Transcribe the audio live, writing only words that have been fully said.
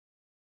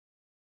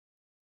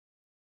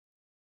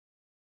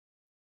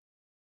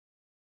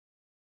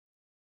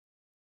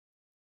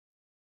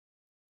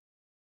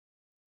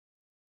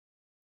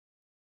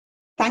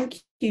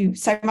thank you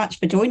so much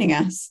for joining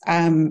us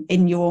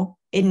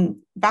in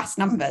vast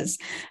numbers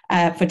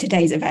for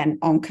today's event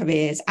on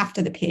careers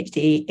after the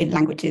PhD in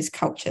languages,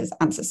 cultures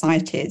and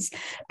societies.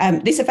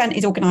 This event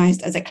is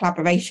organised as a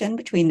collaboration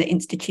between the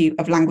Institute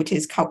of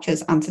Languages,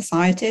 Cultures and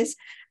Societies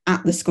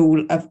at the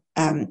School of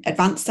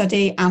Advanced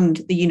Study and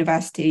the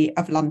University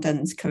of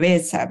London's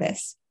Careers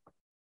Service.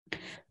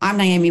 I'm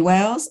Naomi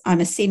Wales.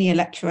 I'm a senior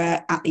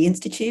lecturer at the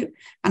Institute,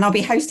 and I'll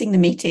be hosting the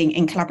meeting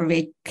in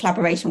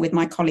collaboration with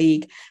my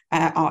colleague,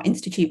 our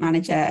Institute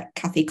manager,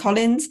 Kathy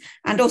Collins,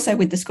 and also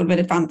with the School of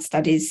Advanced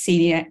Studies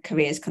senior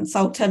careers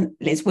consultant,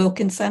 Liz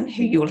Wilkinson,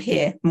 who you'll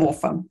hear more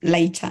from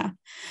later.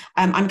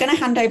 I'm going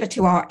to hand over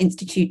to our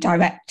Institute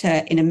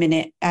director in a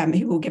minute,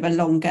 who will give a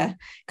longer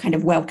kind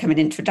of welcome and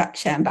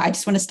introduction, but I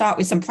just want to start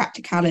with some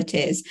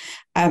practicalities.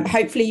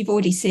 Hopefully you've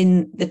already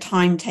seen the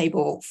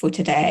timetable for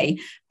today,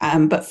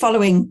 but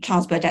following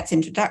Charles Burdett's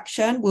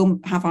introduction, we'll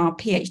have our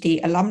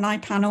PhD alumni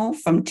panel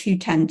from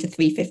 2:10 to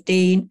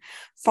 3:15,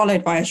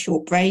 followed by a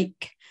short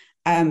break.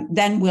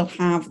 Then we'll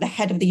have the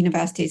head of the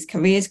university's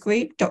careers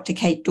group, Dr.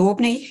 Kate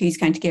Daubney, who's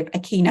going to give a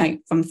keynote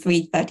from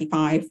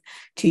 3:35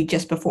 to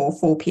just before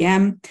 4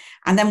 p.m.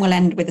 And then we'll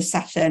end with a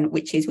session,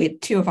 which is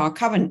with two of our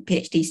current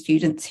PhD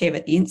students here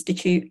at the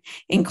Institute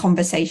in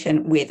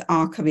conversation with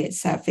our careers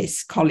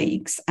service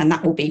colleagues. And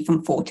that will be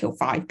from 4 till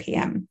 5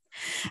 p.m.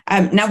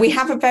 Now, we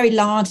have a very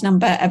large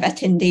number of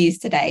attendees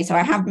today, so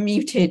I have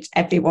muted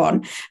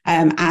everyone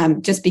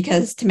just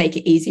because to make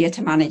it easier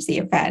to manage the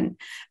event.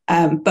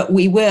 But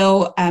we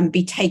will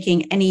be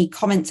taking any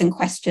comments and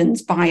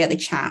questions via the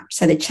chat.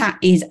 So the chat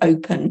is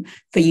open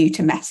for you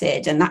to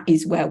message, and that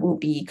is where we'll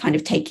be kind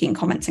of taking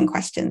comments and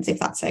questions, if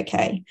that's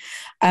okay.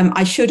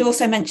 I should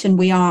also mention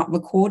we are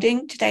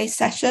recording today's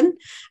session,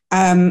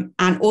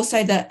 and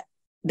also that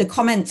the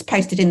comments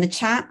posted in the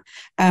chat,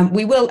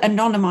 we will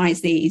anonymise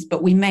these,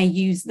 but we may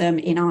use them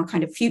in our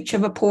kind of future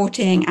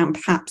reporting and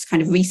perhaps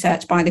kind of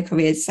research by the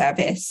Careers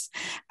Service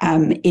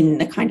in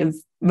the kind of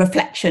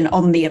reflection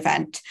on the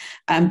event.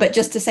 But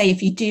just to say,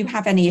 if you do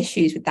have any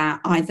issues with that,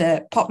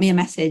 either pop me a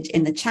message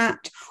in the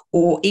chat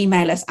or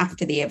email us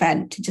after the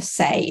event to just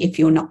say if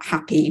you're not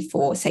happy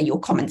for, say, your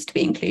comments to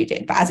be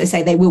included. But as I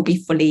say, they will be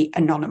fully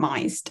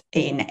anonymised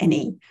in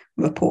any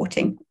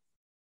reporting.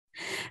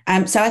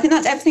 So I think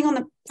that's everything on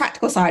the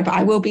practical side, but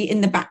I will be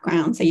in the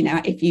background. So,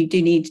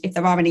 if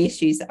there are any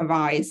issues that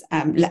arise,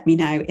 let me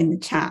know in the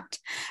chat.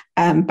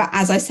 But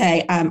as I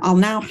say, I'll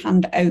now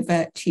hand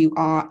over to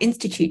our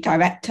Institute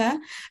Director,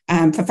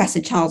 Professor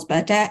Charles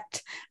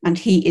Burdett, and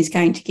he is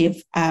going to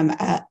give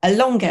a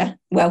longer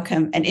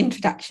welcome and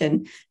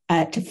introduction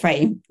to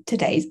frame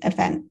today's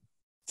event.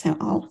 So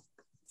I'll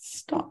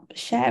stop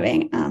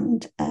sharing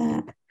and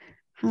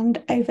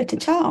hand over to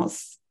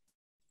Charles.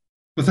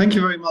 Well, thank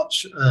you very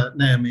much,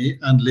 Naomi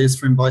and Liz,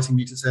 for inviting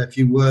me to say a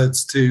few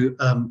words to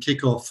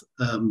kick off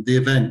the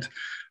event.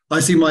 I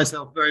see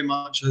myself very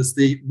much as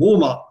the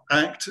warm-up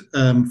act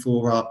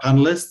for our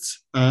panelists,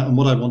 and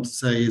what I want to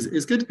say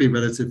is going to be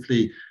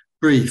relatively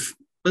brief.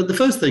 But the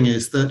first thing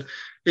is that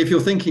if you're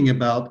thinking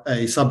about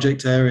a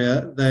subject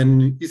area,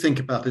 then you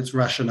think about its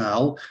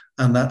rationale,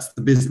 and that's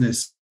the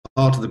business,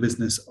 part of the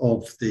business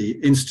of the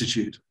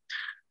Institute.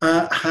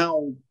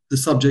 How the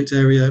subject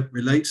area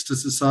relates to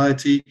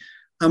society,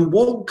 and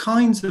what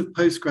kinds of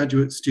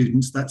postgraduate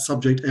students that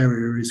subject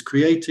area is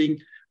creating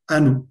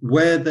and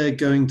where they're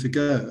going to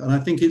go. And I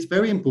think it's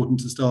very important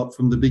to start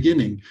from the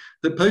beginning,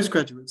 that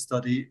postgraduate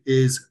study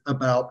is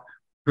about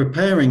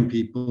preparing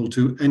people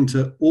to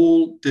enter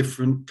all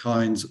different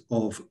kinds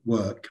of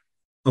work,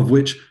 of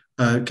which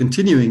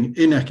continuing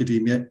in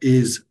academia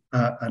is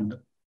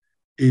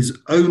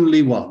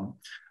only one.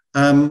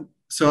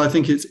 So I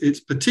think it's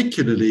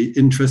particularly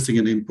interesting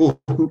and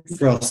important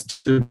for us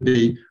to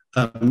be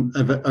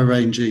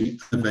arranging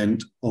an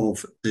event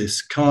of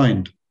this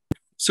kind.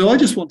 So I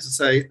just want to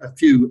say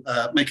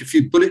make a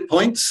few bullet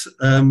points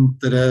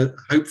that are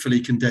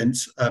hopefully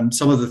condense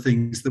some of the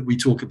things that we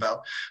talk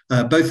about,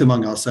 both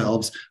among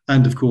ourselves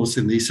and of course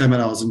in the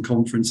seminars and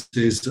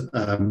conferences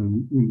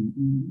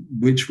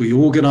which we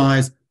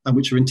organise and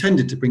which are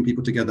intended to bring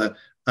people together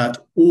at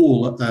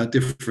all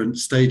different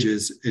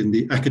stages in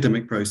the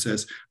academic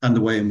process and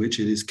the way in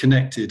which it is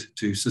connected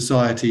to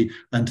society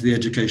and to the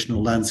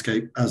educational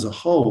landscape as a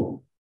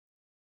whole.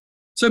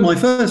 So my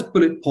first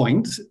bullet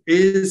point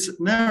is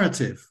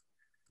narrative.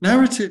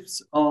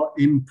 Narratives are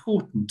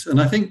important, and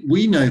I think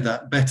we know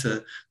that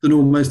better than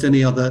almost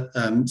any other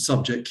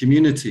subject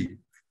community.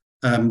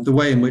 The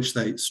way in which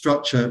they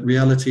structure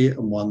reality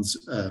and one's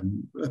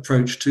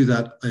approach to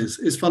that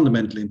is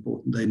fundamentally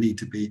important. They need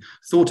to be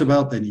thought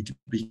about, they need to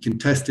be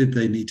contested,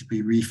 they need to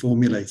be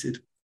reformulated.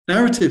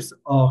 Narratives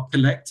are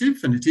collective,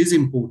 and it is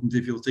important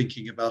if you're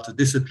thinking about a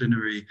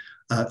disciplinary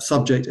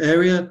subject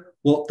area,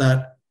 what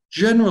that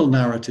general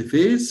narrative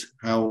is,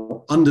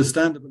 how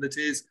understandable it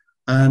is,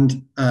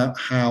 and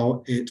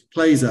how it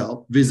plays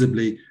out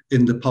visibly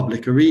in the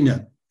public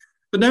arena.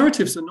 But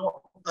narratives are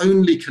not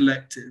only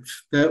collective,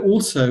 they're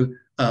also,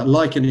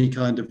 like any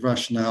kind of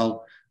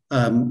rationale,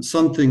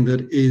 something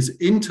that is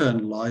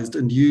internalized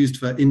and used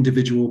for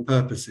individual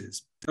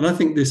purposes. And I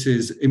think this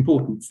is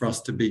important for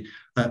us to be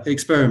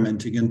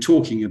experimenting and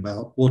talking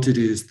about what it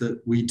is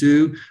that we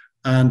do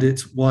and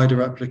its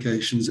wider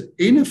applications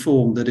in a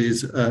form that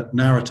is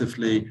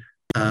narratively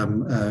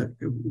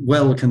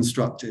well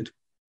constructed.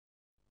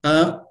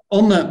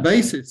 On that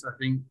basis, I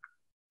think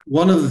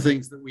one of the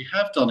things that we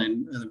have done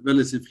in a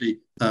relatively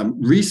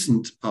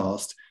recent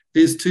past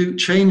is to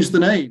change the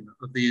name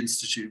of the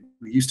Institute.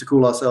 We used to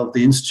call ourselves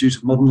the Institute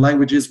of Modern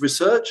Languages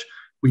Research.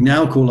 We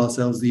now call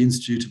ourselves the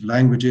Institute of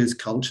Languages,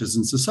 Cultures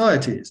and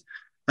Societies.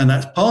 And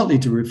that's partly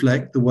to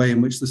reflect the way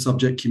in which the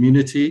subject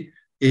community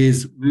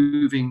is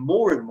moving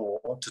more and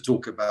more to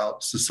talk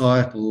about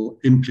societal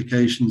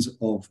implications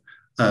of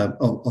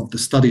the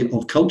study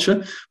of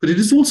culture, but it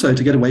is also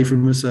to get away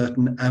from a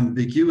certain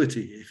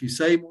ambiguity. If you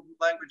say modern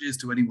languages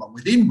to anyone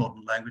within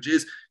modern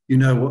languages, you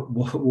know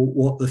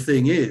what the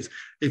thing is.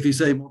 If you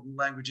say modern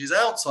languages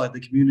outside the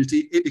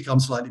community, it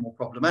becomes slightly more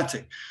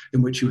problematic,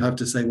 in which you have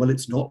to say, well,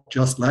 it's not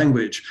just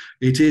language.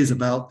 It is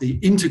about the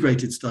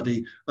integrated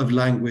study of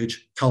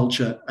language,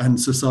 culture, and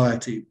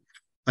society.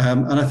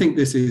 And I think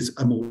this is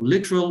a more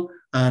literal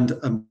and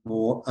a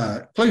more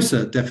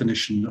closer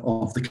definition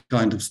of the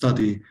kind of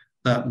study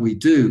that we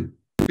do.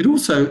 It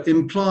also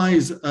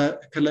implies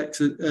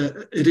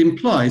it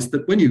implies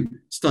that when you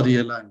study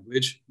a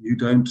language, you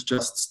don't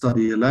just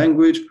study a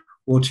language.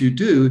 What you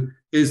do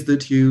is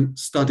that you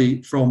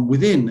study from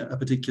within a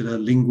particular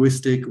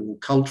linguistic or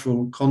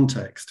cultural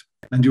context,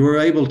 and you are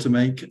able to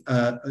make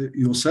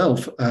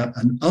yourself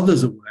and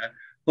others aware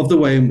of the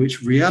way in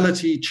which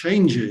reality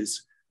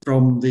changes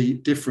from the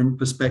different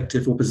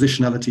perspective or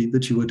positionality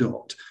that you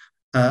adopt.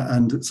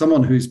 And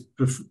someone who's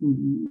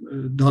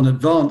done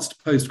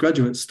advanced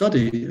postgraduate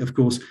study, of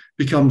course,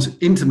 becomes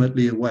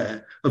intimately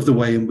aware of the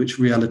way in which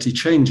reality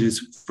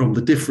changes from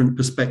the different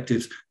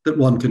perspectives that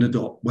one can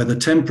adopt, whether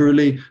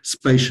temporally,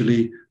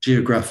 spatially,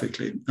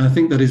 geographically. And I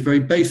think that is very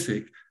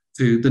basic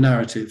to the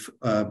narrative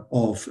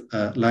of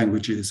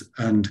languages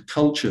and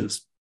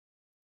cultures.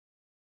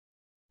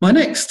 My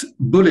next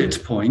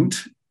bullet point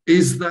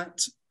is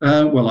that,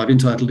 well, I've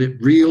entitled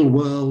it Real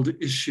World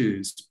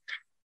Issues.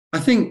 I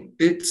think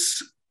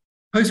its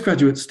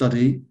postgraduate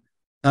study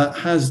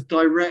has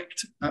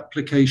direct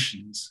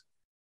applications.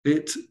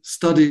 It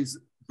studies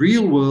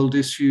real world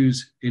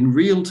issues in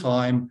real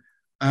time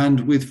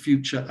and with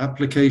future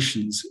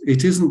applications.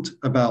 It isn't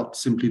about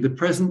simply the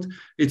present,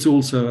 it's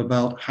also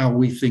about how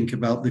we think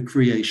about the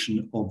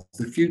creation of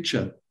the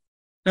future.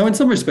 Now, in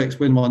some respects,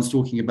 when one's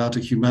talking about a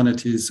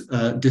humanities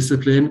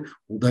discipline,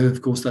 although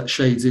of course that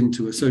shades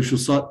into a social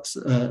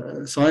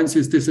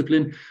sciences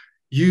discipline,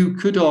 you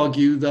could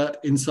argue that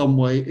in some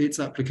way its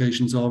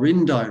applications are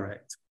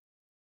indirect.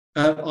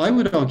 I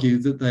would argue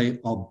that they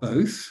are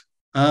both.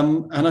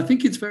 And I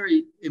think it's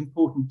very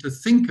important to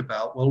think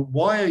about, well,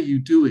 why are you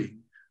doing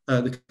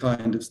the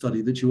kind of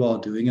study that you are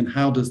doing, and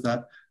how does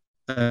that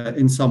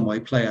in some way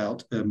play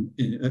out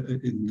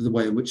in the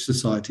way in which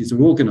societies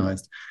are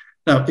organized?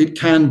 Now, it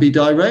can be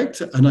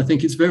direct, and I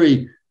think it's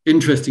very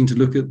interesting to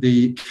look at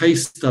the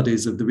case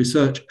studies of the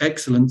Research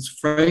Excellence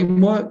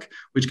Framework,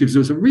 which gives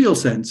us a real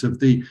sense of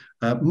the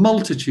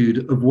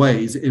multitude of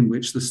ways in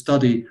which the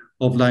study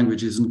of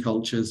languages and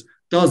cultures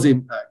does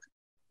impact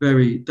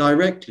very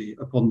directly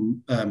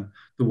upon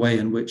the way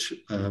in which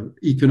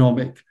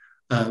economic,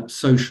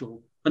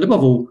 social, and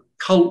above all,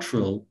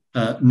 cultural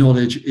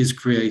knowledge is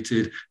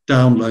created,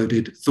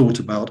 downloaded, thought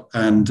about,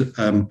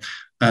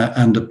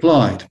 and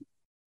applied.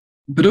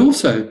 But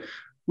also,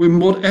 in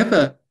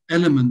whatever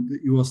element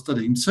that you are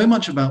studying, so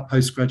much about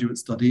postgraduate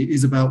study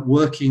is about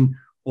working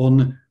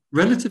on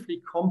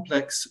relatively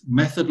complex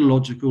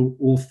methodological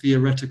or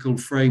theoretical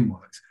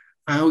frameworks,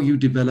 how you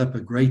develop a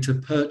greater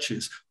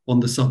purchase on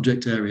the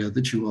subject area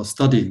that you are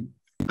studying.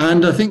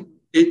 And I think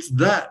it's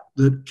that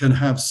can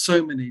have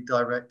so many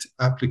direct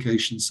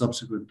applications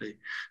subsequently.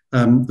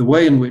 The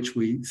way in which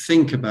we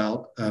think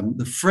about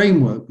the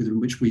framework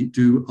within which we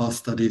do our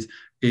studies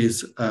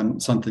is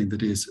something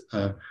that is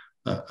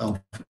of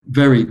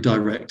very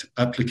direct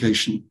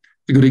application.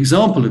 A good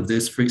example of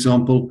this, for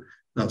example,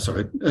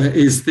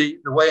 is the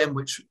way in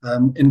which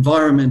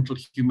environmental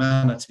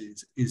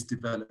humanities is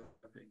developing.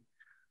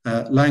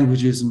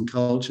 Languages and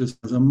cultures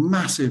has a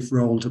massive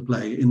role to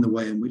play in the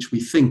way in which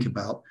we think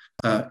about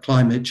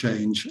climate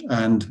change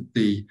and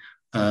the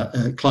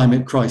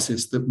climate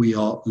crisis that we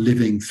are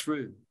living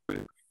through.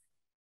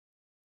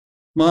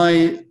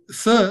 My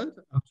third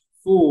of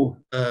four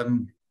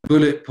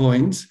bullet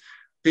points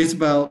is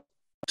about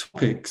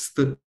topics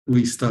that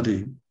we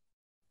study.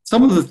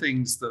 Some of the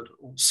things that,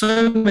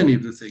 so many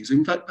of the things,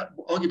 in fact,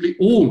 arguably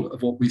all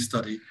of what we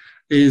study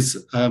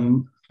is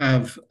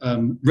have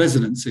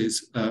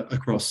resonances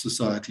across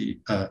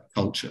society,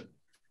 culture.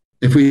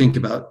 If we think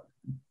about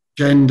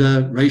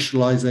gender,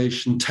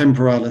 racialization,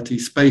 temporality,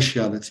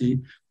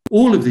 spatiality,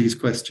 all of these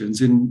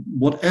questions, in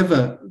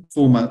whatever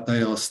format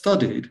they are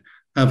studied,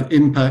 have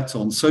impacts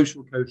on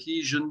social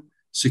cohesion,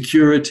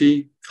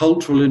 security,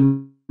 cultural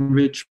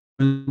enrichment,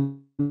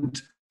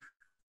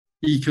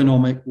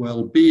 economic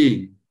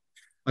well-being.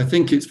 I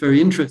think it's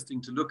very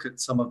interesting to look at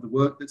some of the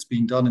work that's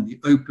been done in the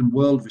Open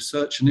World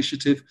Research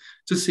Initiative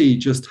to see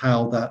just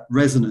how that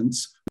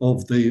resonance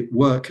of the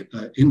work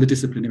in the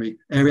disciplinary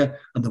area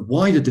and the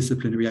wider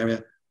disciplinary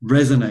area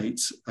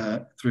resonates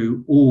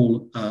through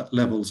all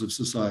levels of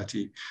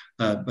society,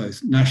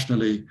 both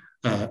nationally,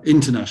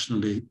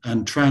 internationally,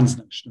 and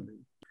transnationally.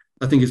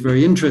 I think it's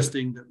very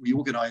interesting that we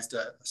organised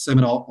a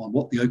seminar on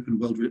what the Open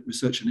World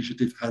Research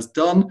Initiative has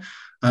done,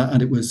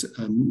 and it was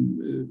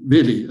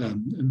really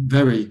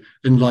very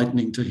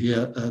enlightening to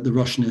hear the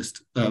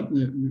Russianist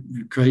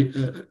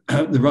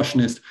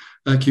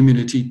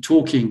community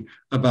talking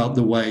about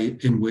the way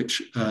in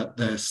which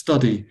their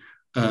study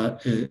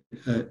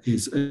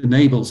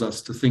enables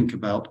us to think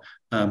about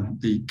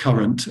the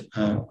current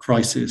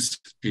crisis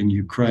in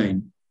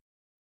Ukraine.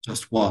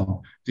 Just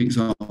one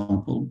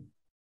example.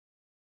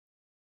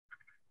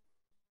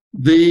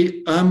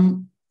 The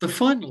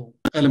final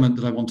element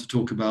that I want to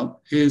talk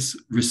about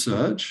is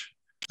research.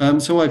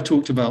 So I've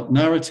talked about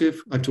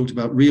narrative, I've talked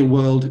about real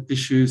world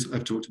issues,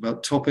 I've talked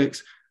about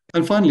topics,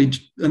 and finally,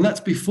 and that's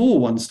before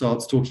one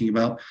starts talking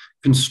about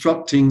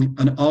constructing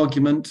an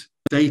argument,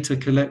 data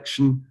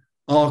collection,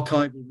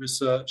 archival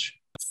research,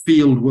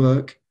 field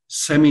work,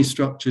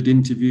 semi-structured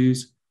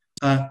interviews,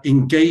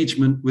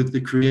 engagement with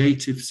the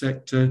creative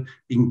sector,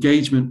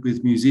 engagement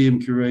with museum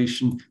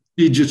curation,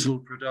 digital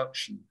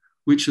production,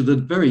 which are the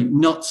very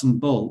nuts and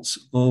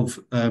bolts of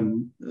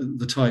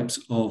the types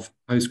of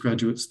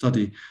postgraduate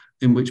study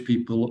in which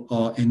people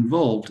are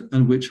involved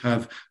and which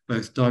have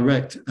both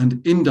direct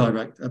and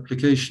indirect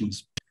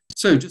applications.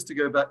 So just to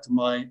go back to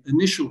my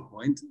initial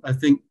point, I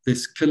think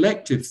this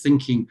collective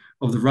thinking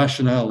of the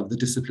rationale of the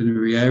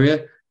disciplinary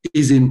area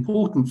is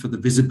important for the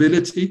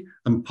visibility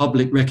and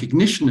public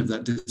recognition of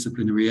that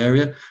disciplinary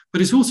area,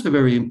 but it's also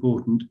very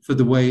important for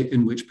the way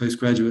in which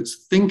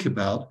postgraduates think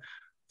about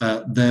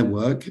their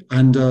work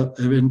and are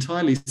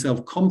entirely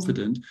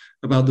self-confident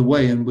about the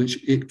way in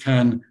which it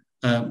can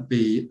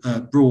be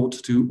brought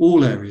to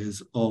all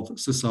areas of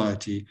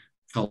society,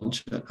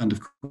 culture, and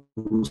of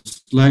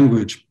course,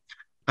 language.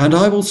 And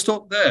I will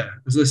stop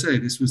there. As I say,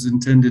 this was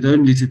intended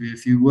only to be a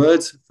few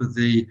words for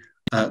the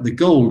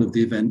goal of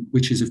the event,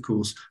 which is, of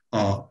course,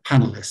 our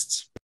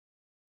panelists.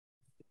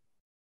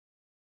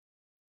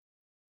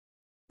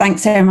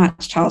 Thanks so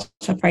much, Charles,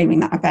 for framing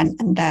that event.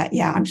 And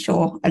yeah, I'm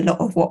sure a lot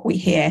of what we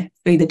hear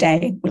through the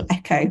day will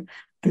echo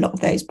a lot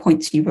of those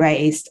points you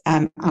raised.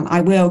 And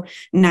I will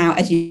now,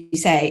 as you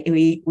say,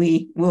 we're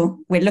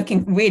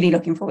really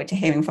looking forward to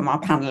hearing from our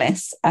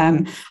panelists.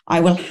 I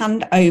will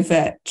hand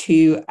over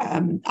to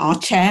our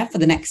chair for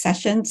the next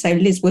session. So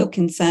Liz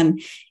Wilkinson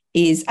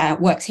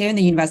works here in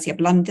the University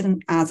of London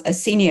as a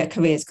senior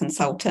careers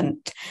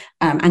consultant,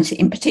 and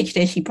in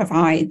particular she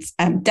provides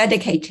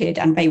dedicated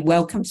and very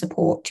welcome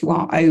support to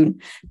our own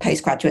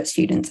postgraduate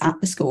students at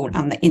the school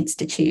and the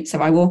institute.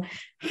 So I will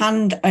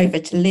hand over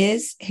to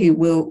Liz, who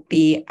will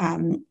be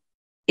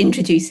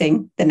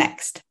introducing the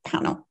next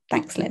panel.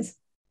 Thanks, Liz.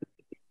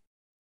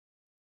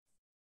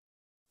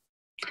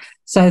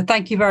 So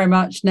thank you very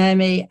much,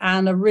 Naomi,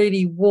 and a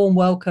really warm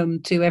welcome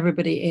to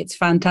everybody. It's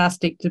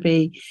fantastic to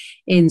be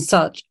in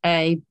such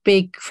a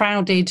big,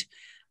 crowded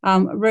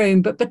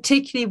room, but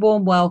particularly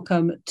warm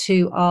welcome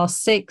to our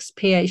 6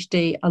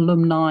 PhD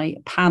alumni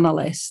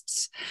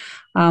panelists.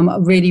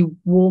 A really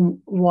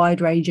warm,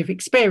 wide range of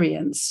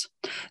experience.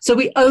 So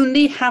we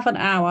only have an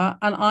hour,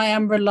 and I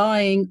am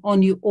relying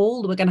on you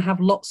all. We're going to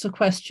have lots of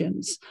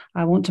questions.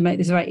 I want to make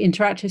this a very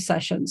interactive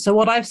session. So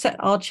what I've set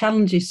our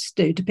challenges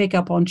to do, to pick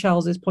up on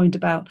Charles's point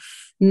about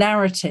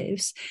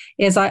narratives,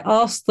 is I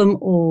asked them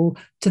all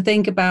to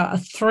think about a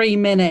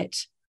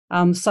 3-minute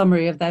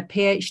summary of their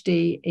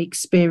PhD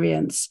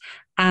experience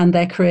and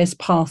their careers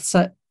path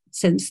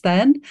since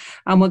then,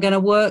 and we're going to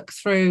work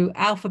through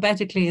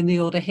alphabetically in the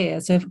order here.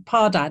 So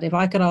Pardad, if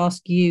I could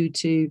ask you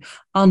to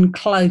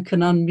uncloak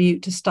and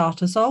unmute to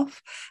start us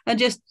off, and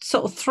just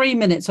sort of 3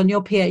 minutes on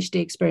your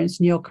PhD experience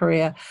and your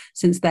career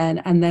since then,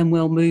 and then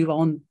we'll move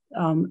on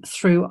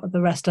through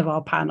the rest of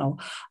our panel.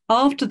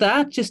 After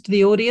that, just to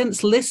the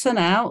audience, listen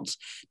out,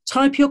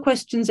 type your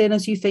questions in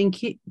as you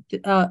think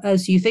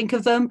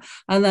of them,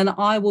 and then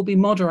I will be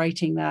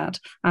moderating that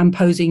and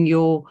posing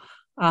your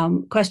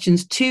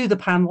questions to the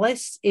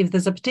panelists. If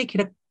there's a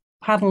particular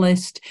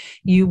panelist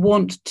you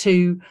want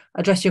to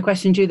address your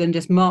question to, then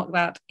just mark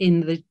that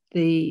in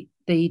the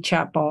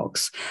chat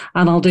box,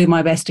 and I'll do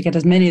my best to get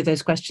as many of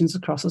those questions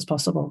across as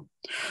possible.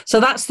 So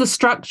that's the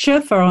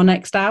structure for our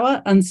next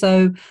hour. And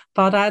so,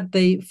 Pardad,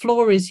 the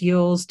floor is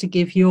yours to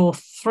give your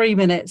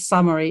 3-minute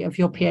summary of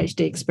your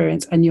PhD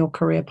experience and your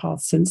career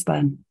path since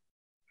then.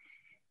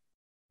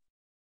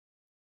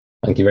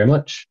 Thank you very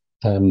much.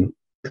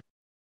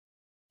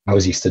 I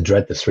always used to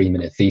dread the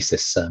 3-minute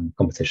thesis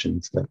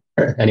competitions. But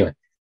anyway,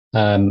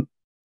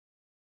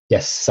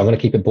 yes, so I'm going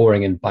to keep it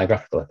boring and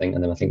biographical, I think,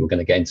 and then I think we're going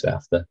to get into it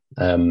after.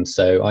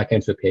 So I came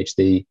to a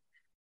PhD,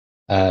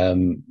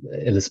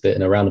 Elizabeth,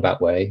 in a roundabout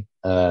way.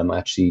 I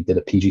actually did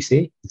a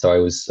PGC.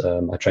 So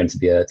I trained to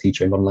be a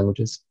teacher in modern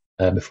languages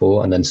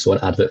before, and then saw an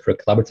advert for a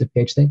collaborative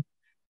PhD.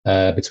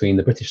 between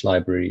the British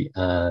Library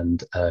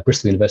and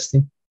Bristol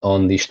University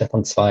on the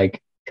Stefan Zweig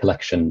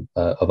collection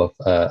of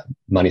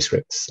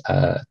manuscripts,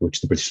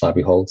 which the British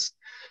Library holds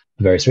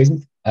for various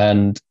reasons.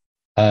 And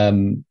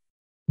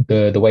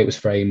the way it was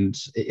framed,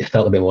 it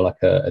felt a bit more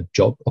like a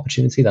job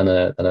opportunity than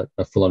a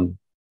full-on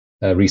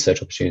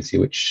research opportunity,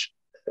 which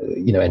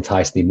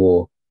enticed me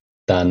more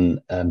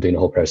than doing a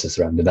whole process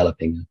around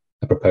developing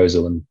a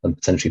proposal and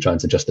potentially trying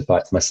to justify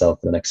it to myself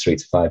for the next 3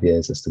 to 5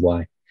 years as to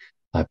why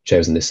I've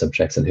chosen this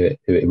subject and who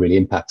it really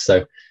impacts.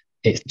 So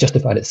it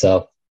justified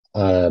itself.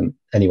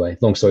 Anyway,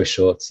 long story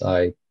short,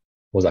 I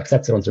was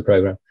accepted onto the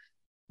program.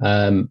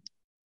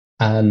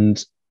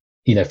 And,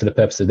 for the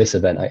purpose of this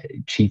event,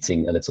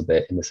 cheating a little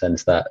bit in the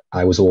sense that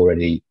I was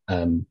already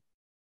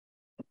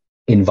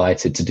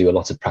invited to do a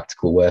lot of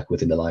practical work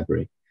within the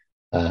library.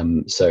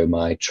 So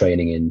my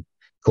training in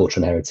culture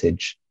and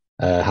heritage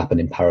happened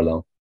in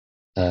parallel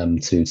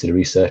to the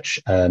research.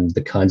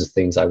 The kinds of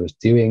things I was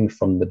doing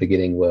from the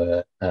beginning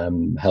were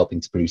helping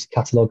to produce a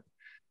catalogue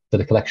for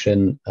the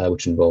collection,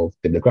 which involved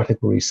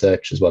bibliographical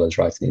research as well as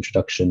writing the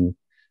introduction.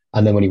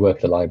 And then when you work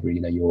at a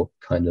library, you're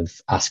kind of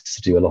asked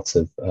to do a lot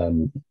of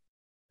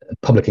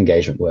public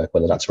engagement work,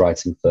 whether that's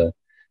writing for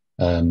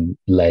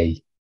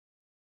lay,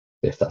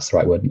 if that's the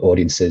right word,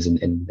 audiences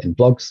in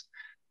blogs,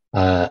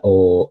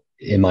 or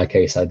in my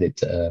case, I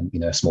did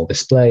a small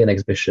display, an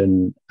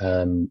exhibition,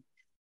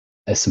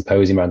 a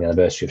symposium around the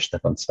anniversary of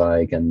Stefan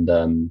Zweig, and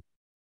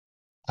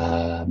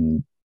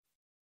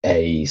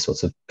a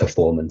sort of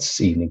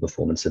evening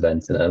performance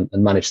event, and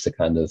managed to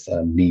kind of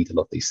lead a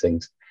lot of these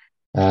things.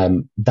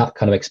 That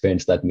kind of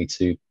experience led me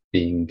to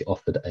being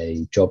offered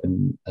a job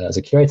as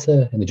a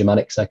curator in the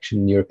Germanic section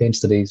in European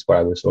Studies, where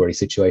I was already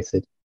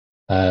situated.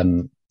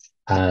 And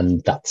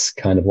that's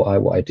kind of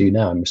what I do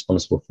now. I'm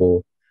responsible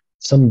for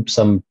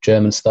some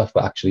German stuff,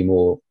 but actually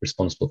more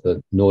responsible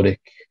for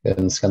Nordic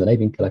and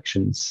Scandinavian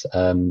collections.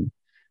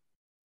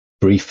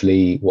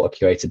 Briefly, what a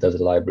curator does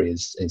at a library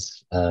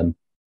is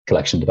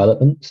collection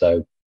development,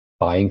 so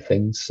buying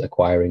things,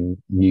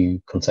 acquiring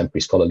new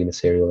contemporary scholarly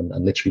material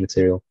and literary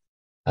material,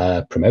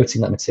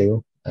 promoting that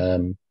material,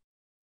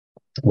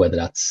 whether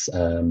that's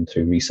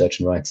through research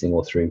and writing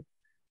or through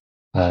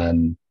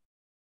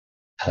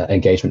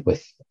engagement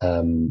with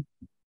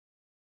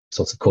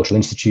sorts of cultural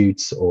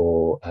institutes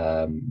or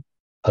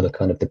other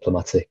kind of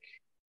diplomatic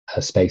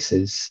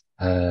spaces.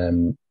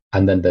 And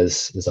then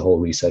there's a whole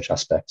research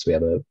aspect. So we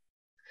have a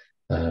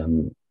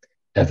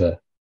ever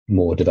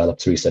more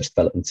developed research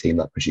development team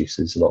that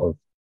produces a lot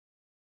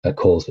of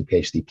calls for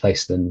PhD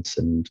placements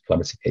and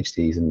collaborative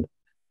PhDs. And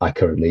I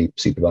currently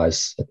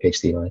supervise a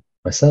PhD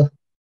myself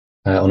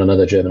on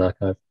another German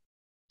archive.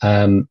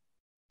 And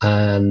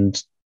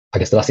I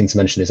guess the last thing to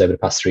mention is over the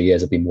past 3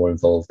 years, I've been more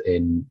involved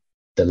in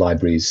the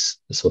library's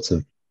sort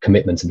of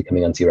commitment to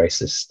becoming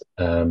anti-racist,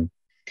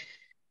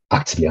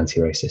 actively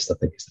anti-racist, I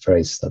think is the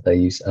phrase that they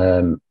use.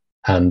 And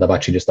I've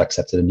actually just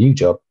accepted a new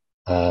job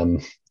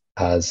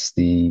as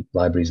the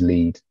library's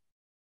lead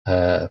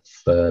for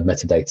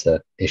metadata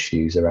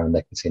issues around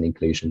equity and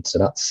inclusion. So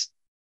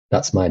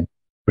that's my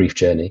brief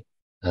journey.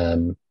 I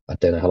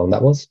don't know how long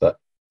that was, but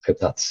I hope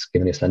that's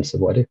given you a sense of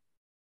what I do.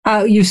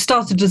 You've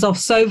started us off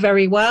so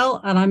very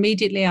well, and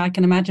immediately I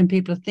can imagine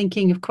people are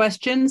thinking of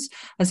questions.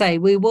 I say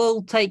we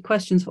will take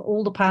questions for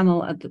all the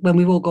panel when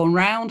we've all gone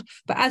round,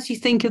 but as you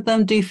think of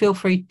them, do feel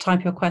free to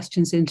type your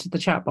questions into the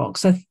chat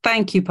box. So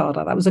thank you,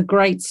 Pada. That was a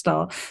great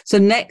start. So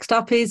next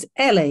up is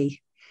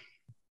Ellie.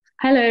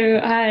 Hello,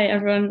 hi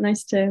everyone.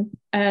 Nice to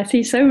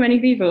see so many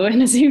people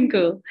in a Zoom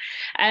call.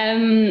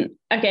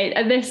 Okay,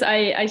 at this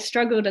I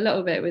struggled a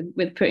little bit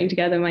with putting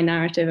together my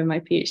narrative and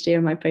my PhD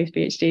and my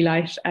post-PhD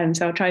life,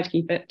 so I'll try to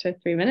keep it to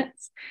 3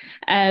 minutes.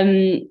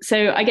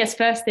 So I guess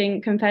first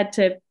thing, compared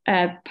to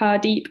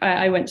Pardeep,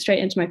 I went straight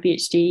into my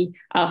PhD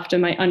after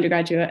my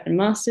undergraduate and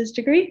master's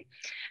degree.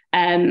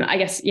 I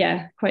guess,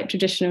 yeah, quite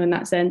traditional in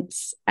that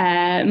sense.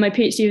 My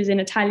PhD was in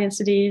Italian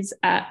studies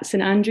at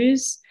St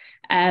Andrews.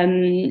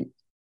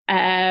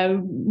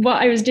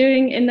 What I was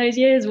doing in those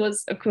years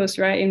was, of course,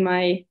 writing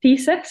my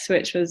thesis,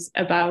 which was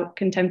about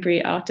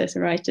contemporary artists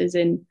and writers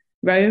in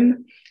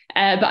Rome.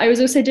 But I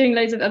was also doing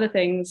loads of other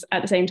things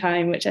at the same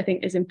time, which I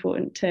think is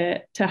important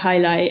to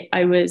highlight.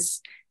 I was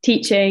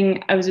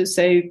teaching, I was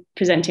also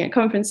presenting at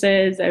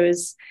conferences, I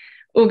was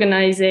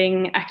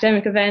organising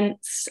academic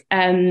events.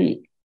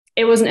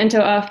 It wasn't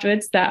until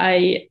afterwards that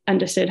I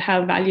understood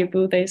how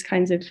valuable those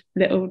kinds of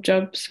little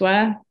jobs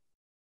were.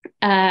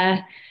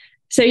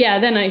 So yeah,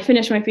 then I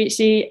finished my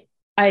PhD.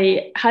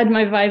 I had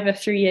my Viva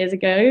 3 years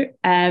ago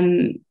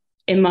in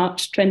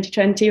March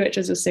 2020, which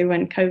was also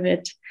when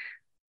COVID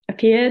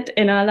appeared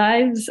in our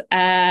lives.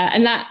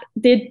 And that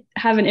did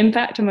have an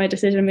impact on my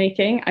decision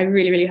making. I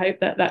really, really hope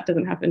that that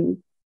doesn't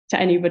happen to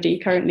anybody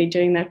currently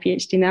doing their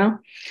PhD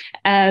now.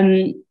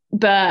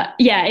 But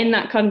yeah, in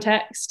that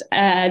context,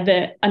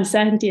 the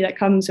uncertainty that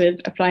comes with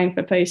applying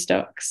for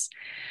postdocs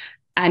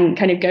and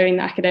kind of going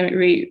the academic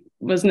route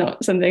was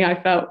not something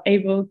I felt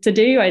able to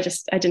do. I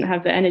didn't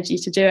have the energy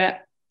to do it.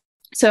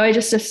 So I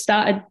just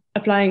started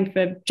applying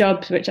for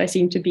jobs which I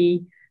seemed to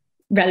be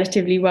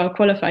relatively well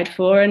qualified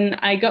for, and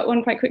I got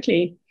one quite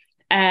quickly.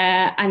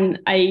 And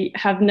I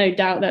have no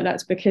doubt that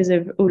that's because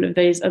of all of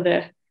those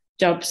other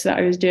jobs that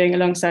I was doing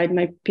alongside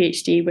my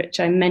PhD, which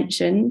I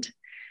mentioned.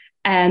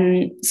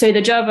 So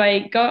the job I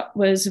got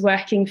was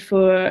working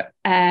for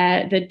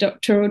the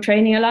Doctoral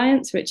Training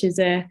Alliance, which is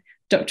a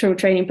doctoral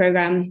training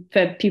program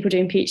for people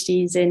doing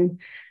PhDs in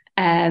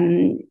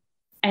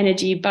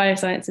energy,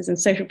 biosciences, and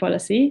social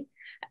policy,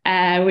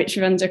 which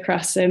runs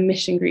across a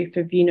mission group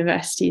of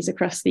universities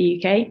across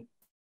the UK.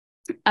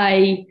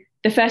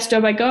 The first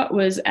job I got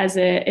was as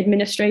an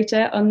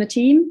administrator on the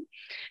team,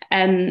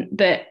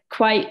 but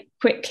quite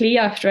quickly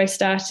after I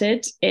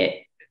started,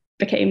 it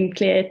became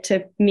clear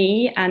to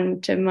me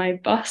and to my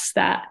boss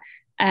that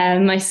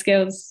my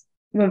skills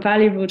were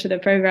valuable to the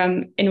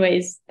program in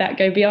ways that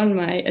go beyond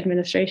my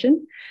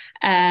administration,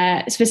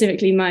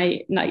 specifically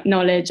my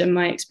knowledge and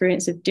my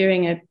experience of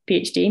doing a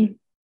PhD.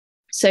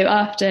 So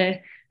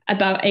after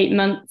about 8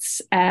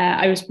 months,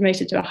 I was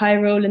promoted to a higher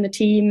role in the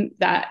team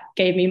that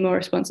gave me more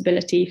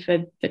responsibility for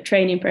the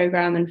training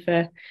program and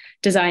for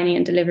designing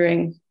and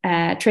delivering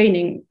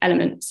training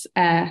elements,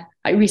 like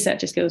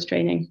researcher skills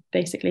training,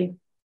 basically.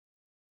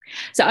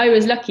 So I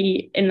was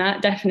lucky in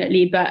that,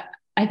 definitely, but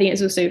I think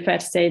it's also fair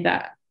to say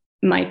that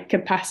my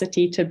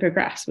capacity to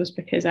progress was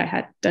because I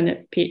had done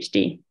a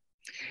PhD.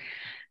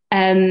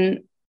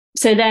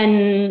 So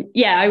then,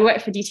 I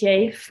worked for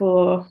DTA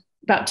for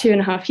about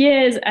 2.5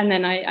 years, and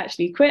then I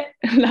actually quit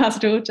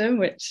last autumn,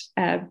 which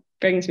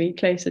brings me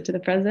closer to the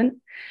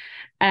present.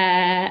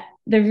 The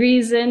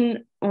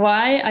reason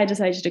why I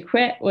decided to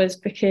quit was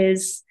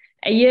because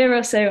a year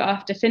or so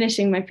after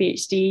finishing my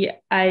PhD,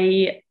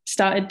 I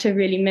started to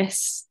really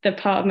miss the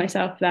part of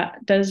myself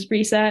that does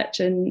research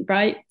and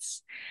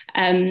writes.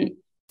 And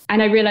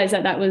I realized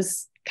that that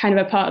was kind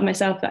of a part of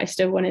myself that I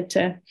still wanted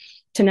to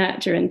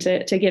nurture and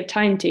to give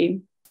time to.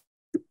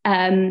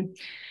 I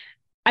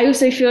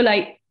also feel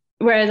like,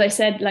 whereas I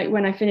said, like,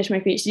 when I finished my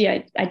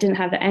PhD, I didn't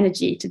have the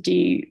energy to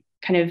do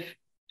kind of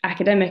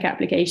academic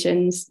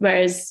applications,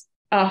 whereas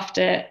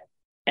after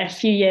a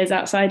few years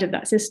outside of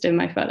that system,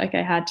 I felt like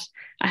I had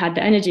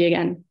the energy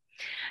again.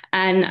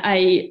 And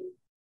I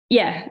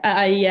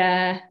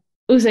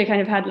also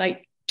kind of had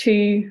like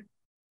two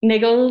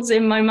niggles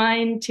in my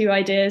mind, two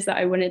ideas that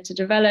I wanted to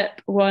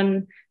develop.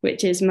 One,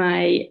 which is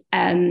my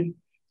kind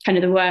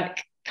of the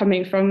work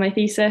coming from my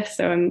thesis.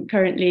 So I'm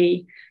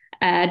currently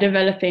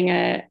developing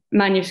a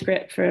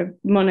manuscript for a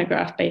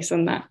monograph based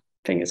on that.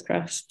 Fingers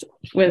crossed.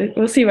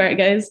 We'll see where it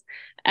goes.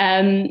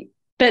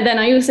 But then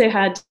I also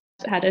had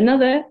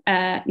another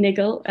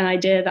niggle, an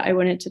idea that I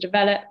wanted to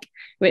develop,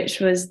 which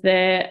was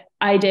the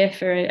idea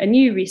for a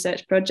new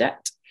research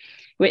project,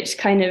 which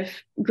kind of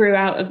grew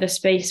out of the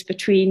space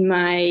between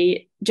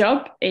my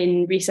job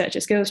in researcher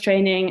skills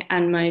training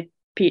and my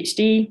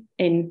PhD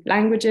in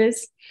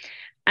languages.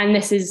 And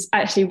this is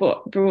actually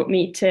what brought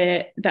me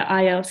to the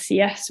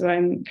ILCS, where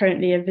I'm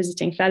currently a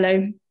visiting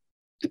fellow.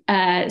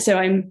 So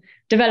I'm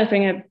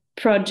developing a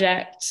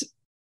project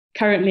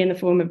currently in the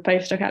form of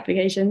postdoc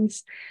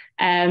applications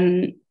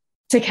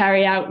to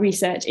carry out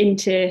research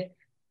into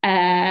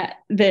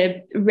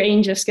the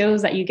range of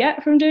skills that you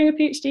get from doing a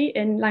PhD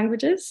in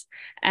languages.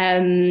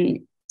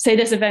 So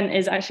this event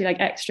is actually like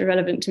extra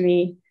relevant to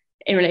me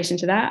in relation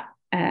to that,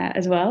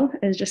 as well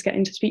as just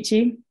getting to speak to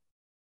you.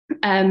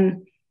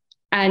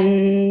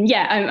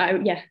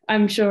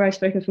 I'm sure I've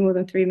spoken for more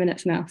than 3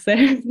 minutes now, so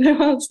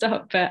I'll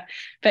stop. But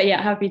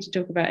happy to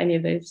talk about any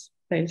of those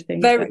things.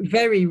 Very,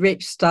 very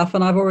rich stuff,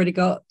 and I've already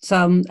got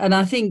some. And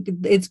I think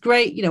it's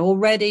great,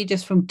 already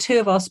just from two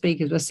of our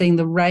speakers, we're seeing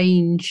the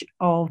range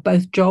of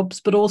both jobs,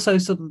 but also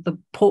sort of the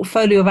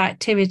portfolio of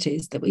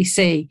activities that we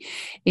see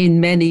in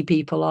many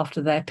people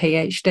after their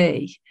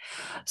PhD.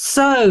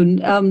 So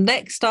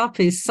next up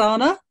is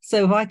Sana.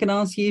 So if I can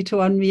ask you to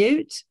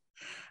unmute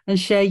and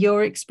share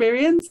your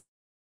experience.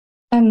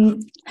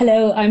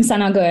 Hello, I'm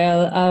Sana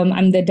Goel.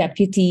 I'm the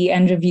Deputy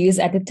and Reviews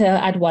Editor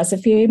at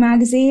Wasafiri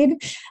magazine.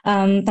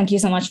 Thank you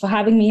so much for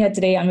having me here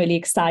today. I'm really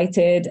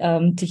excited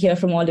to hear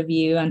from all of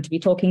you and to be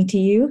talking to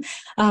you.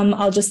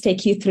 I'll just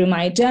take you through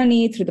my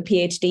journey through the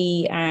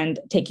PhD and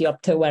take you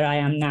up to where I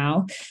am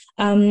now.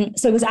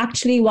 So it was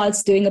actually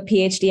whilst doing a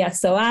PhD at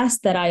SOAS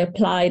that I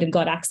applied and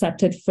got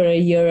accepted for a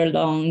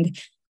year-long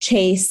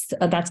CHASE,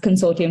 that's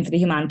Consortium for the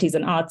Humanities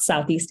and Arts,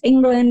 Southeast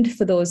England,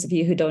 for those of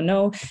you who don't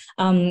know,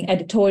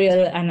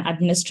 editorial and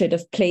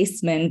administrative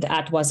placement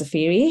at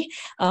Wasafiri.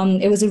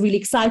 It was a really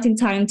exciting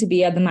time to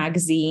be at the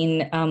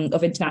magazine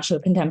of international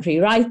contemporary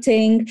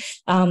writing,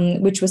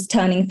 which was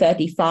turning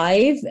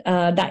 35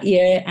 that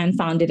year and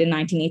founded in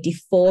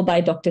 1984 by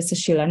Dr.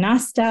 Sushila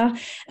Nasta.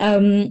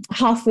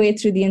 Halfway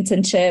through the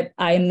internship,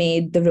 I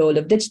made the role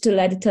of digital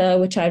editor,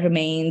 which I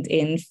remained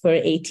in for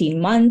 18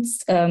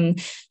 months.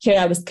 Here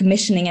I was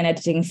commissioning designing and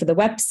editing for the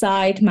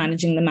website,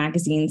 managing the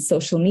magazine's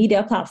social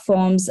media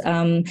platforms,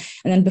 and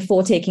then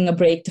before taking a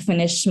break to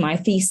finish my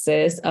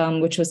thesis,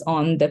 which was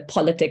on the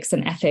politics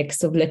and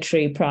ethics of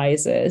literary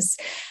prizes.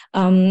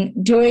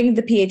 During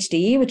the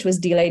PhD, which was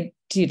delayed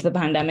due to the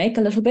pandemic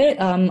a little bit,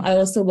 I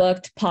also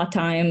worked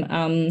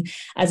part-time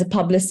as a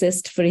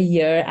publicist for a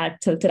year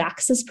at Tilted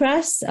Access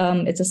Press.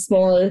 It's a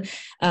small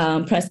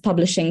press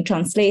publishing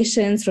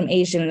translations from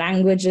Asian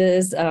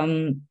languages,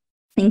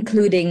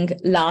 including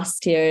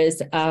last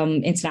year's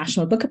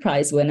International Booker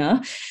Prize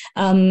winner.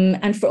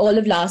 And for all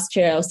of last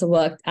year, I also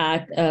worked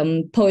at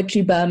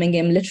Poetry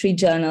Birmingham Literary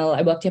Journal.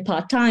 I worked here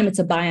part-time. It's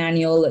a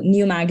biannual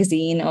new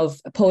magazine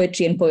of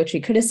poetry and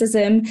poetry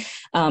criticism.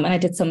 And I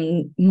did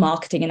some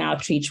marketing and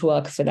outreach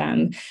work for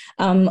them.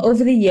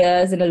 Over the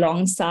years and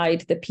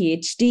alongside the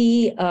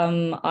PhD,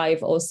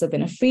 I've also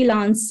been a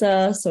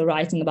freelancer, so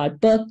writing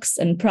about books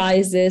and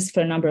prizes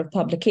for a number of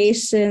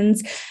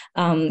publications,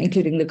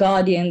 including The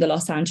Guardian, the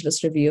Los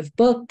Angeles Review of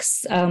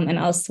Books, and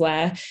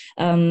elsewhere.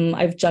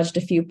 I've judged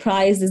a few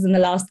prizes in the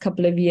last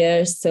couple of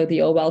years, so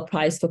the Orwell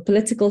Prize for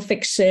Political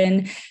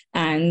Fiction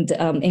and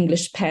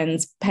English Pen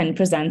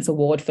Presents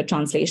Award for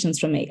translations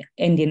from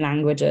Indian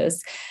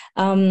languages.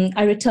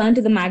 I returned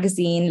to the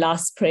magazine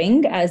last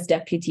spring as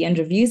deputy and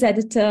reviews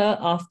editor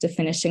after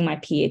finishing my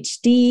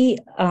PhD.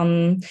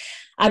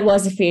 At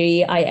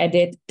Wasafiri, I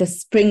edit the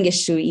spring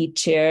issue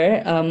each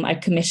year. I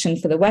commission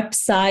for the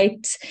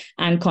website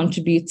and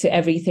contribute to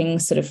everything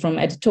sort of from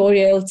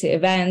editorial to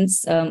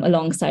events,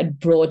 alongside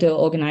broader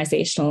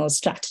organizational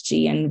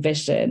strategy and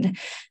vision.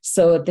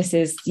 So this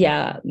is,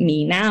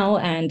 me now,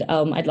 and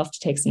I'd love to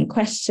take some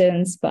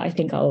questions, but I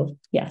think I'll,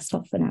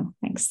 stop for now.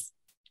 Thanks.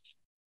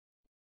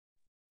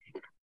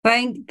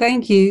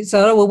 Thank you.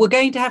 So, well, we're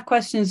going to have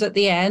questions at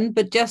the end,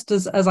 but just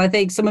as I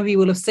think some of you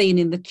will have seen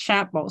in the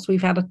chat box,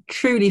 we've had a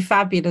truly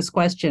fabulous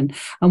question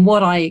and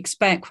what I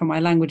expect from my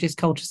Languages,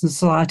 Cultures and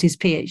Societies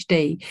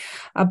PhD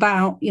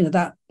about,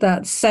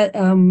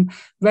 referencing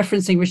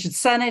Richard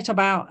Sennett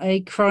about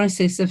a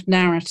crisis of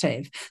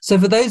narrative. So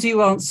for those of you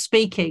who aren't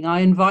speaking,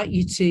 I invite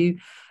you to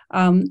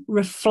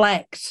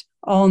reflect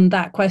on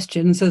that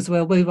question as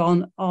we'll move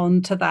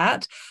on to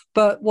that.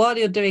 But while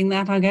you're doing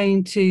that, I'm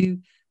going to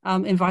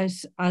invite,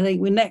 I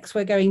think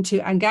we're going to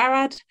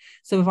Angarad.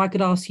 So if I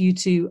could ask you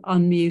to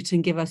unmute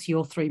and give us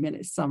your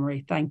 3-minute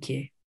summary. Thank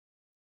you.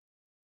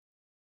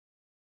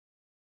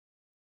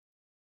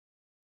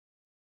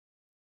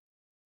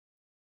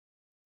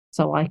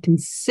 So I can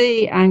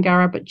see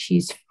Angarad, but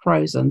she's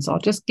frozen. So I'll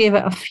just give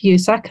it a few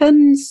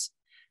seconds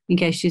in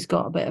case she's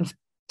got a bit of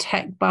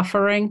tech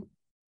buffering.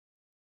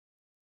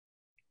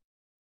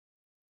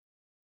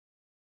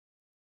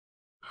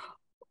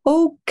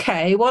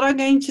 Okay, what I'm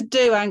going to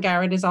do,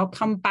 Angarad, is I'll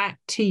come back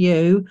to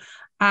you.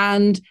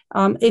 And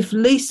if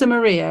Lisa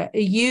Maria, are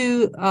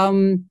you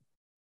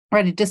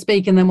ready to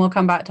speak? And then we'll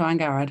come back to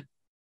Angarad.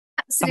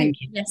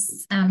 Absolutely,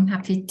 yes. I'm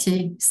happy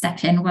to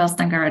step in whilst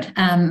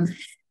Angarad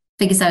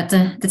figures out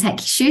the tech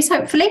issues,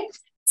 hopefully.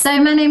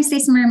 So my name's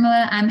Lisa Maria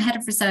Miller. I'm Head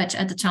of Research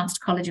at the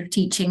Chartered College of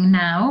Teaching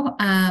now.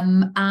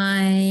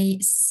 I,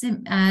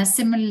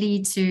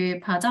 similarly to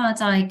Pardad,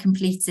 I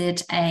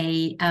completed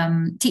a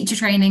teacher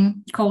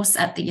training course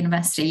at the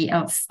University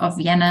of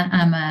Vienna.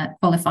 I'm a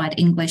qualified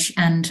English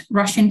and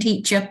Russian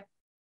teacher.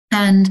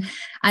 And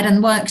I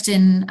then worked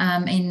in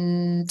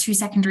 2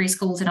 secondary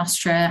schools in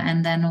Austria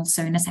and then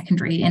also in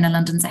a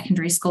London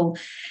secondary school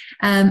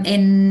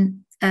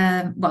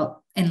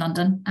in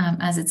London,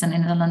 as it's in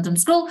a London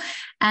school.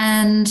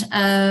 And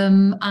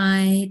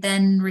I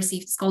then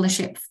received a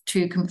scholarship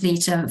to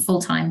complete a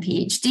full-time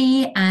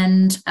PhD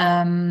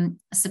and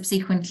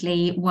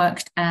subsequently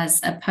worked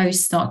as a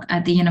postdoc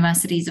at the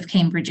universities of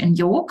Cambridge and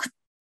York.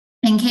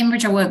 In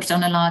Cambridge, I worked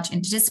on a large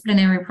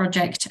interdisciplinary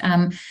project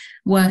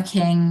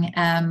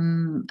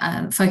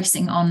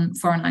focusing on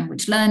foreign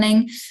language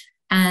learning.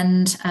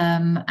 And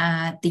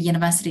at the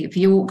University of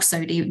York,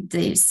 so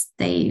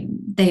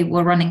they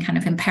were running kind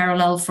of in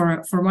parallel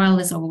for a while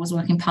as I was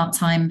working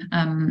part-time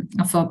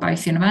for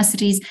both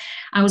universities.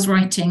 I was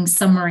writing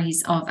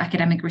summaries of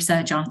academic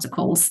research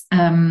articles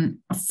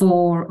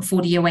for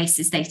the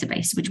OASIS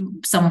database, which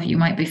some of you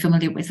might be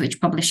familiar with,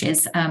 which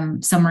publishes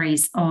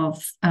summaries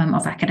of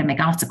academic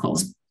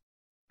articles.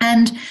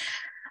 And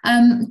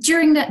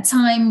during that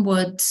time,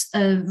 what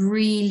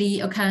really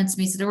occurred to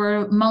me, so there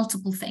were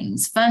multiple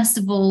things. First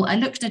of all, I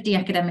looked at the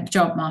academic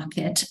job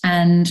market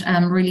and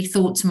really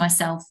thought to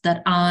myself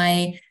that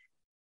I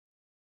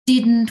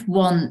didn't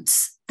want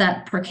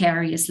that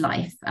precarious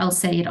life. I'll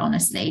say it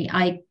honestly.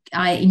 I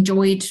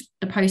enjoyed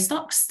the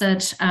postdocs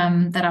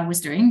that I was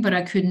doing, but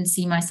I couldn't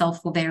see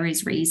myself for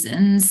various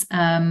reasons,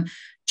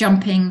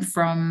 jumping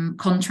from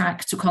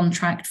contract to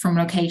contract, from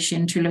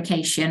location to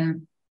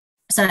location.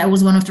 So that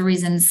was one of the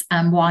reasons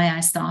why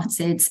I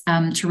started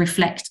to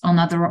reflect on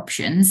other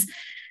options.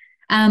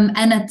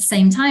 And at the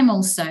same time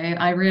also,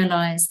 I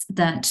realized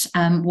that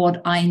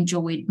what I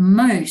enjoyed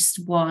most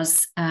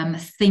was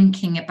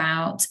thinking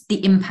about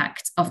the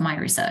impact of my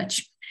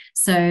research.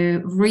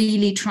 So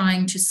really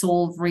trying to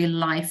solve real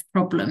life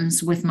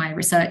problems with my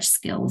research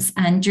skills.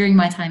 And during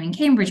my time in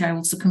Cambridge, I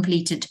also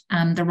completed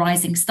the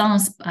Rising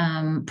Stars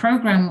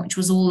program, which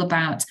was all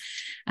about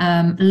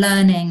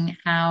learning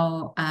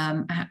how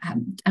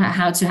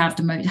to have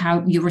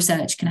how your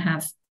research can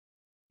have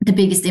the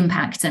biggest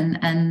impact,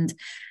 and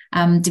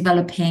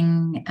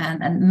developing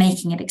and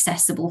making it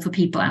accessible for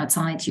people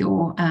outside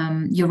your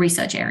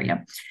research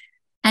area.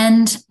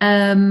 And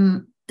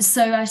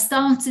so I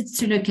started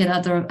to look at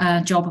other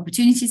job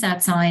opportunities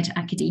outside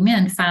academia,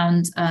 and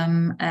found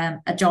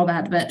a job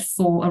advert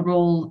for a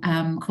role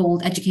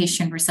called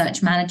Education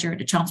Research Manager at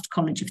the Chartered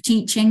College of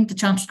Teaching. The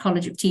Chartered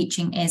College of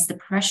Teaching is the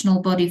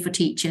professional body for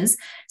teachers.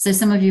 So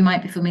some of you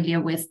might be familiar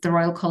with the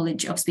Royal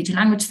College of Speech and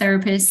Language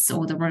Therapists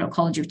or the Royal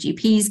College of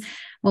GPs.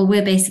 Well,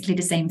 we're basically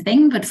the same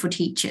thing, but for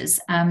teachers.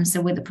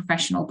 So we're the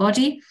professional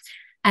body.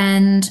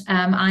 And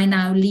I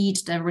now lead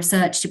the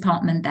research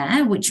department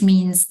there, which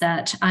means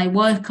that I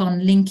work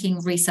on linking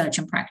research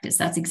and practice.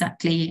 That's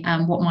exactly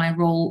what my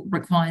role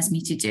requires me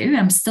to do.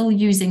 I'm still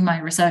using my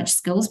research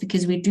skills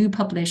because we do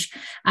publish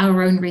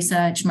our own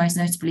research. Most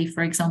notably,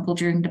 for example,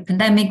 during the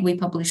pandemic, we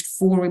published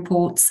 4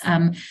 reports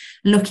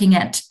looking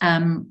at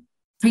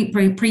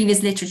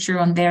previous literature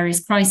on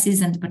various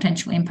crises and the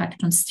potential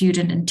impact on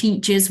students and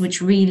teachers,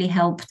 which really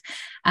helped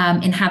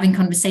in having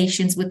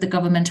conversations with the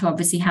government, who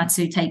obviously had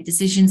to take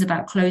decisions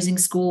about closing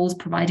schools,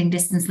 providing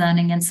distance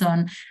learning, and so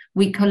on.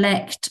 We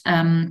collect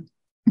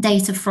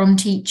data from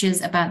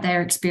teachers about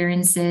their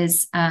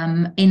experiences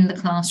in the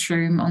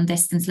classroom on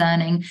distance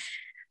learning.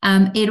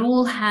 It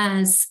all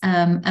has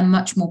a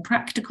much more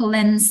practical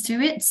lens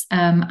to it.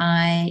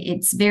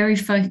 It's very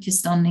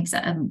focused on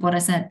what I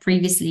said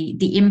previously,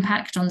 the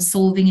impact on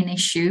solving an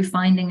issue,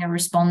 finding a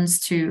response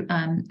to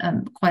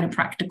quite a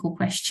practical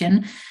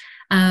question,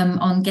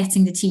 on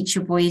getting the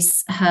teacher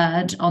voice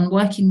heard, on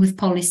working with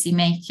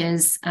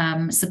policymakers,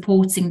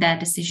 supporting their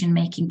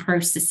decision-making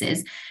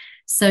processes.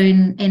 So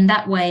in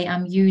that way,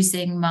 I'm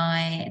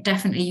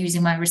definitely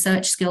using my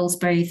research skills,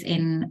 both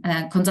in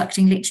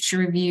conducting literature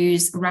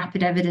reviews,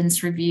 rapid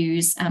evidence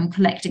reviews,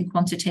 collecting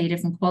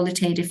quantitative and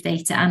qualitative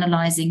data,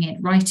 analysing it,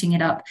 writing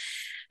it up.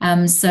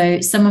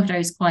 So some of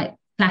those quite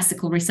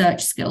classical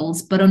research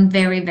skills, but on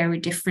very, very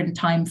different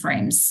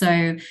timeframes.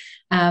 So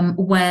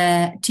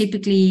where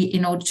typically,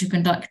 in order to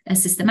conduct a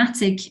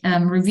systematic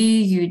review,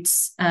 you'd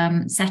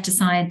set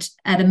aside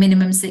at a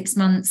minimum 6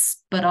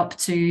 months, but up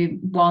to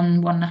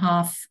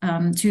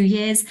 1.5, 2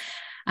 years.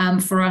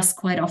 For us,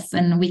 quite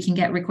often we can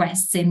get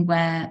requests in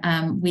where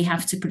we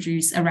have to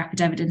produce a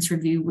rapid evidence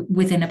review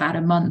within about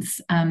a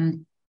month,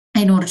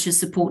 in order to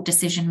support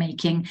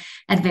decision-making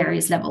at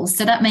various levels.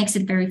 So that makes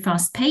it very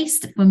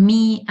fast-paced. For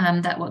me,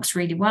 that works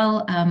really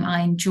well.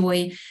 I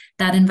enjoy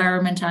that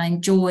environment. I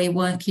enjoy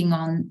working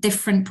on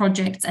different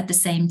projects at the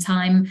same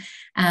time,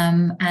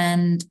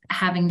 and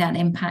having that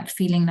impact,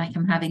 feeling like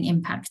I'm having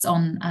impact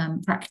on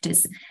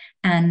practice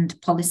and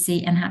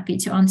policy, and happy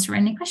to answer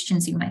any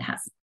questions you might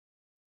have.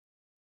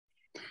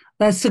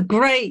 There's some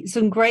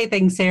great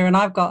things here, and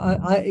I've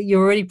got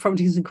you're already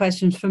prompting some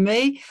questions for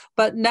me.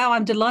 But now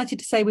I'm delighted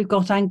to say we've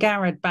got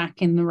Angarad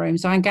back in the room.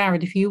 So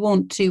Angarad, if you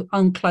want to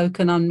uncloak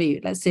and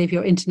unmute, let's see if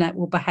your internet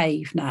will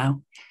behave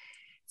now.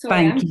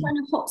 Sorry, I'm trying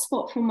to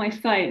hotspot from my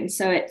phone,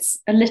 so it's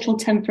a little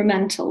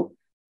temperamental.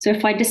 So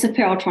if I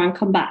disappear, I'll try and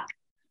come back.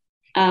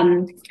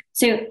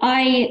 So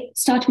I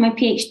started my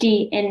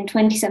PhD in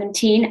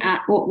 2017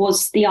 at what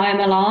was the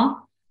IMLR.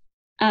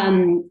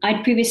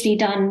 I'd previously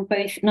done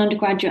both an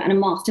undergraduate and a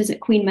master's at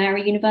Queen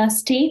Mary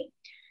University.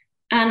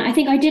 And I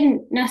think I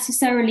didn't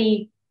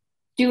necessarily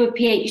do a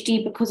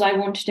PhD because I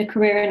wanted a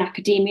career in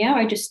academia.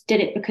 I just did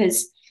it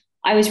because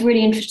I was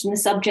really interested in the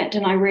subject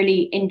and I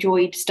really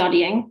enjoyed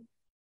studying.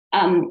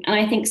 And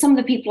I think some of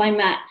the people I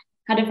met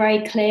had a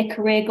very clear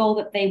career goal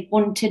that they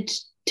wanted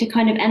to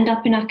kind of end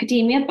up in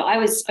academia, but I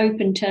was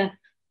open to,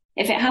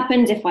 if it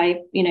happens, if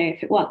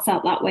it works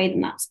out that way,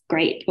 then that's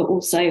great. But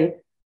also,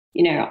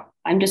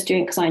 I'm just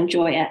doing it because I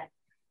enjoy it.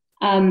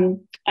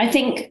 I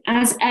think,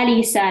 as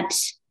Ellie said,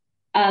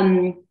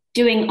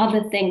 doing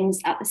other things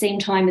at the same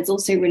time is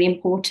also really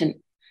important.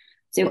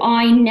 So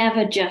I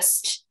never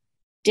just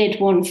did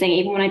one thing.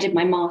 Even when I did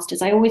my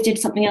master's, I always did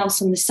something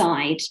else on the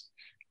side.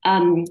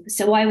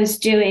 So I was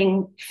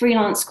doing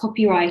freelance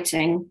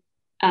copywriting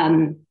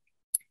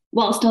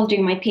whilst I was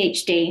doing my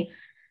PhD,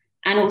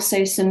 and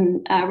also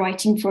some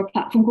writing for a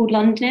platform called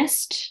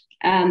Londonist,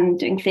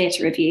 doing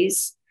theatre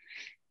reviews.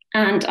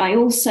 And I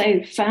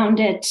also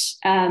founded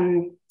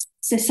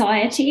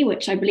Society,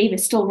 which I believe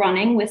is still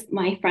running, with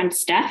my friend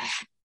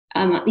Steph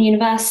at the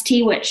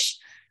university, which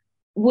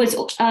was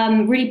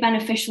really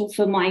beneficial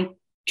for my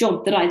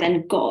job that I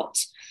then got.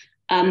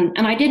 And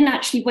I didn't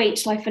actually wait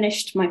till I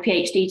finished my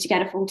PhD to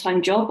get a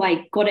full-time job.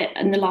 I got it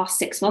in the last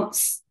 6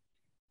 months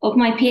of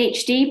my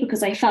PhD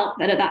because I felt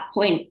that at that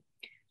point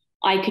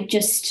I could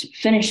just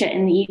finish it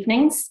in the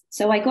evenings.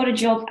 So I got a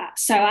job at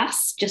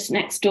SOAS just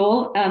next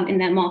door in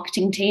their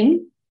marketing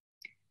team,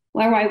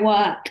 where I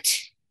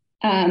worked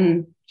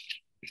for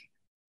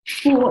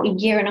a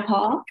year and a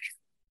half.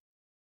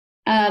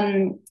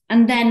 And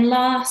then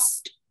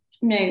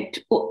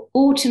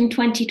autumn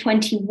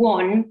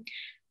 2021,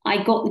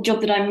 I got the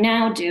job that I'm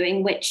now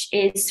doing, which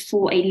is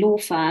for a law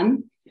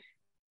firm,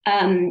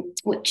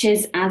 which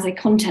is as a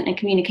content and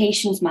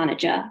communications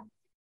manager.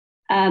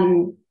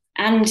 And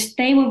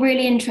they were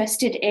really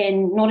interested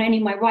in not only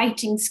my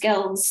writing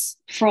skills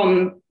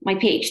from my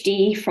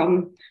PhD,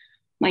 from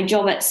my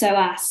job at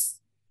SOAS,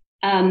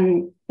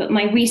 but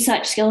my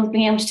research skills,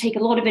 being able to take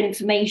a lot of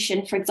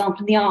information, for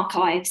example, in the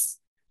archives,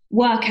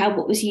 work out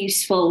what was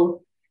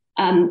useful,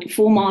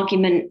 form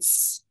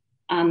arguments,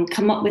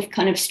 come up with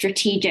kind of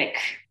strategic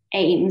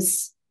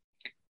aims.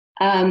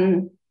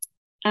 And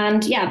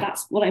yeah,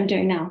 that's what I'm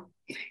doing now.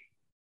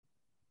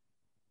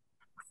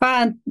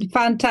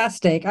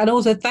 Fantastic. And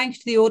also thanks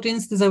to the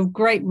audience. There's a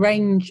great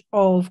range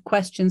of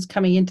questions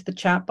coming into the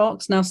chat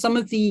box. Now, some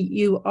of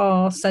you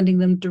are sending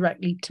them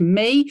directly to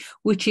me,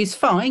 which is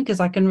fine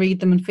because I can read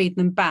them and feed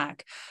them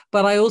back.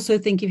 But I also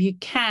think if you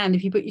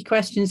put your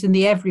questions in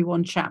the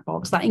everyone chat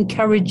box, that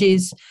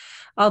encourages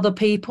other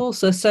people.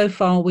 So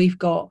far we've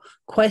got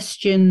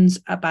questions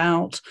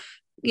about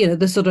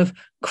the sort of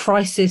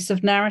crisis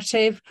of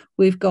narrative.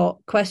 We've got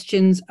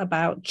questions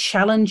about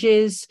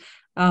challenges,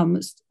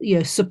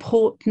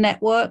 support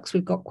networks.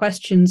 We've got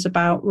questions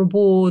about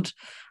reward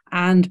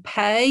and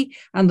pay.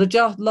 And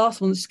the last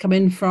one that's come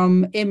in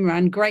from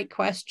Imran, great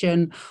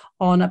question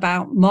on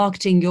about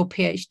marketing your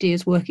PhD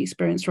as work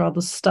experience rather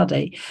than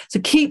study.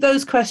 So keep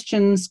those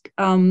questions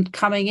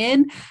coming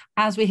in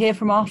as we hear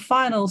from our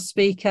final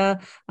speaker,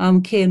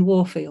 Cian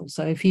Warfield.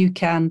 So if you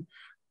can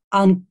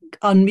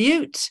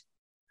unmute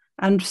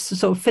and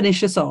sort of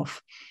finish us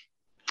off.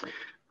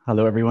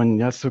 Hello, everyone.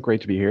 Yeah, so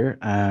great to be here.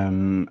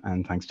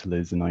 And thanks to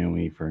Liz and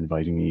Naomi for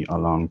inviting me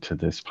along to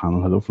this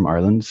panel. Hello from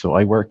Ireland. So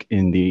I work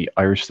in the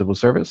Irish Civil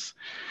Service.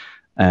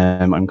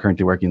 I'm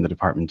currently working in the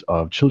Department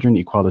of Children,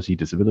 Equality,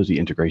 Disability,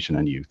 Integration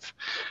and Youth.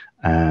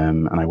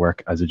 And I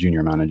work as a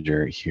junior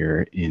manager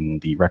here in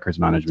the Records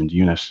Management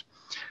Unit.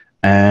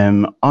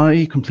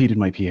 I completed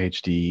my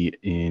PhD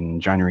in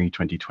January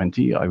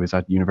 2020. I was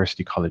at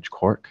University College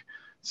Cork.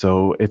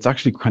 So it's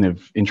actually kind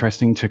of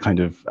interesting to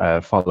kind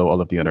of follow all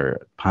of the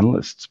other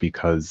panelists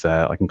because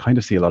I can kind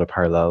of see a lot of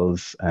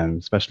parallels,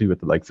 especially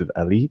with the likes of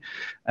Ellie.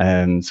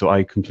 So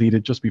I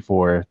completed just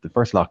before the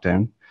first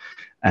lockdown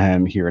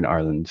here in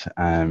Ireland.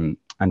 And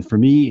for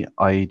me,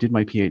 I did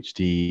my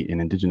PhD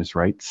in Indigenous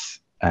rights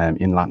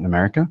in Latin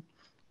America.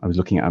 I was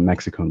looking at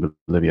Mexico and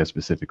Bolivia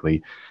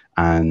specifically,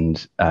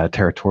 and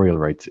territorial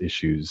rights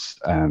issues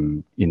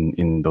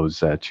in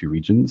those two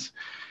regions.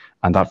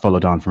 And that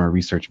followed on from a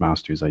research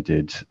master's I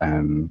did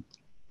from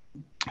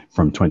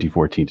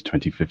 2014 to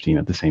 2015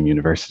 at the same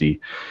university.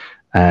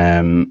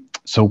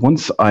 So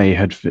once I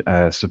had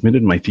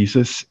submitted my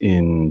thesis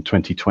in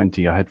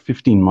 2020, I had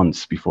 15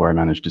 months before I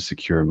managed to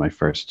secure my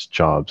first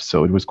job.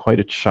 So it was quite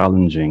a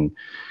challenging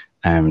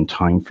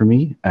time for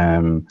me.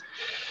 I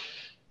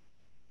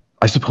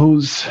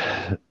suppose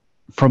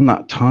from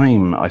that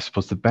time,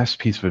 the best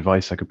piece of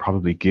advice I could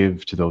probably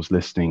give to those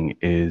listening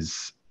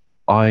is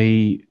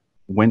I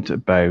went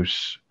about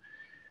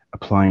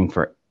applying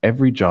for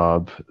every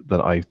job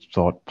that I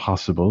thought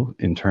possible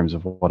in terms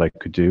of what I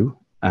could do.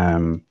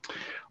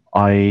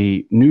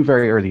 I knew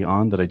very early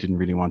on that I didn't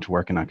really want to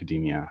work in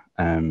academia.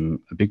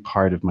 A big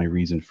part of my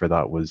reason for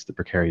that was the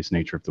precarious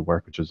nature of the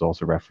work, which was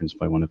also referenced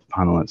by one of the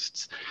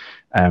panelists.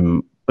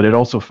 But it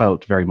also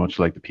felt very much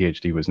like the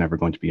PhD was never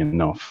going to be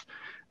enough.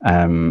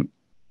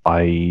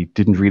 I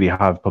didn't really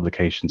have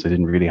publications. I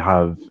didn't really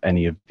have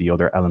any of the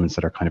other elements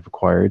that are kind of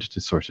required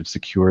to sort of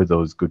secure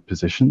those good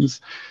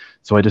positions.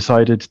 So I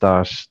decided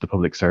that the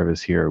public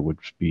service here would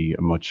be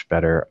a much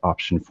better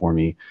option for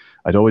me.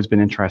 I'd always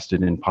been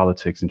interested in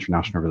politics,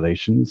 international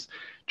relations.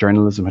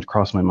 Journalism had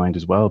crossed my mind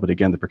as well, but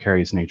again, the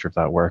precarious nature of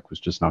that work was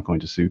just not going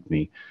to suit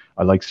me.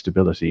 I like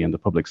stability, and the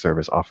public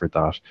service offered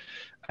that.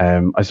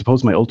 I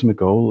suppose my ultimate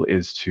goal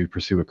is to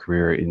pursue a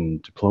career in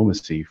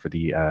diplomacy for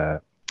the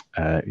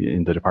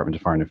in the Department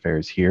of Foreign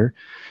Affairs here.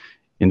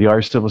 In the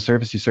Irish Civil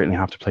Service, you certainly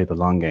have to play the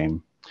long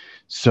game.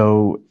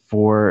 So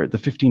for the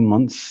 15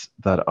 months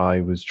that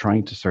I was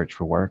trying to search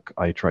for work,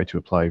 I tried to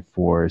apply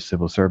for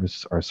civil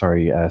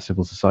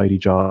society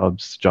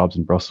jobs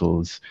in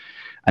Brussels.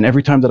 And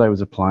every time that I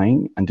was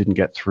applying and didn't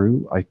get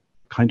through, I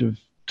kind of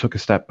took a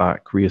step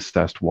back,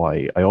 reassessed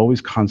why. I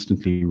always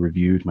constantly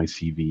reviewed my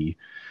CV.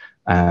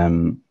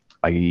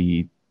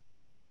 I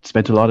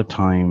spent a lot of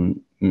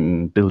time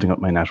building up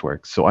my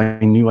network. So I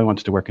knew I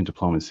wanted to work in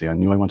diplomacy. I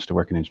knew I wanted to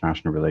work in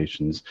international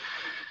relations.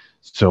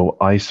 So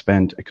I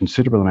spent a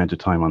considerable amount of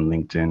time on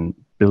LinkedIn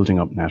building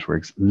up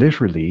networks,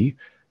 literally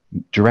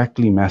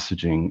directly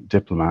messaging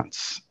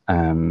diplomats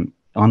on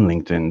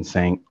LinkedIn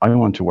saying, I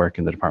want to work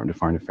in the Department of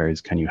Foreign Affairs.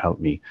 Can you help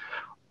me?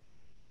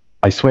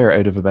 I swear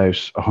out of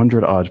about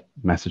 100 odd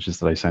messages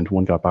that I sent,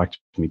 one got back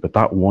to me. But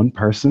that one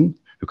person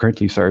who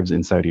currently serves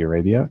in Saudi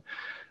Arabia,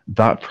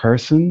 that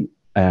person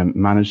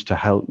managed to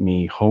help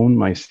me hone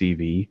my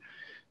CV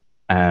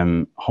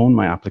honed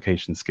my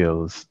application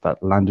skills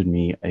that landed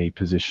me a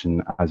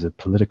position as a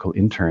political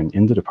intern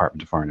in the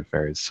Department of Foreign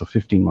Affairs. So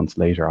 15 months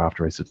later,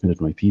 after I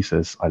submitted my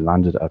thesis, I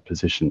landed a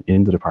position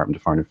in the Department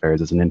of Foreign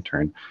Affairs as an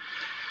intern.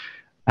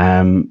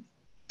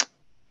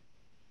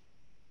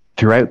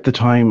 Throughout the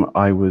time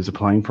I was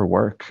applying for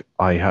work,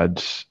 I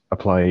had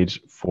applied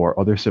for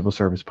other civil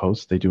service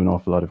posts. They do an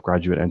awful lot of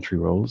graduate entry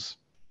roles,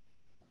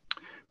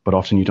 but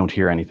often you don't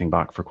hear anything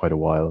back for quite a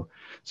while.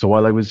 So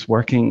while I was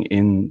working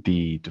in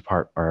the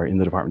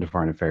Department of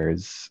Foreign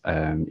Affairs,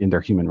 in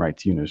their human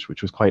rights unit,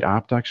 which was quite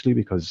apt actually,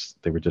 because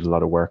they did a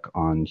lot of work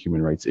on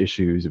human rights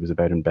issues. It was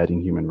about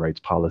embedding human rights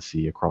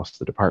policy across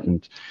the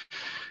department.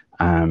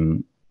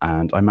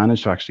 And I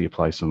managed to actually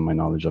apply some of my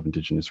knowledge of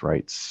Indigenous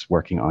rights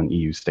working on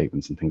EU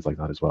statements and things like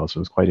that as well. So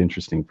it was quite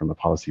interesting from a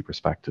policy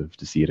perspective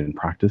to see it in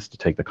practice, to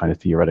take the kind of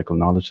theoretical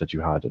knowledge that you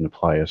had and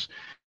apply it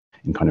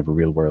in kind of a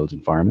real world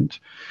environment.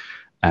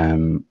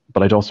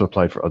 But I'd also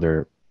applied for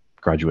other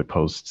graduate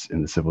posts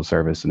in the civil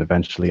service, and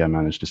eventually I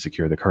managed to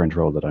secure the current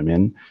role that I'm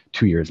in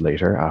 2 years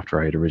later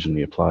after I had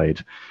originally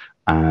applied.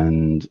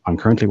 And I'm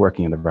currently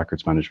working in the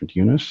records management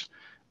unit,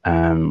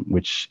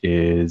 which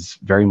is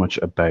very much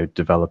about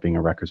developing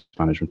a records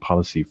management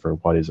policy for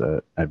what is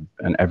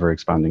an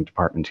ever-expanding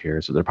department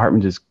here. So the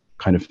department is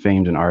kind of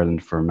famed in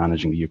Ireland for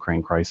managing the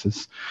Ukraine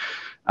crisis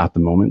at the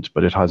moment,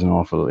 but it has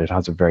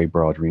a very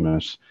broad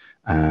remit.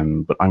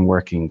 But I'm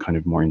working kind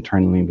of more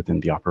internally within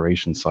the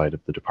operations side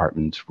of the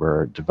department.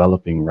 We're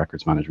developing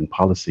records management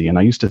policy. And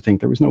I used to think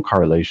there was no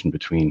correlation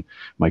between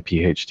my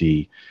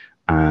PhD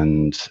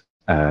and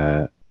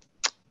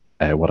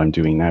what I'm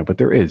doing now, but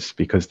there is,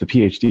 because the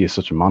PhD is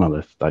such a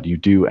monolith that you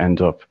do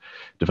end up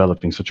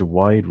developing such a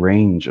wide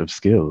range of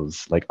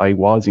skills. Like, I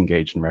was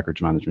engaged in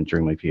records management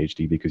during my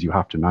PhD because you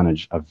have to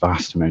manage a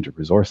vast amount of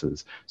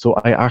resources. So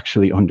I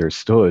actually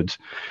understood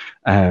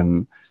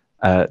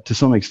to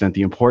some extent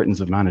the importance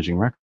of managing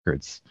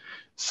records.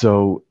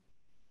 So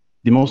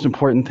the most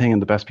important thing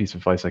and the best piece of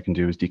advice I can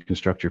do is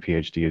deconstruct your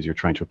PhD as you're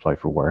trying to apply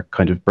for work,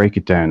 kind of break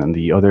it down. And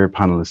the other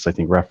panelists, I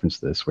think,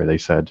 referenced this, where they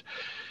said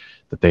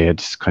that they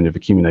had kind of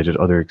accumulated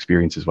other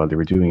experiences while they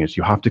were doing it.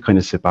 You have to kind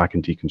of sit back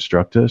and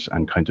deconstruct it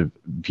and kind of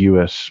view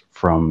it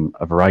from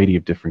a variety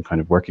of different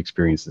kind of work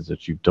experiences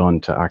that you've done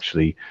to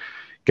actually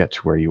get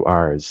to where you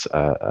are as,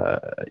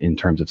 in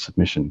terms of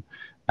submission.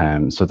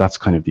 So that's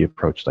kind of the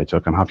approach that I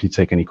took. I'm happy to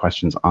take any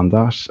questions on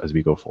that as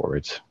we go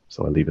forward.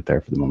 So I'll leave it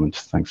there for the moment.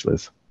 Thanks,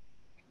 Liz.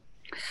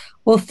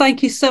 Well,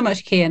 thank you so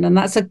much, Cian. And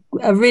that's a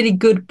really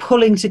good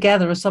pulling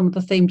together of some of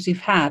the themes we've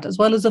had, as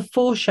well as a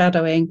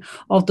foreshadowing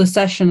of the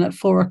session at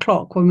 4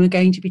 o'clock when we're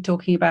going to be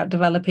talking about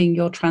developing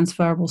your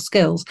transferable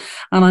skills.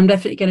 And I'm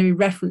definitely going to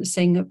be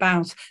referencing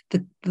about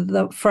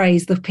the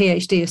phrase, the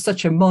PhD is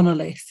such a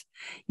monolith.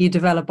 You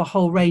develop a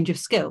whole range of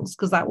skills,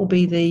 because that will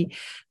be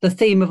the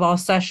theme of our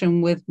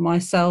session with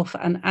myself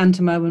and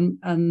Antimo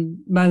and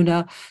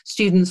Mona,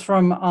 students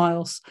from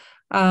IELTS.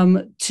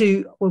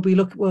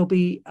 We'll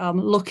be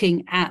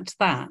looking at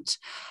that.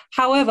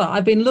 However,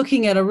 I've been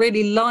looking at a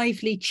really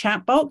lively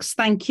chat box.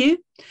 Thank you.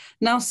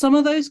 Now, some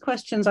of those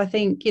questions, I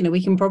think,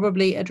 we can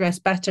probably address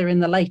better in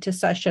the later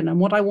session. And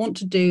what I want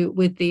to do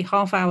with the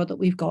half hour that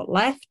we've got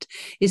left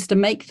is to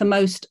make the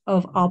most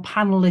of our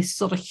panelists'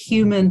 sort of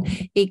human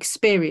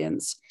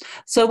experience.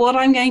 So what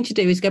I'm going to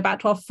do is go back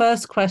to our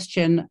first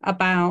question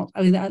about,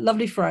 that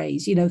lovely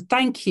phrase,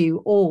 thank you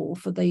all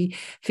for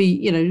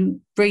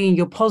bringing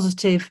your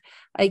positive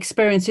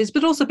experiences,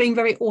 but also being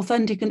very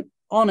authentic and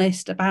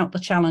honest about the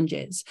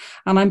challenges.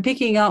 And I'm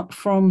picking up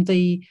from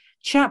the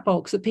chat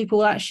box that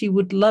people actually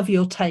would love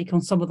your take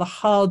on some of the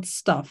hard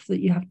stuff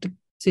that you have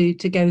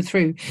to go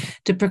through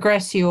to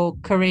progress your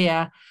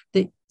career.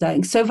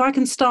 So if I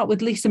can start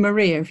with Lisa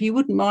Maria, if you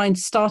wouldn't mind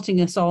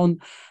starting us on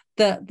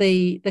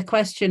the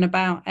question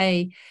about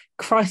a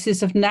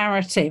crisis of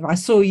narrative. I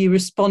saw you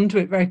respond to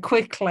it very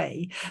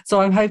quickly,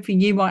 so I'm hoping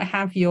you might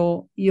have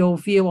your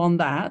view on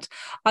that.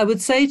 I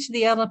would say to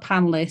the other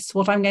panelists,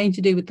 what I'm going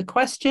to do with the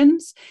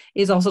questions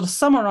is I'll sort of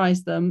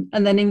summarize them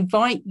and then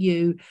invite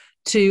you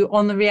to,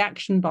 on the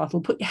reaction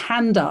button, put your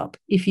hand up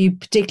if you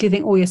particularly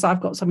think, oh yes,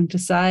 I've got something to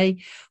say.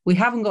 We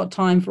haven't got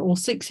time for all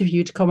 6 of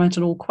you to comment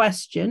on all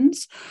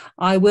questions.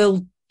 I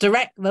will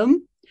direct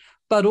them.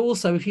 But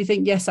also, if you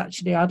think, yes,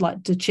 actually, I'd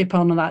like to chip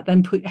on that,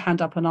 then put your hand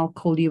up and I'll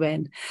call you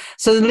in.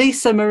 So,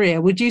 Lisa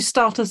Maria, would you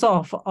start us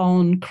off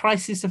on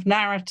crisis of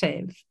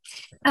narrative?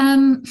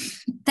 Thank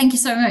you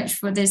so much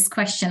for this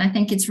question. I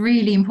think it's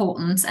really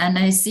important. And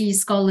I see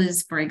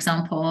scholars, for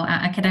example,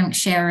 academics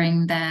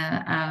sharing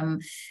their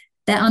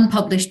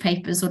unpublished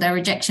papers or their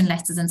rejection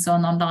letters and so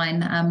on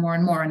online more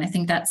and more. And I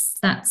think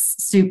that's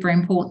super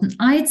important.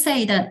 I'd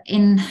say that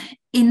in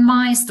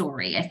my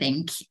story, I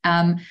think,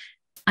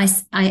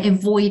 I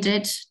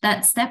avoided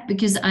that step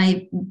because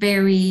I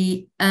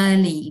very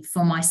early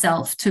for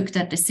myself took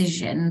that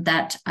decision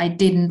that I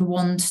didn't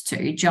want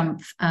to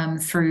jump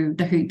through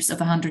the hoops of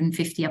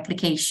 150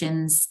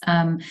 applications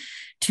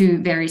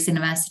to various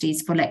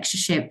universities for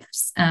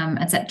lectureships,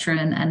 etc.,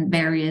 and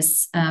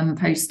various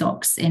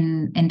postdocs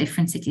in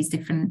different cities,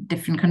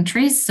 different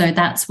countries. So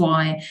that's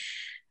why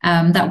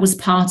that was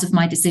part of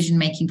my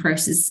decision-making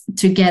process,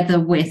 together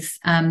with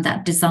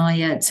that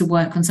desire to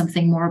work on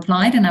something more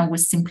applied. And I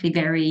was simply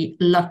very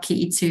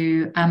lucky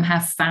to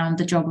have found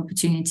the job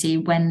opportunity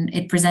when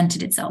it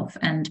presented itself,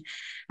 and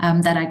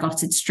that I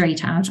got it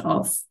straight out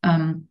of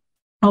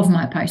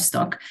my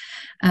postdoc.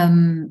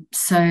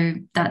 So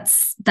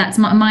that's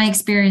my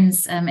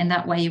experience in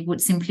that way.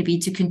 Would simply be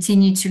to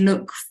continue to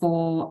look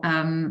for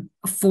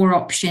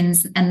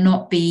options and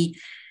not be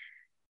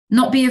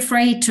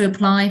afraid to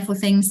apply for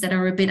things that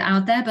are a bit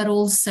out there, but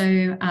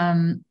also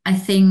I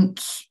think,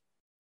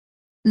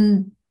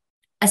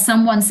 as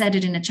someone said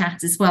it in a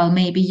chat as well,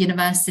 maybe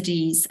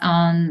universities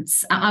aren't.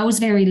 I was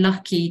very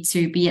lucky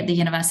to be at the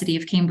University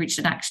of Cambridge,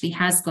 that actually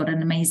has got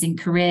an amazing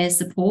career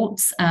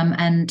support,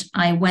 and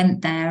I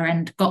went there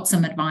and got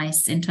some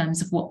advice in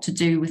terms of what to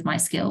do with my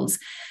skills,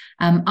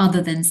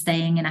 other than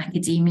staying in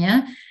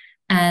academia.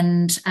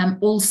 And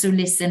also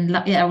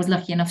I was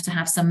lucky enough to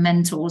have some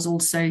mentors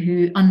also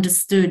who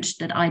understood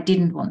that I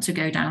didn't want to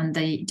go down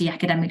the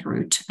academic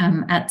route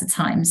at the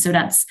time. So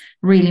that's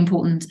really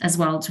important as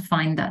well, to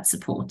find that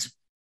support.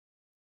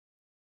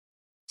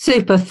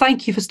 Super.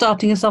 Thank you for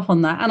starting us off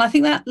on that. And I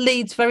think that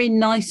leads very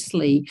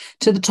nicely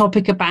to the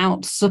topic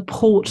about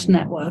support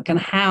network and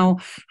how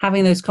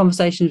having those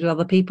conversations with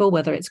other people,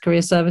 whether it's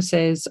career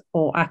services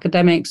or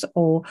academics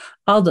or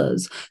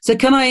others. So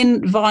can I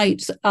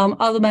invite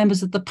other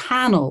members of the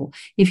panel,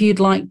 if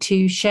you'd like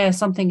to share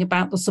something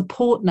about the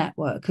support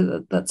network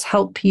that's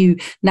helped you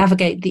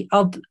navigate the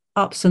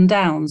ups and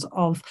downs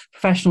of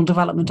professional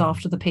development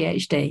after the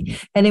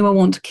PhD? Anyone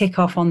want to kick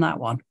off on that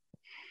one?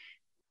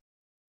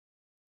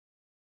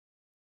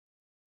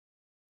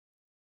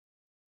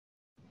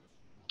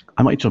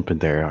 I might jump in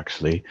there,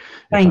 actually.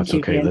 Thank you.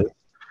 Okay, Liz.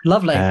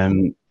 Lovely.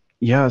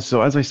 Yeah,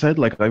 so as I said,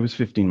 I was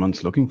 15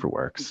 months looking for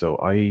work. So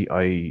I'm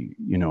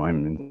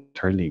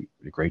entirely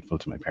grateful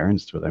to my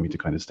parents to allow me to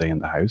kind of stay in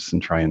the house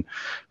and try and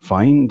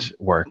find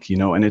work,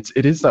 and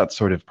it is that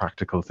sort of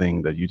practical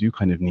thing that you do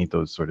kind of need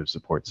those sort of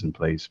supports in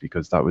place,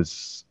 because it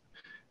was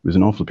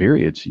an awful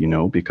period,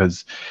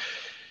 because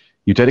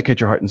you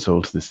dedicate your heart and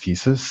soul to this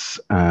thesis.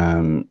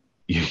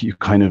 You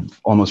kind of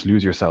almost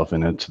lose yourself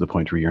in it, to the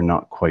point where you're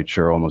not quite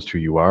sure almost who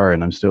you are.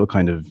 And I'm still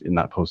kind of in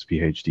that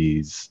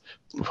post-PhD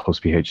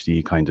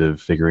kind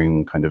of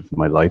figuring kind of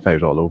my life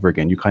out all over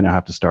again. You kind of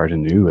have to start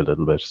anew a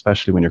little bit,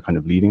 especially when you're kind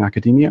of leaving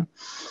academia.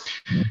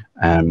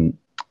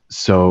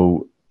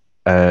 So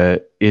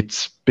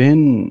it's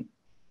been,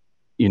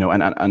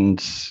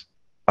 and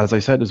as I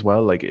said as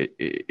well, it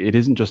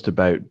isn't just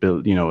about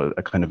build,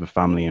 a kind of a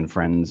family and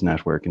friends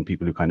network and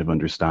people who kind of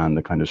understand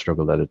the kind of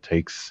struggle that it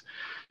takes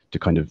to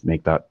kind of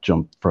make that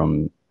jump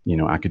from,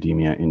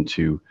 academia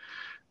into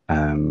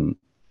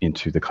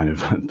the kind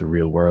of the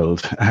real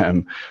world.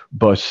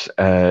 But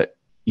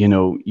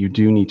you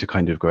do need to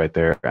kind of go out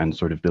there and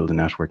sort of build a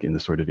network in the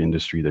sort of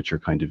industry that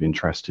you're kind of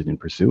interested in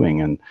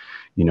pursuing. And,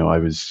 I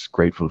was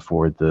grateful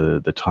for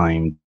the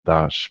time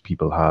that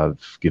people have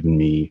given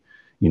me,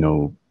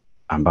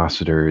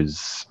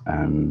 ambassadors,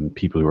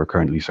 people who are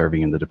currently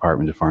serving in the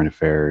Department of Foreign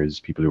Affairs,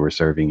 people who are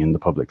serving in the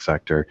public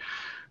sector,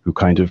 who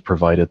kind of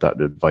provided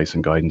that advice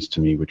and guidance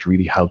to me, which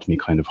really helped me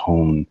kind of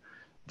hone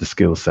the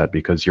skill set,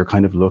 because you're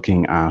kind of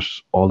looking at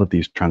all of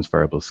these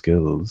transferable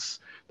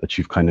skills that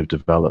you've kind of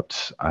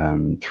developed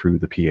through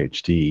the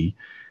PhD,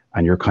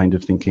 and you're kind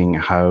of thinking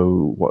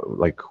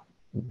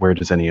where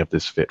does any of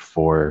this fit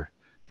for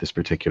this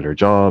particular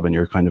job? And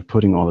you're kind of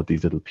putting all of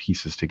these little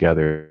pieces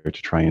together to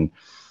try and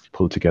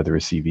pull together a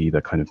CV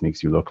that kind of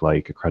makes you look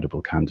like a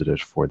credible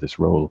candidate for this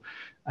role.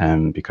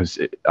 Because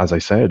as I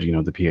said, the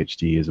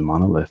PhD is a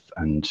monolith,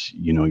 and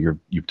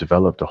you've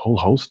developed a whole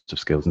host of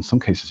skills. In some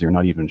cases, you're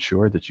not even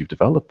sure that you've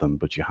developed them,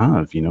 but you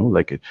have.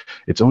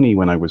 It's only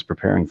when I was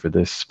preparing for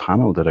this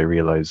panel that I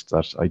realized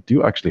that I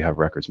do actually have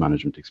records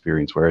management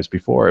experience, whereas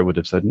before I would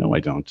have said, no,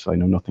 I don't. I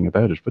know nothing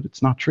about it. But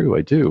it's not true.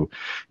 I do.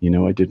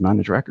 I did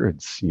manage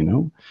records.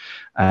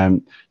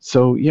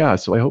 So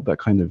I hope that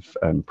kind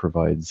of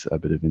provides a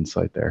bit of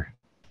insight there.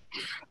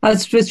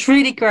 It's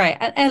really great.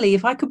 And Ellie,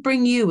 if I could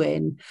bring you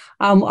in,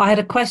 I had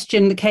a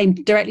question that came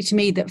directly to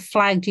me that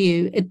flagged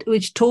you,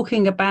 which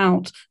talking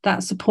about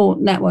that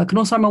support network. And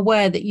also I'm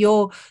aware that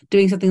you're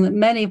doing something that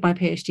many of my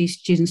PhD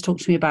students talk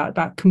to me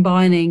about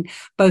combining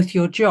both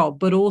your job,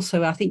 but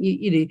also I think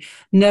you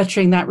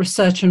nurturing that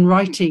research and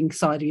writing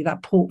side of you,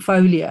 that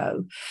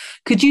portfolio.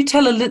 Could you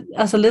tell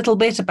us a little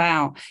bit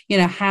about,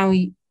 how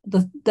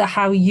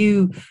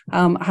you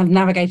have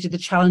navigated the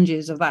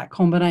challenges of that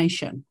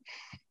combination?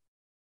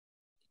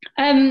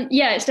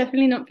 It's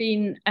definitely not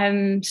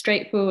been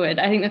straightforward.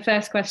 I think the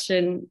first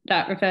question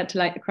that referred to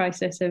the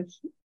crisis of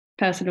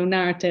personal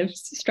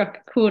narratives struck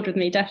a chord with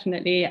me,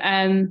 definitely.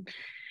 I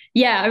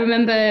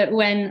remember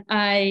when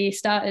I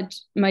started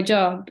my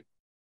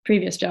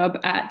previous job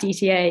at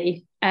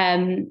DTA,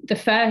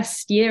 the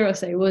first year or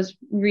so was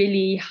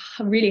really,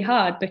 really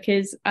hard,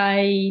 because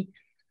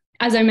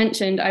as I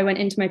mentioned, I went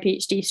into my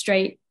PhD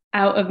straight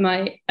out of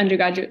my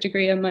undergraduate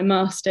degree and my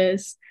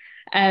master's.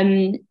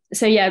 By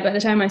the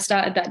time I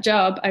started that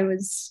job, I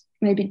was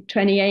maybe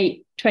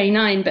 28,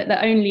 29, but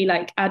the only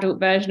like adult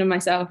version of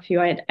myself who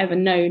I had ever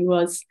known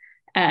was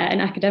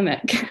an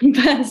academic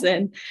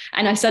person.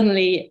 And I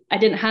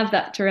didn't have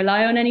that to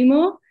rely on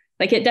anymore.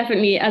 Like it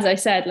definitely, as I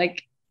said,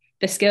 like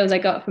the skills I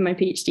got from my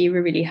PhD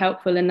were really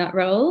helpful in that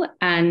role.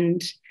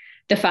 And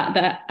the fact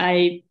that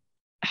I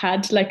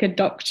had like a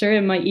doctor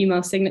in my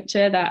email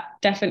signature, that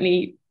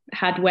definitely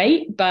had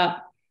weight,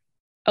 but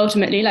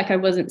ultimately like I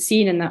wasn't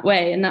seen in that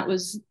way. And that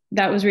was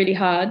really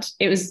hard.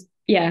 It was,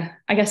 yeah,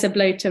 I guess a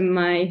blow to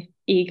my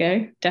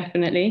ego,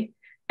 definitely.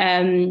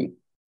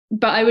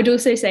 But I would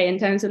also say in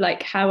terms of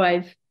like how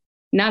I've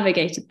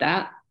navigated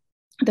that,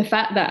 the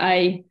fact that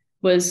I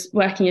was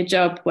working a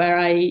job where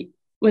I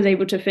was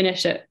able to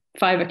finish at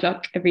 5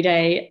 o'clock every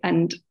day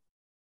and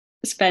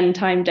spend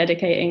time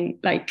dedicating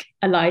like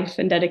a life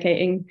and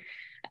dedicating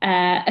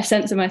a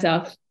sense of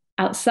myself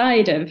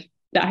outside of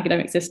the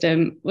academic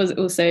system was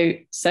also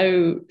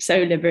so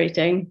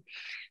liberating.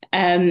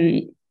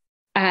 And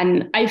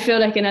I feel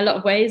like in a lot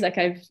of ways, like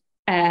I've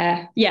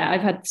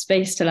had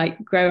space to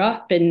like grow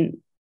up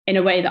in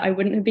a way that I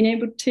wouldn't have been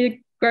able to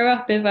grow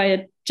up if I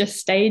had just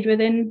stayed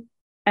within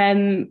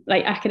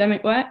like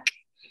academic work.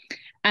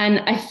 And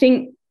I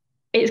think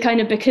it's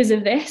kind of because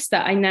of this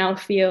that I now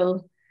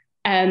feel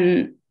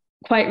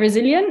quite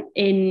resilient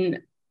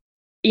in,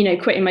 you know,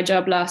 quitting my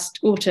job last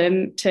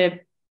autumn to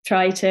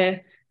try to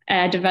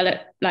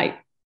develop like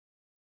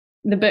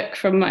the book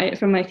from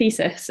my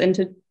thesis and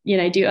to, you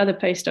know, do other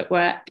postdoc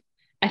work.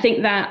 I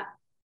think that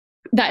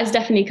has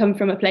definitely come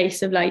from a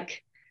place of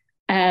like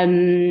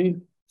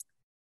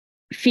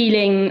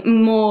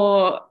feeling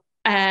more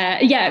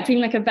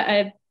feeling like a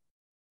better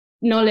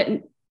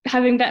knowledge,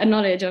 having better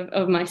knowledge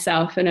of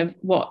myself and of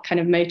what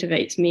kind of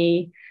motivates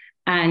me,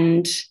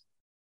 and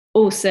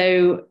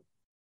also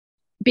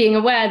being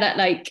aware that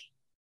like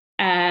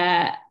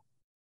I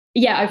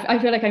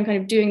feel like I'm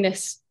kind of doing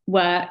this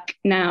work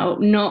now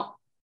not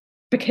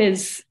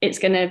because it's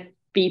going to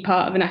be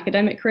part of an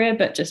academic career,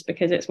 but just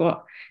because it's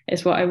what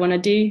I want to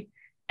do.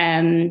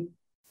 And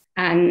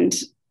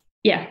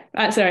yeah,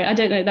 sorry, I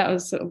don't know, that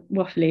was sort of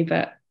waffly,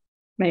 but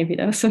maybe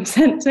there was some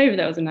sense, maybe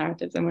there was a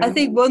narrative somewhere. I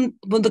think one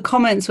of the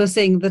comments we're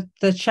seeing,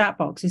 the chat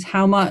box, is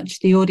how much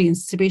the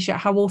audience appreciate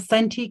how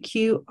authentic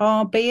you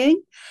are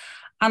being.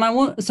 And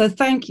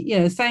thank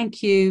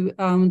you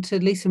to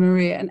Lisa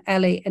Maria and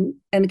Ellie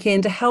and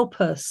Kian to help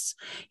us,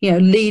 you know,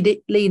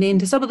 lean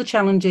into some of the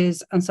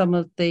challenges and some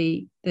of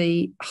the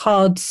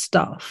hard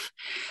stuff.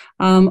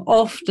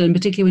 Often,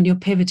 particularly when you're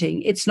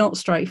pivoting, it's not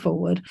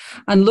straightforward.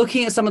 And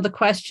looking at some of the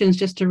questions,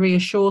 just to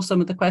reassure some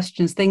of the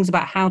questions, things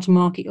about how to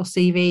market your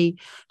CV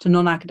to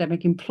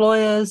non-academic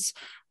employers,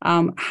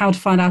 how to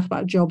find out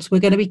about jobs. We're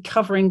going to be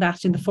covering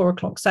that in the 4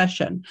 o'clock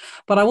session.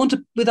 But I want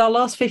to, with our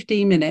last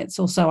 15 minutes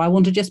or so, I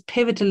want to just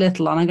pivot a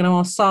little, and I'm going to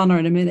ask Sana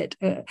in a minute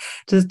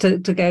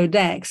to go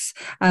next.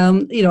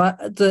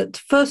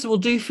 First of all,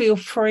 do feel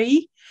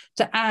free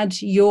to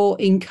add your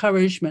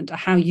encouragement to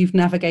how you've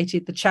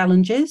navigated the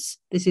challenges.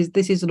 This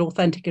is an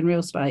authentic and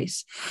real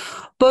space.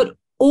 But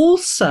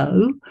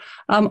also,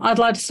 I'd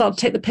like to start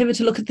to take the pivot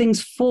to look at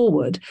things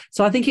forward.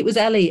 So I think it was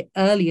Ellie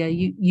earlier,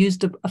 you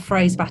used a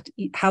phrase about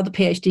how the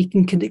PhD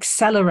can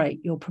accelerate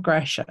your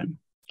progression.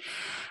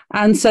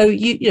 And so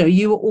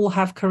you all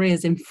have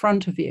careers in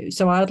front of you.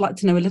 So I'd like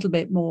to know a little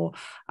bit more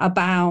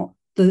about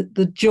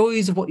the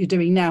joys of what you're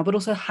doing now, but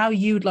also how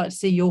you'd like to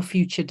see your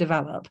future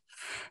develop.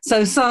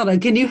 So Sana,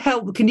 can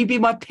you be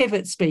my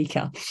pivot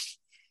speaker?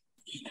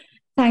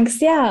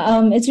 Thanks.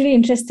 Yeah, it's really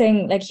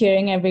interesting, like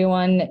hearing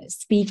everyone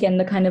speak and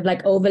the kind of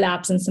like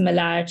overlaps and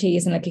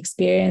similarities and like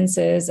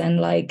experiences and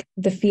like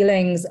the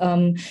feelings.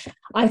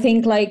 I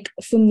think like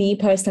for me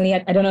personally, I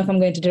don't know if I'm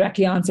going to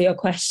directly answer your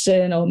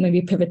question or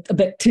maybe pivot a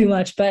bit too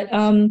much, but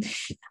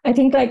I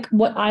think like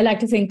what I like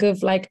to think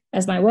of like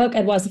as my work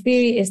at Was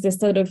Theory is this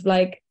sort of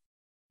like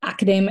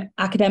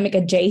academic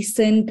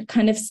adjacent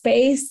kind of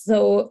space.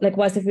 So like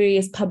Was Theory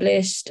is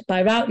published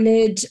by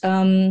Routledge.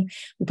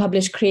 We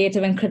publish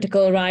creative and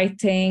critical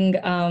writing.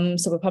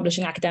 So we're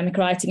publishing academic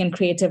writing and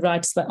creative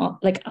writers, but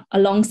like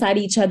alongside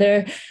each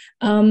other.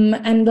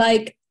 And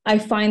like I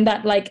find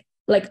that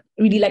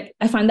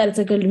I find that it's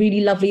like a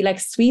really lovely like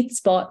sweet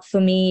spot for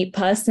me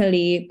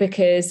personally,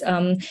 because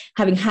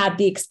having had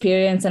the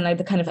experience and like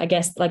the kind of, I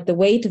guess, like the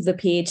weight of the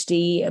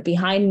PhD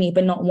behind me,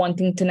 but not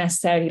wanting to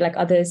necessarily like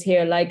others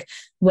here like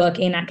work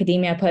in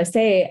academia per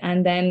se,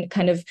 and then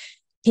kind of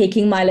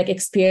taking my like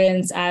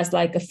experience as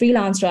like a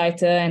freelance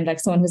writer and like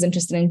someone who's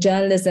interested in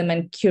journalism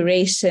and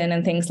curation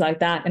and things like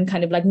that, and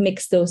kind of like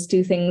mix those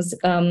two things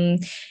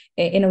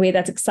in a way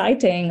that's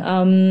exciting.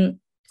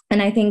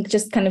 And I think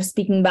just kind of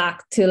speaking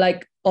back to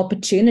like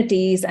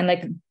opportunities and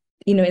like,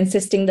 you know,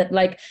 insisting that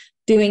like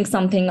doing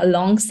something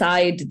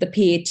alongside the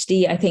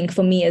PhD, I think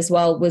for me as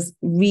well was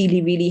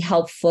really, really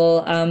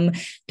helpful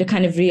to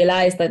kind of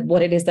realize that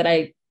what it is that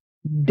I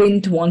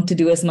didn't want to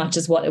do as much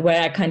as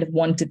where I kind of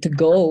wanted to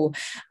go.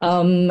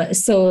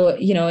 So,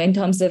 you know, in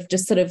terms of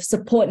just sort of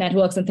support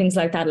networks and things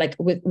like that, like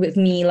with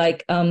me,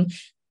 like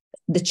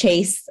the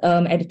Chase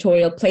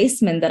editorial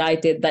placement that I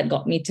did that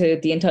got me to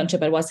the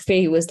internship at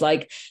Wasafiri was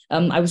like,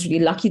 I was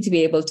really lucky to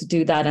be able to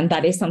do that. And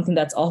that is something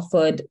that's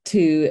offered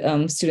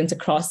to students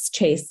across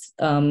Chase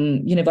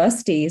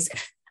universities.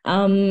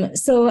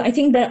 So I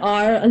think there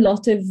are a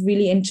lot of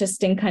really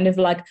interesting kind of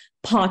like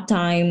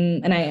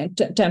part-time, and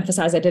to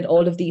emphasize, I did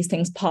all of these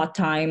things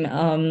part-time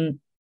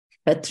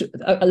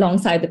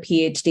alongside the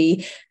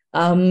PhD.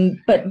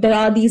 But there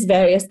are these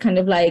various kind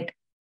of like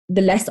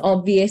the less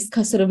obvious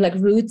sort of like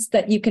routes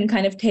that you can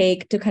kind of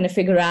take to kind of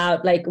figure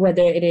out like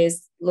whether it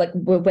is like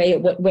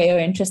where you're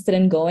interested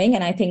in going.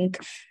 And I think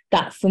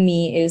that for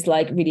me is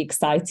like really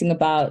exciting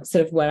about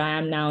sort of where I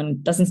am now,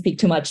 and doesn't speak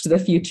too much to the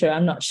future.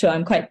 I'm not sure.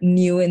 I'm quite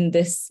new in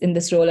this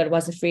role at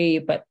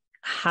Wasafiri, but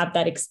had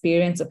that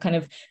experience of kind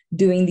of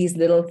doing these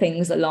little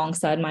things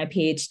alongside my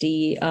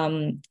PhD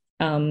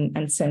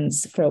and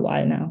since for a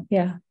while now.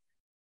 Yeah.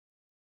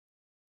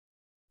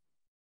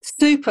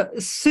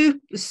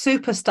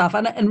 Super stuff,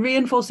 and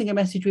reinforcing a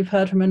message we've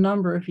heard from a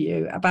number of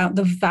you about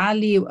the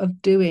value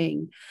of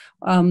doing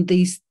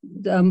these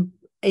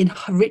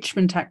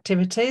enrichment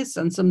activities,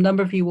 and some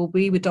number of you will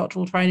be with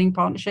doctoral training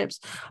partnerships.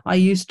 I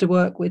used to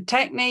work with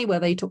Techni, where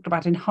they talked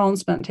about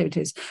enhancement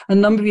activities. A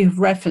number of you have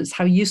referenced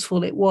how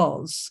useful it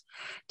was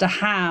to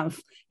have,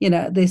 you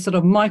know, this sort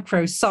of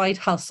micro side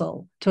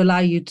hustle to allow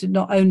you to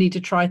not only to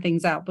try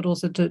things out, but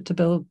also to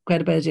build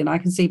credibility. And I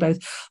can see both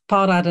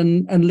Pardad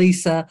and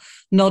Lisa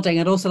nodding.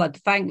 I'd also like to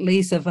thank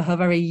Lisa for her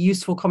very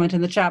useful comment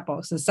in the chat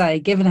box to say,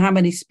 given how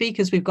many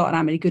speakers we've got and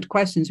how many good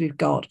questions we've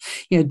got,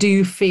 you know, do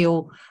you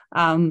feel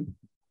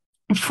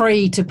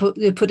free to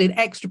put in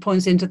extra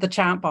points into the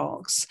chat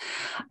box.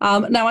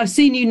 Now, I've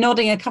seen you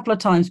nodding a couple of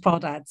times,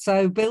 Pardad.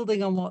 So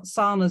building on what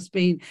Sana's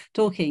been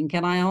talking,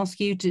 can I ask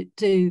you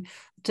to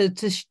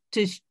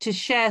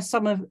share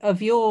some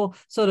of your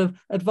sort of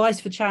advice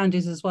for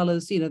challenges, as well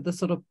as, you know, the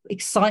sort of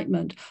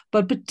excitement,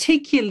 but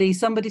particularly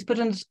somebody's put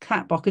in the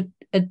chat box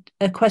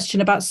a question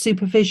about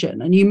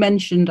supervision, and you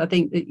mentioned, I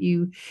think, that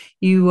you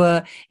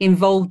were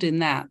involved in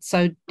that.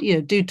 So, you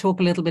know, do talk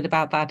a little bit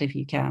about that if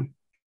you can.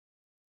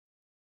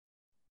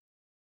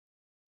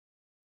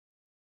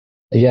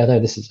 Yeah, no,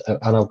 this is,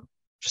 and I'm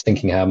just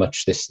thinking how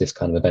much this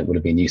kind of event would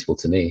have been useful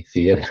to me a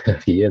few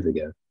years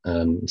ago.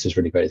 It's just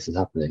really great this is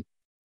happening.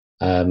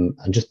 And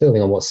just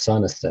building on what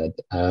Sana said,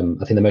 I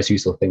think the most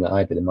useful thing that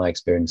I did in my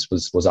experience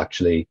was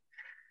actually,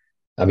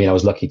 I mean, I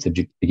was lucky to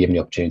be given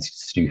the opportunity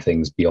to do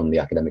things beyond the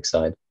academic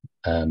side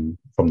from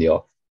the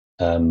off.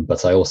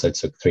 But I also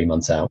took 3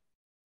 months out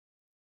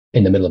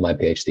in the middle of my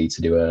PhD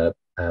to do an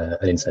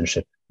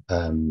internship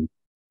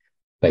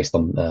based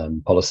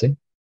on policy.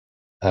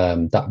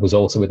 That was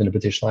also within a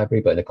British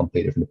library, but in a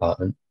completely different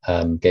department.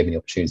 Gave me the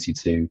opportunity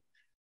to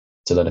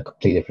learn a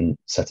completely different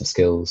set of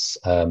skills,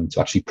 to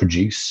actually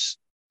produce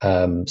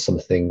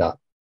something that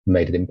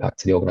made an impact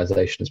to the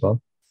organization as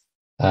well.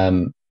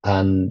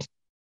 And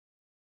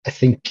I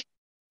think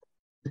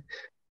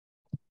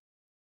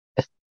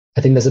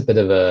there's a bit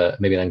of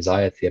maybe an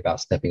anxiety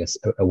about stepping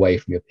away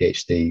from your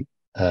PhD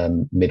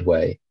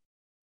midway,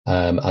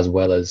 as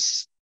well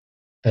as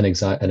an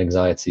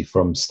anxiety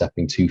from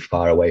stepping too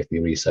far away from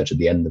your research at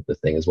the end of the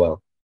thing as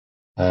well.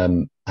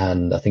 And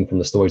I think from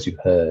the stories we've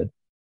heard,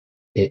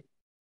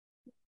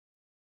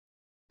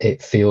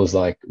 it feels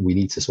like we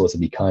need to sort of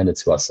be kinder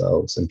to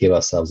ourselves and give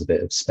ourselves a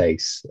bit of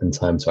space and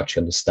time to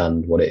actually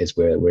understand what it is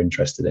we're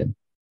interested in.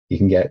 We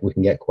can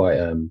get quite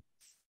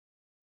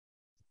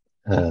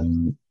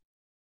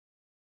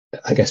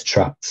I guess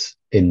trapped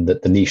in the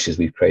niches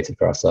we've created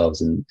for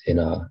ourselves in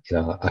our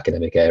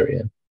academic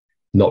area,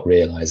 not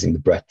realizing the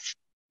breadth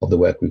of the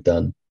work we've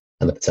done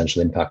and the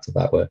potential impact of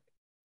that work.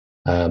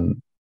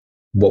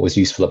 What was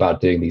useful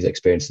about doing these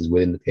experiences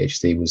within the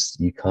PhD was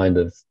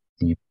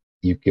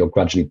you're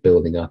gradually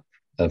building up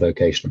a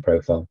vocational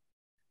profile,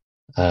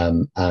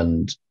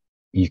 and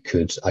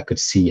I could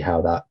see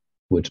how that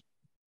would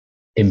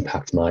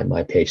impact my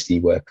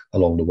PhD work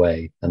along the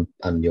way,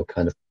 and you're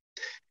kind of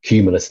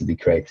cumulatively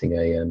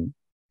creating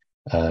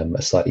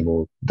a slightly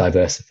more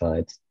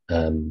diversified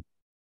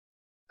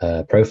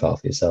profile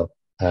for yourself.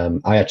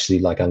 I actually,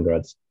 like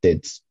Angarad,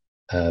 did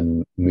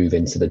move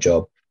into the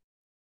job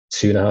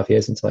 2.5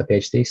 years into my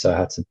PhD, so I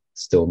had to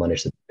still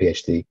manage the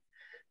PhD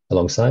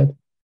alongside.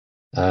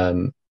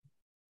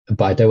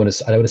 But I don't want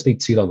to speak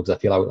too long, because I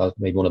feel like I was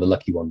maybe one of the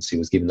lucky ones who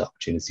was given the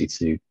opportunity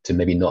to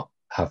maybe not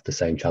have the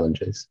same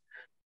challenges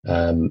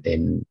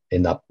in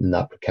that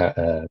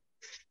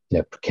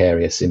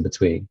precarious in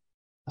between.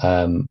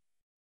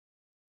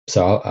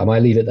 So I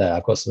might leave it there.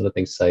 I've got some other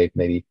things to say,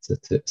 maybe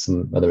to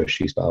some other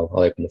issues, but I'll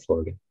open the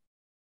floor again.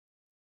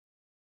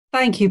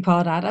 Thank you,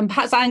 Pardad. And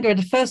perhaps,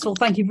 Angrid, first of all,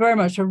 thank you very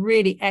much for a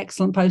really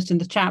excellent post in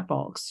the chat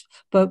box.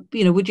 But,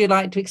 you know, would you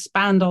like to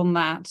expand on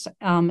that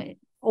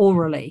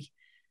orally?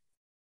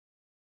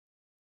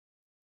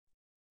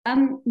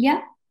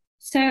 Yeah.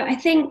 So I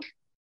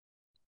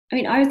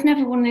was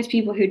never one of those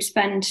people who'd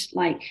spend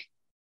like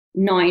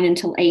 9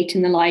 until 8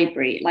 in the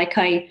library. Like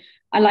I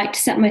like to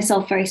set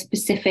myself very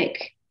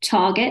specific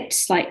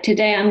targets. Like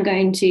today I'm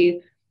going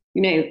to,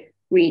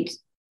 read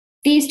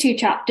these 2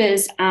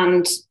 chapters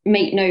and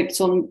make notes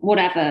on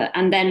whatever,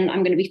 and then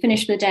I'm going to be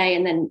finished for the day.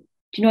 And then,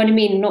 do you know what I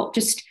mean? Not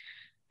just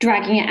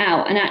dragging it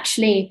out. And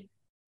actually,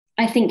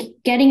 I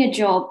think getting a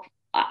job,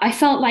 I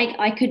felt like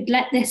I could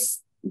let this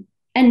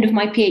end of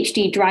my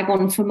PhD drag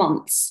on for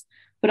months,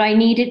 but I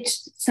needed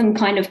some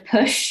kind of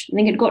push. I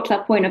think it got to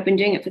that point. I've been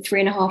doing it for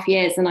 3.5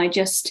 years, and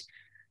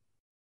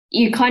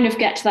you kind of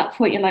get to that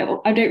point, you're like,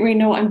 well, I don't really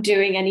know what I'm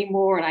doing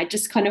anymore. And I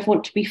just kind of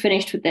want to be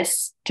finished with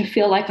this to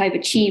feel like I've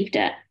achieved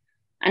it.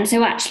 And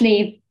so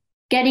actually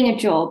getting a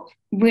job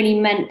really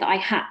meant that I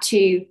had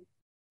to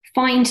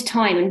find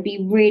time and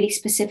be really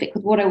specific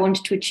with what I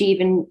wanted to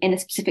achieve in a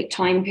specific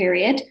time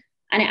period.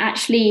 And it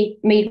actually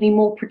made me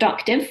more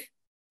productive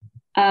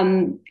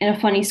in a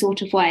funny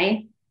sort of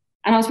way.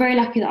 And I was very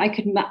lucky that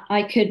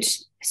I could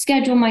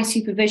schedule my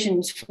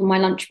supervisions for my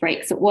lunch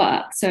breaks at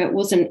work. So it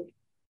wasn't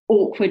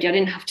awkward. I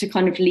didn't have to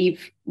kind of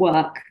leave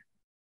work.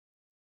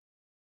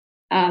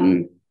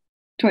 Tori,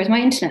 is my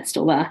internet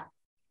still there?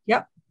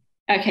 Yep.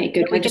 Okay,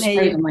 good. I just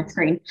froze on my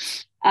screen.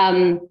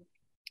 But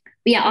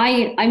yeah,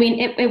 I mean,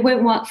 it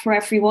won't work for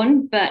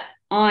everyone, but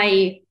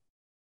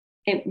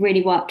it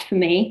really worked for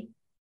me.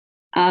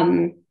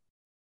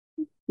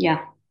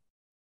 Yeah.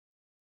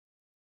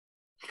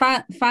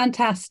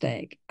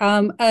 Fantastic.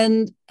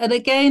 And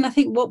again, I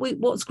think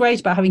what's great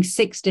about having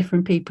 6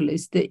 different people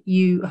is that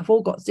you have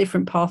all got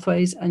different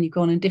pathways and you've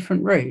gone in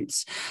different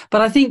routes.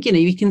 But I think,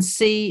 you can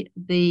see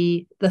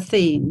the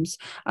themes.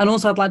 And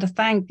also I'd like to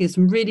thank, there's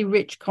some really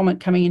rich comment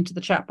coming into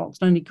the chat box,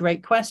 not only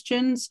great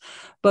questions,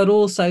 but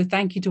also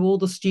thank you to all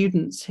the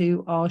students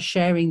who are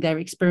sharing their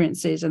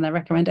experiences and their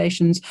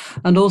recommendations.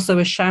 And also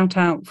a shout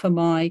out for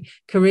my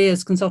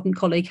careers consultant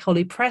colleague,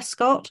 Holly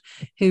Prescott,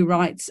 who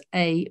writes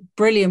a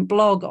brilliant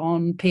blog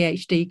on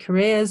PhD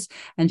careers,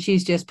 and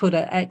she's just put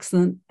an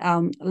excellent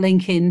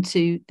link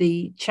into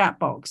the chat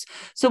box.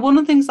 So one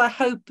of the things I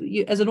hope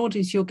you, as an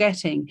audience, you're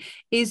getting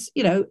is,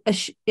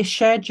 a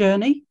shared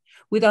journey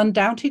with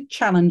undoubted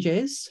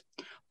challenges,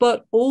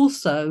 but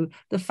also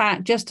the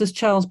fact, just as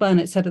Charles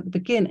Burnett said at the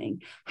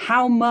beginning,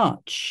 how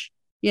much,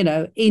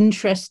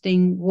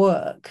 interesting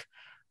work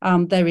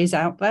there is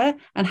out there,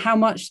 and how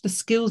much the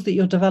skills that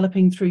you're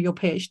developing through your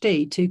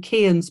PhD. To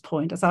Kian's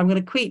point, as I'm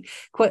going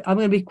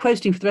to be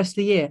quoting for the rest of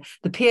the year,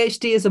 the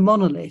PhD is a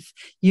monolith.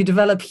 You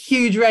develop a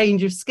huge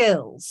range of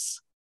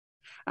skills,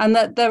 and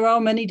that there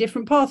are many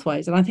different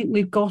pathways. And I think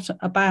we've got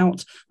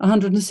about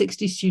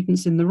 160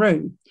 students in the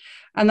room.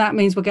 And that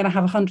means we're going to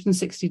have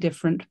 160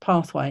 different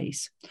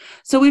pathways.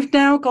 So we've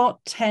now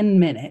got 10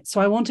 minutes. So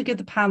I want to give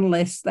the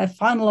panelists their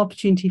final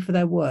opportunity for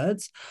their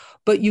words,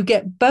 but you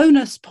get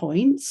bonus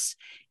points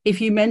if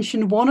you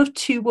mention 1 of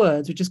 2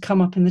 words, which has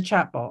come up in the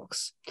chat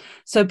box.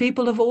 So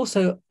people have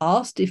also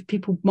asked if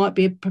people might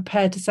be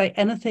prepared to say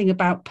anything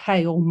about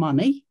pay or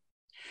money.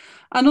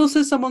 And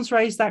also someone's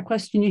raised that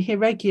question you hear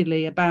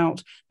regularly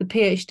about the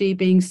PhD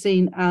being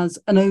seen as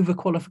an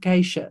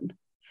overqualification,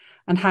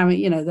 and how,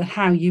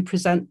 how you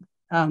present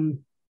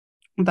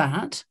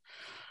that.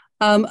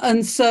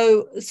 And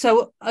so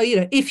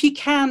if you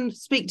can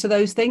speak to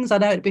those things, I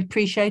know it'd be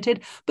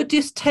appreciated, but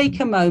just take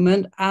a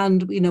moment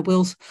and,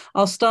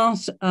 I'll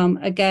start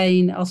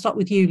again. I'll start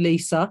with you,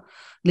 Lisa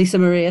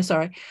Maria,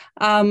 sorry,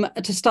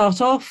 to start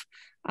off.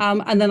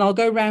 And then I'll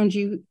go around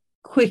you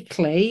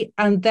quickly,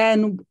 and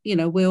then,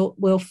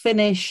 we'll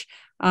finish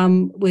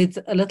with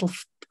a little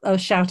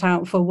shout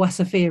out for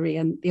Wasafiri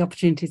and the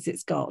opportunities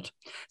it's got.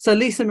 So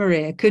Lisa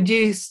Maria, could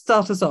you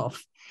start us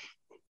off?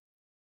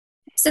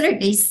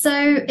 Absolutely.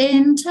 So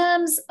in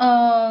terms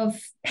of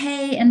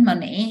pay and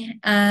money,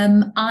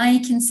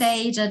 I can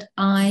say that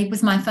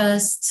with my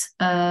first,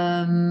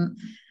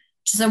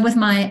 with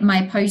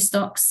my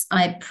postdocs,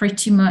 I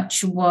pretty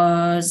much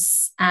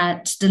was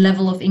at the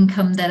level of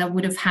income that I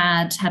would have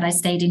had I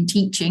stayed in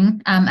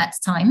teaching at the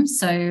time.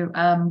 So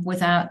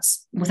without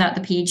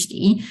the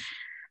PhD,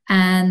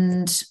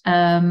 and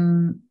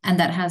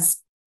that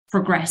has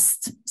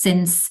progressed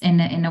since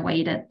in a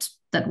way that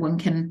one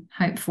can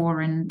hope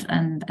for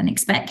and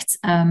expect.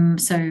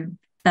 So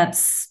that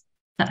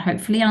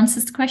hopefully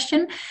answers the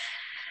question.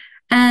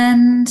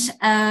 And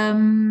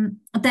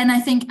then I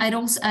think I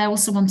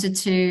also wanted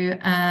to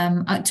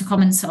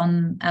comment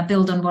on,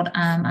 build on what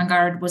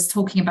Angarad was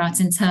talking about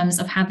in terms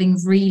of having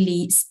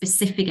really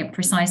specific and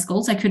precise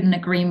goals. I couldn't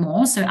agree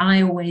more. So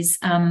I always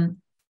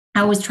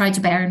try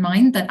to bear in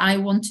mind that I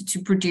wanted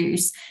to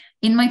produce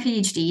in my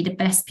PhD the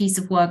best piece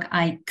of work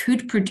I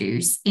could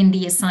produce in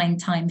the assigned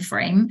time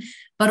frame,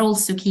 but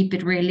also keep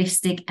it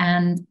realistic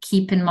and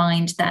keep in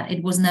mind that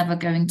it was never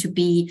going to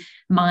be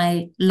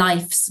my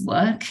life's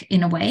work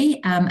in a way,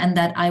 and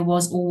that I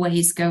was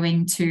always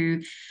going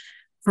to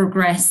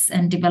progress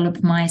and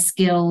develop my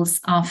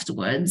skills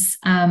afterwards.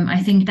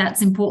 I think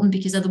that's important,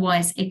 because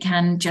otherwise it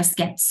can just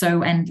get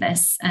so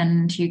endless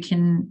and you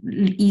can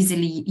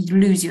easily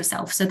lose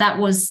yourself. So that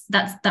was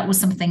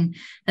something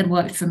that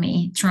worked for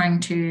me, trying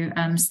to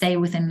stay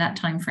within that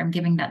time frame,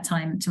 giving that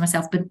time to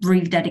myself, but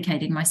really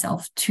dedicating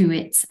myself to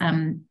it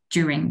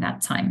during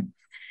that time.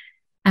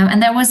 And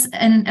there was,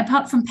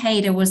 apart from pay,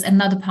 there was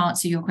another part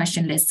to your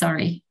question, Liz,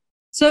 sorry.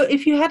 So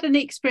if you had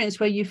any experience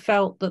where you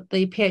felt that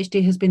the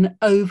PhD has been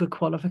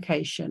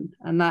overqualification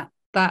and that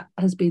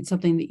has been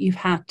something that you've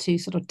had to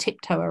sort of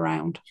tiptoe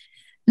around?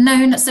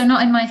 No, so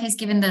not in my case,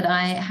 given that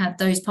I had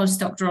those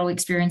postdoctoral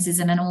experiences,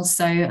 and then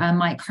also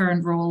my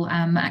current role,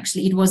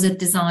 actually it was a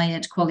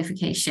desired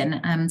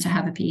qualification to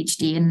have a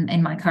PhD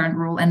in my current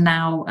role, and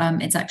now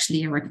it's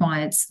actually a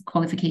required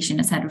qualification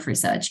as head of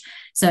research.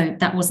 So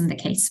that wasn't the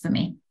case for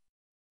me.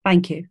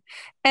 Thank you.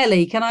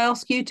 Ellie, can I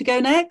ask you to go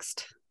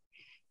next?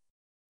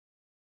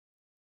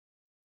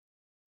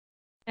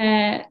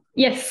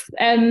 Yes.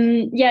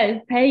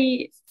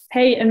 Pay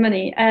and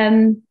money.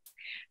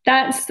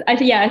 I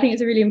think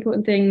it's a really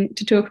important thing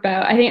to talk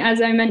about. I think,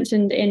 as I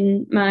mentioned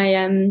in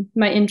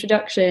my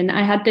introduction,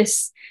 I had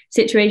this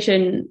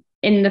situation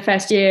in the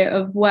first year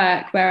of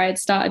work where I had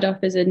started off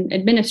as an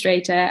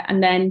administrator,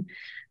 and then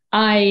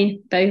I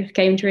both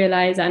came to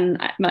realize,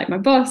 and like my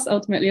boss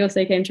ultimately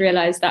also came to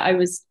realize, that I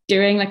was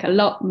doing like a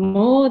lot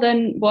more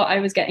than what I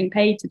was getting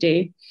paid to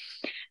do.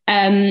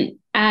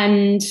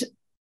 And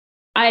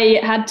I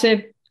had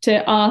to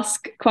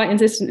ask quite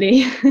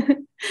insistently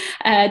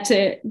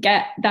to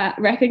get that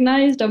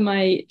recognized on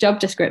my job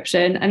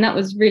description, and that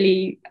was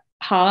really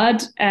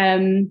hard.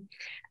 And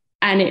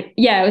it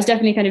was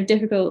definitely kind of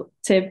difficult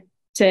to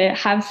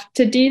have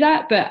to do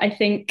that, but I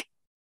think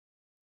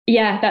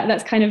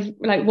that's kind of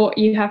like what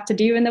you have to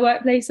do in the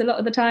workplace a lot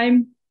of the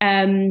time.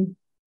 And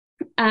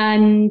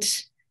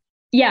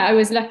I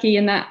was lucky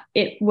in that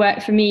it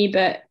worked for me,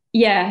 but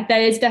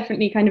there is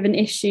definitely kind of an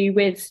issue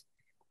with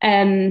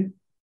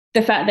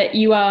the fact that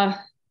you are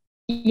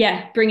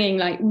bringing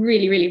like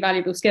really, really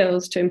valuable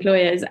skills to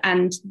employers,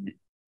 and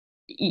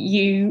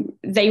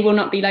they will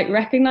not be like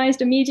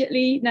recognized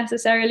immediately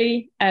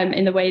necessarily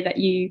in the way that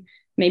you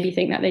maybe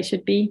think that they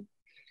should be.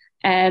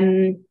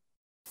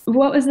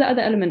 What was the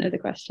other element of the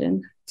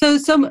question? So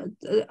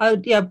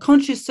I'm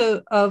conscious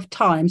of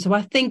time, so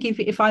I think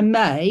if I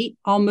may,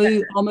 I'll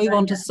move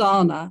on to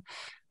Sana.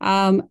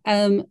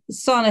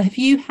 Sana, have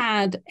you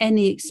had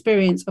any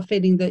experience of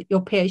feeling that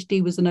your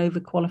PhD was an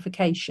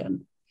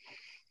overqualification?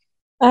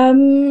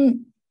 No,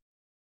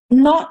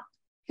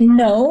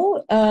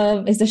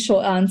 is the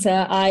short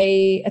answer.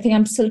 I think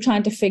I'm still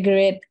trying to figure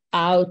it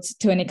out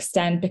to an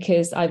extent,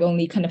 because I've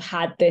only kind of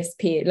had this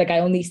period, like I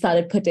only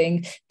started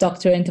putting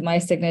doctor into my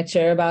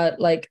signature about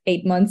like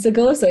 8 months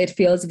ago, so it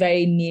feels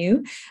very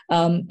new.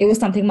 It was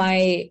something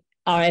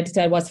our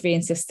editor was very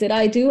insisted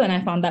I do, and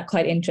I found that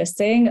quite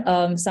interesting.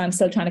 So I'm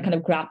still trying to kind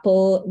of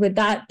grapple with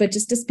that. But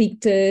just to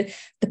speak to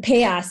the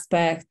pay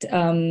aspect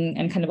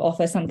and kind of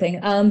offer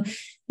something.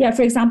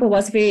 For example,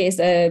 Wasafiri is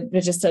a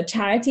registered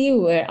charity.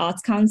 We're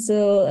Arts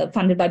Council,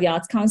 funded by the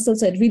Arts Council.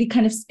 So it really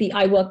kind of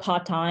I work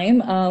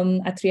part-time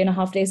at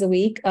 3.5 days a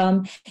week.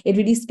 It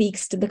really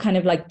speaks to the kind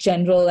of like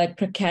general like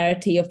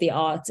precarity of the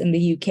arts in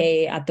the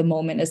UK at the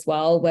moment as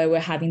well, where we're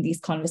having these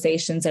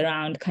conversations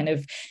around kind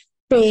of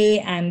pay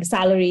and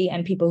salary,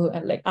 and people who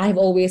are like, I've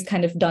always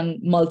kind of done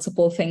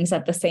multiple things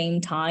at the same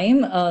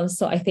time.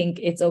 So I think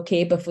it's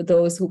okay. But for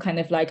those who kind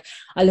of like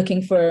are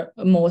looking for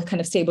a more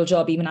kind of stable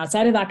job, even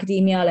outside of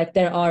academia, like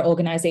there are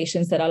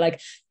organizations that are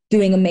like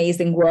doing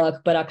amazing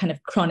work, but are kind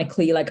of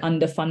chronically like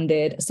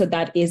underfunded. So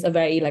that is a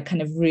very like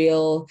kind of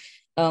real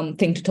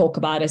thing to talk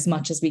about, as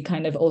much as we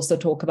kind of also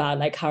talk about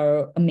like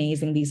how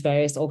amazing these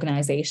various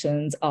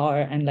organizations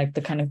are and like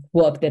the kind of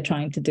work they're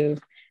trying to do.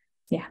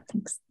 Yeah,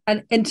 thanks.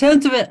 And in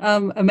terms of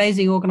an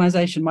amazing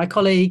organisation, my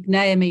colleague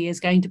Naomi is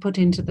going to put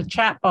into the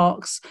chat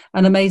box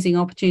an amazing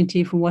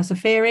opportunity from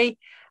Wasafiri.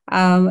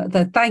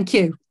 Thank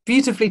you,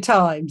 beautifully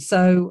timed.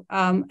 So,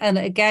 and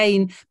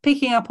again,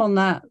 picking up on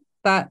that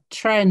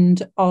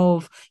trend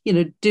of,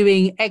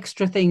 doing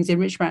extra things,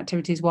 enrichment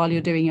activities while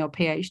you're doing your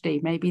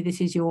PhD. Maybe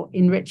this is your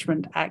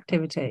enrichment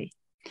activity.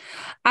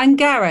 And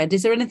Gareth,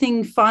 is there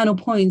anything final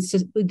points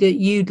that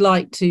you'd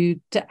like to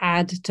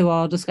add to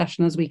our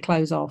discussion as we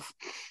close off?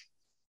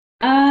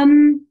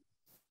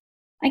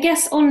 I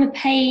guess on the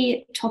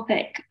pay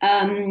topic,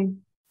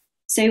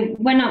 so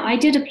when I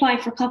did apply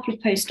for a couple of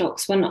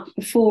postdocs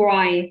before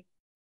I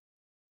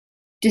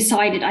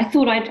decided, I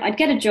thought I'd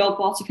get a job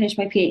whilst I finished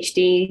my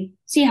PhD,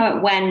 see how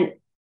it went,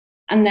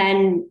 and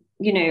then,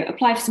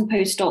 apply for some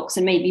postdocs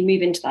and maybe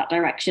move into that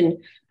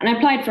direction. And I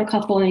applied for a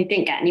couple and I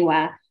didn't get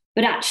anywhere.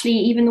 But actually,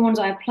 even the ones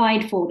I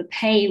applied for, the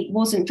pay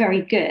wasn't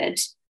very good.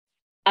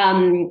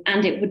 And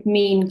it would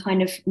mean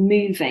kind of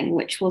moving,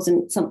 which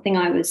wasn't something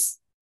I was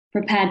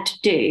prepared to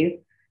do.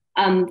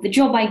 The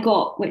job I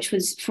got, which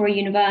was for a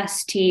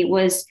university,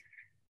 was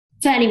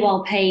fairly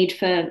well paid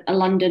for a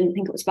London, I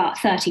think it was about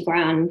 30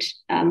 grand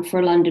for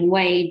a London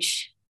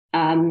wage.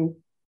 But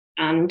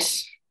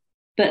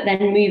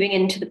then moving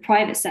into the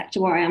private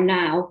sector where I am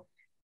now,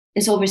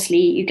 is obviously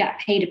you get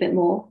paid a bit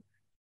more.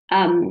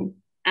 And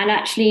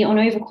actually on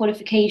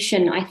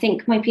overqualification, I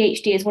think my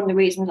PhD is one of the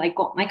reasons I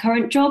got my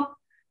current job.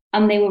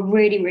 They were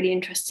really, really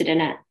interested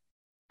in it.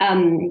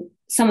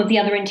 Some of the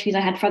other interviews I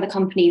had for other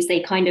companies,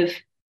 they kind of,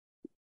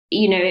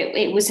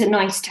 it was a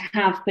nice to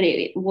have, but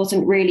it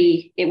wasn't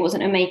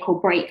a make or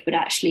break. But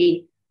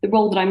actually, the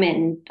role that I'm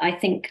in, I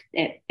think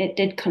it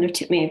did kind of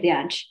tip me over the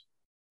edge.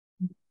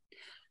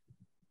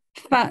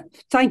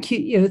 Thank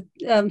you.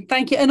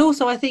 Thank you. And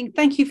also, I think,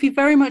 thank you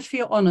very much for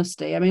your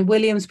honesty. I mean,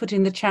 William's put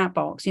in the chat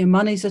box,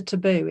 money's a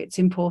taboo. It's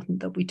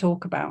important that we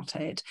talk about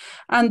it.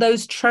 And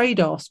those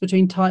trade-offs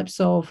between types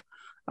of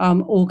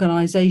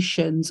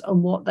organisations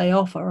and what they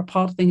offer are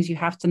part of things you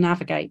have to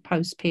navigate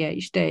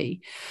post-PhD.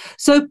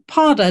 So,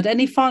 Pardad,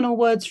 any final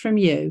words from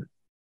you?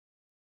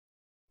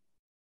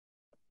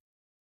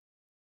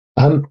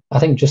 I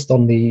think just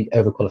on the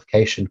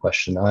overqualification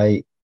question,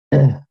 I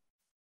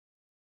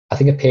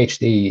think a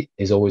PhD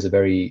is always a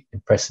very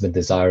impressive and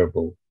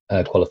desirable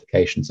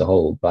qualification to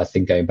hold. But I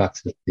think going back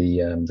to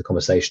the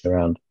conversation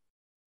around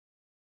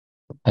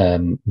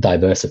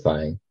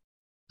diversifying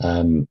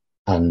and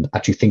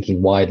actually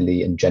thinking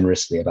widely and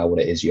generously about what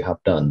it is you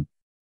have done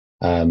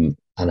and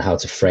how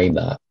to frame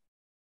that,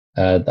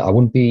 I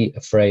wouldn't be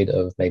afraid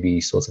of maybe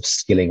sort of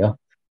skilling up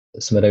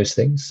some of those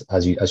things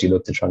as you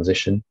look to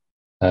transition.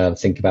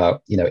 Think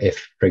about,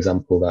 if, for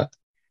example, that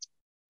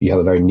you have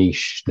a very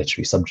niche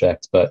literary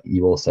subject, but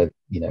you also,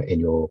 in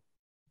your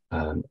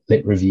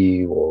lit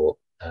review or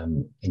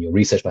in your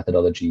research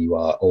methodology, you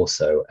are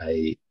also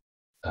as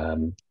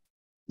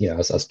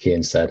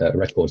Kian said, a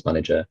records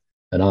manager,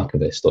 an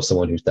archivist, or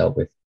someone who's dealt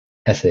with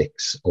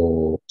ethics,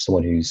 or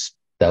someone who's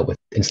dealt with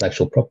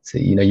intellectual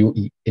property.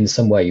 You in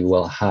some way you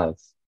will have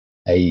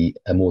a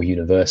more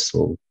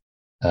universal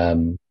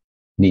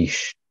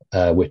niche,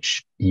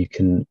 which you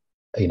can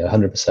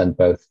 100%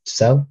 both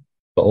sell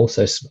but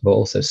also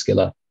skill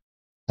up.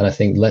 And I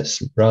think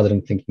rather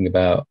than thinking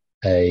about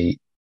a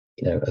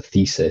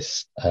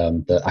thesis,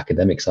 the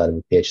academic side of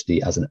a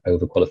PhD as an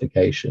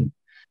overqualification,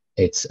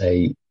 it's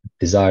a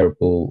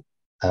desirable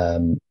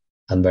and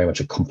very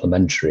much a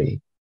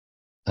complementary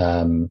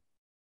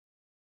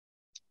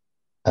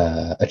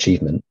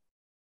achievement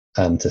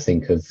to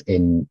think of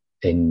in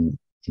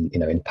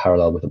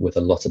parallel with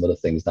a lot of other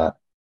things that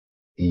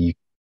you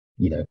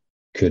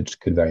could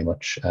very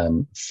much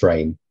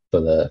frame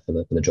for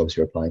the jobs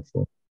you're applying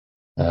for.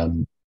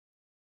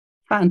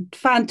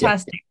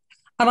 Fantastic. Yeah.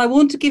 And I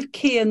want to give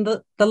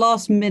Kian the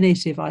last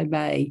minute, if I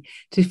may,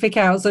 to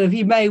figure out, so if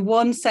you may,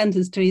 one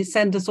sentence to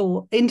send us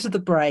all into the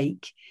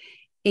break,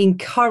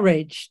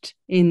 encouraged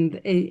in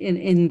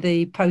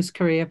the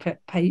post-career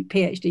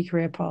PhD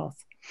career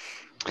path.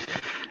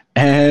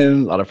 A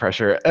lot of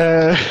pressure.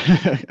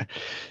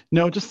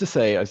 No, just to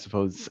say, I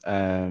suppose,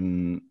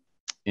 in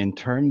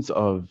terms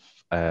of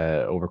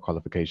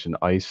overqualification,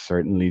 I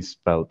certainly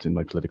felt in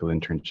my political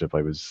internship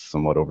I was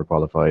somewhat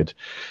overqualified,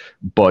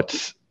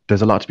 but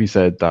there's a lot to be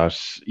said that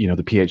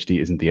the PhD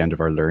isn't the end of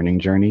our learning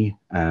journey.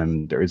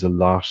 There is a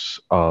lot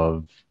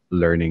of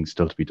learning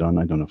still to be done.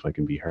 I don't know if I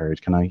can be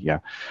heard. Can I? Yeah.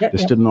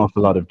 There's still an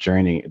awful lot of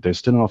journey. There's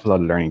still an awful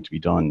lot of learning to be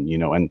done.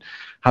 And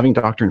having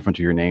doctor in front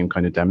of your name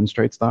kind of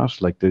demonstrates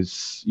that. Like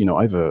there's,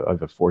 I have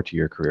a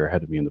 40-year career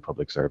ahead of me in the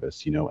public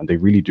service. And they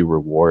really do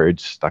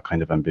reward that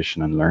kind of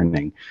ambition and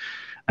learning.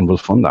 And will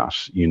fund that,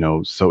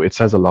 So it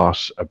says a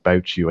lot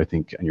about you, I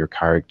think, and your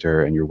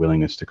character and your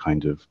willingness to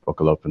kind of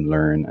buckle up and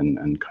learn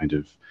and kind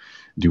of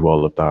do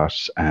all of that.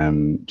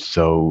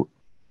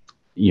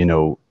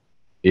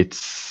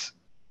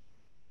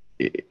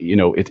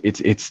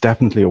 It's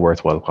definitely a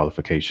worthwhile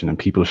qualification, and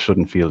people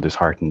shouldn't feel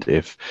disheartened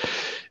if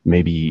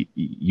maybe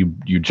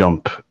you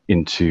jump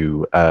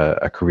into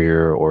a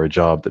career or a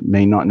job that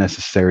may not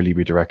necessarily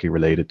be directly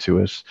related to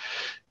it.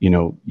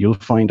 You'll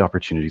find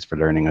opportunities for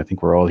learning. I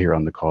think we're all here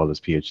on the call as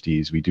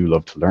PhDs. We do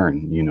love to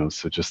learn,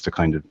 so just to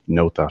kind of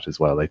note that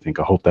as well, I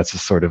hope that's a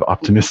sort of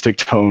optimistic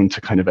tone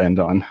to kind of end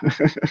on.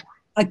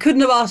 I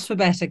couldn't have asked for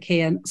better,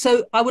 Kian.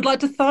 So I would like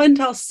to thank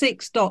our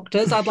 6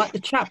 doctors. I'd like the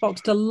chat box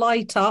to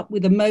light up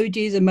with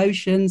emojis,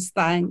 emotions,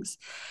 thanks.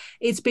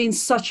 It's been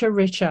such a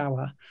rich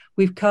hour.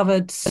 We've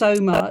covered so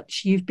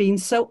much. You've been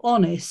so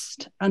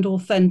honest and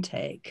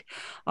authentic.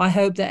 I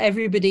hope that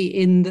everybody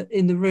in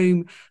the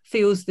room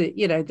feels that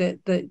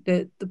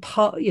the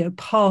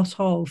part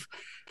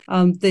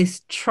of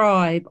this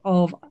tribe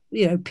of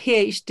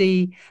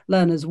PhD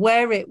learners.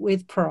 Wear it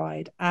with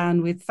pride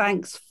and with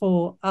thanks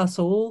for us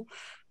all.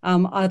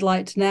 I'd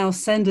like to now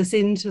send us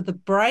into the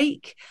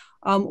break.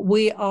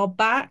 We are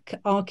back.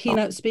 Our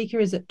keynote speaker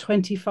is at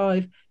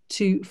 25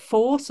 to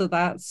 4, so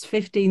that's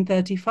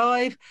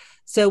 15:35.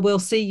 So we'll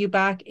see you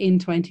back in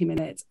 20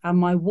 minutes. And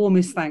my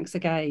warmest thanks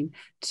again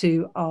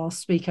to our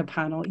speaker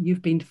panel.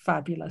 You've been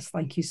fabulous.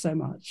 Thank you so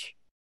much.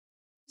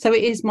 So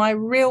it is my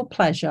real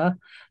pleasure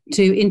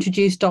to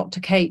introduce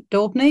Dr. Kate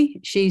Daubney.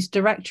 She's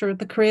director of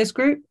the Careers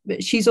Group,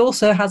 but she's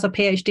also has a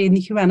PhD in the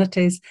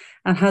humanities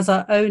and has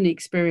her own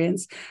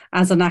experience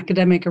as an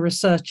academic, a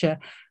researcher,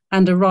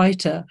 and a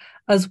writer,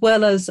 as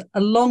well as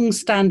a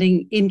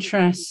long-standing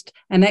interest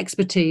and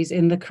expertise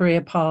in the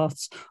career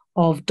paths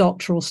of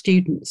doctoral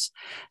students.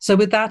 So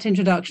with that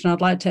introduction,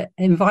 I'd like to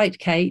invite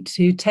Kate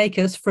to take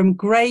us from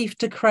grave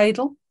to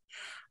cradle,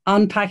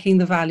 unpacking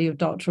the value of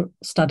doctoral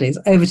studies.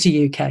 Over to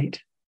you,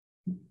 Kate.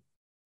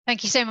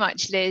 Thank you so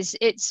much, Liz.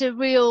 It's a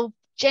real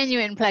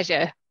genuine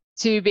pleasure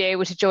to be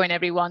able to join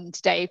everyone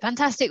today.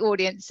 Fantastic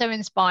audience, so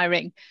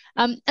inspiring.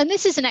 And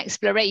this is an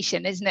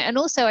exploration, isn't it? And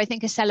also, I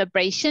think, a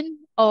celebration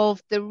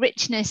of the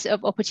richness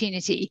of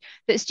opportunity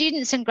that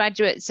students and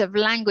graduates of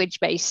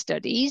language-based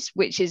studies,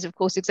 which is of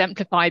course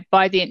exemplified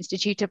by the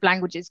Institute of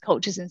Languages,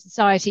 Cultures and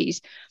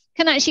Societies,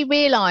 can actually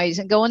realise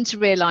and go on to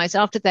realise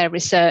after their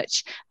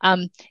research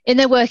in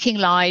their working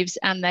lives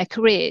and their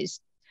careers.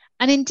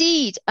 And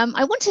indeed,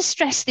 I want to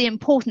stress the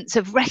importance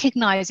of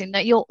recognising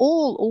that you're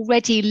all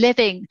already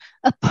living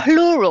a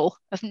plural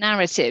of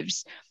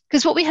narratives.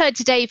 Because what we heard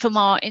today from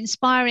our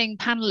inspiring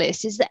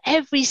panelists is that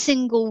every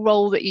single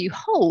role that you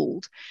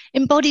hold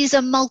embodies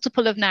a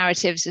multiple of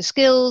narratives of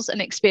skills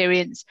and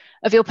experience,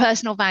 of your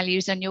personal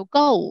values and your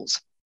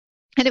goals.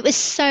 And it was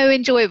so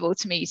enjoyable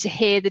to me to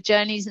hear the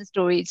journeys and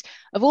stories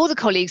of all the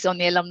colleagues on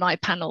the alumni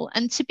panel,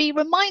 and to be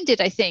reminded,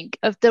 I think,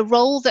 of the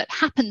role that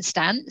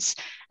happenstance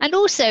and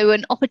also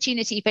an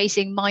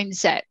opportunity-facing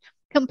mindset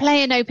can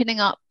play in opening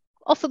up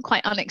often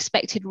quite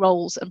unexpected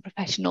roles and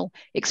professional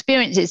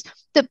experiences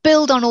that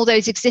build on all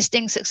those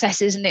existing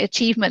successes and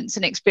achievements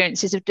and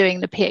experiences of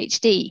doing the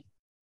PhD.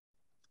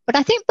 But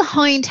I think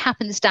behind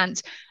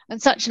happenstance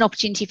and such an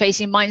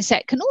opportunity-facing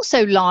mindset can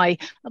also lie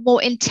a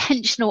more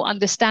intentional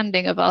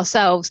understanding of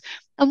ourselves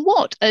and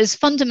what, as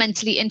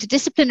fundamentally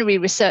interdisciplinary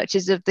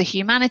researchers of the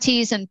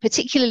humanities, and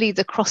particularly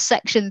the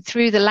cross-section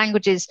through the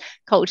languages,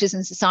 cultures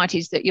and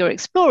societies that you're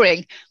exploring,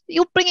 that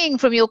you're bringing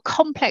from your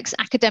complex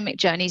academic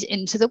journeys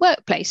into the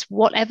workplace,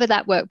 whatever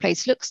that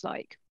workplace looks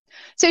like.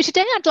 So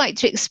today I'd like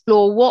to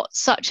explore what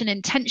such an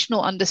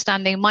intentional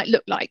understanding might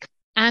look like,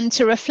 and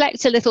to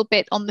reflect a little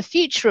bit on the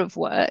future of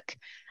work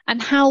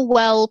and how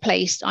well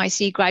placed I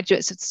see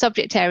graduates of the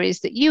subject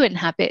areas that you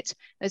inhabit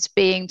as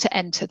being to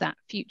enter that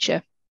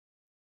future.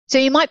 So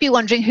you might be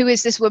wondering, who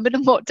is this woman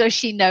and what does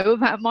she know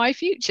about my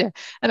future?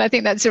 And I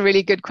think that's a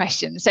really good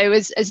question. So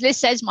as Liz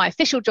says, my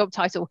official job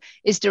title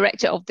is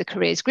Director of the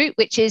Careers Group,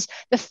 which is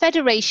the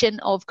federation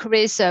of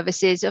careers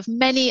services of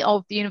many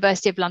of the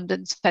University of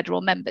London's federal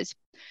members.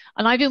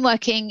 And I've been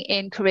working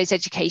in careers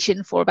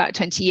education for about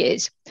 20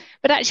 years.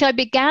 But actually, I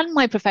began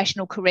my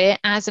professional career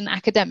as an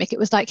academic. It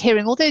was like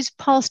hearing all those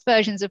past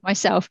versions of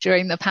myself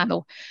during the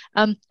panel.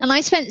 And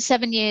I spent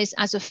 7 years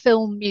as a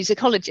film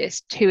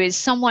musicologist, who is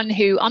someone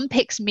who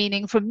unpicks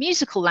meaning from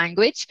musical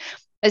language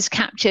as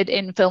captured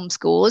in film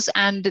scores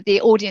and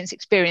the audience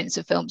experience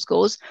of film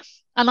scores.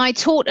 And I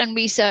taught and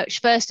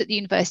researched first at the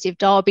University of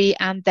Derby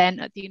and then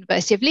at the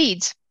University of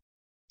Leeds.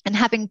 And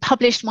having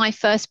published my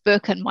first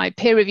book and my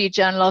peer-reviewed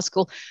journal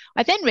article,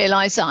 I then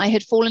realised that I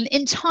had fallen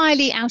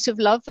entirely out of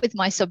love with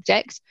my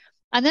subject.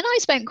 And then I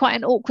spent quite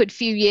an awkward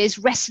few years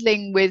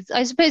wrestling with,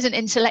 I suppose, an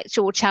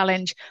intellectual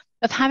challenge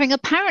of having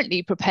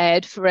apparently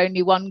prepared for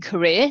only one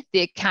career, the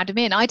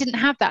academy. And I didn't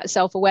have that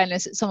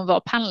self-awareness that some of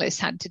our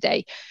panellists had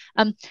today.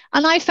 And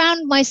I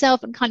found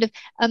myself in kind of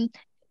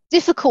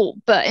difficult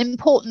but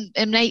important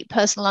innate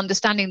personal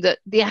understanding that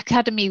the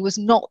academy was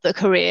not the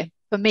career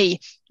for me.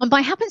 And by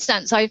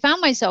happenstance, I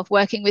found myself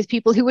working with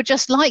people who were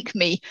just like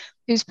me,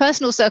 whose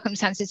personal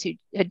circumstances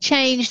had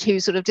changed, who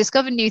sort of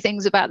discovered new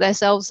things about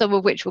themselves, some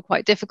of which were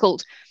quite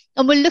difficult,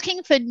 and were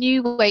looking for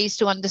new ways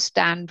to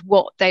understand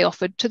what they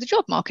offered to the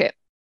job market.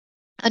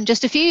 And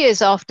just a few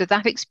years after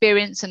that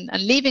experience and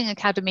leaving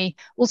academy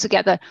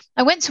altogether,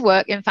 I went to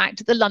work, in fact,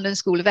 at the London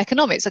School of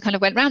Economics. I kind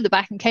of went round the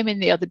back and came in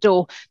the other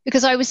door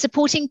because I was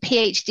supporting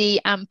PhD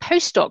and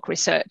postdoc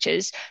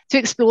researchers to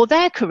explore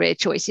their career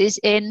choices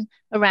in,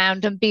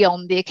 around and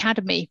beyond the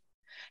academy.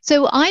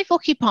 So I've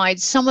occupied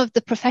some of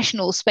the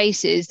professional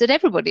spaces that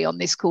everybody on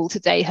this call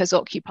today has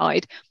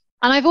occupied.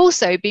 And I've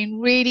also been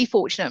really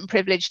fortunate and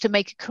privileged to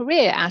make a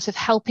career out of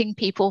helping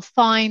people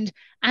find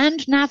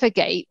and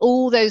navigate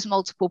all those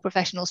multiple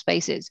professional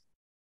spaces.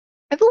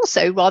 I've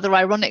also, rather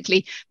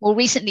ironically, more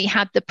recently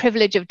had the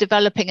privilege of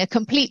developing a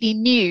completely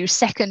new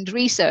second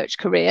research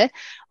career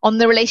on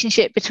the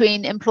relationship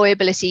between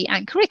employability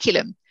and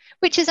curriculum,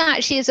 which has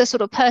actually, as a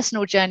sort of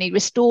personal journey,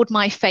 restored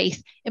my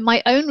faith in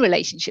my own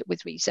relationship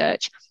with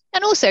research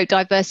and also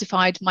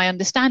diversified my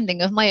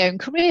understanding of my own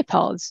career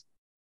paths.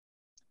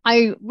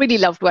 I really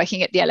loved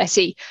working at the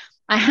LSE.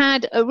 I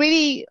had a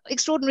really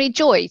extraordinary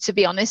joy, to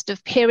be honest,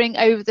 of peering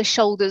over the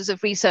shoulders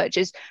of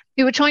researchers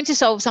who were trying to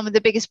solve some of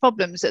the biggest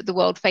problems that the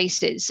world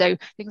faces. So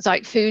things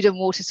like food and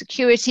water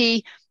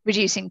security,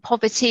 reducing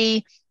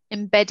poverty,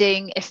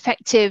 embedding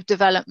effective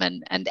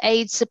development and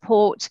aid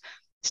support,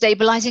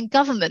 stabilizing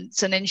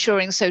governments and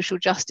ensuring social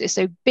justice.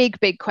 So big,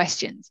 big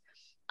questions.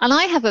 And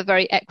I have a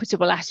very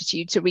equitable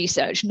attitude to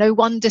research. No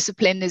one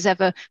discipline is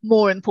ever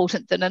more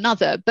important than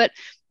another. But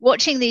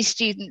watching these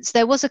students,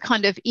 there was a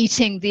kind of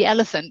eating the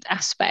elephant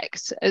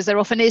aspect, as there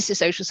often is to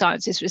social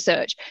sciences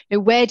research. You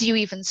know, where do you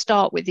even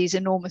start with these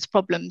enormous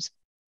problems?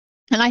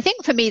 And I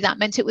think for me, that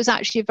meant it was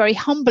actually a very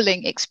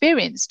humbling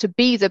experience to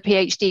be the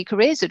PhD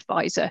careers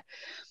advisor.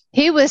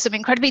 Here were some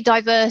incredibly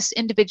diverse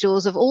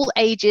individuals of all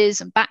ages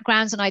and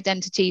backgrounds and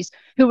identities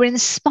who were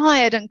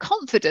inspired and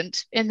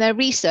confident in their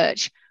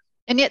research.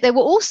 And yet they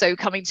were also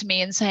coming to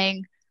me and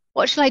saying,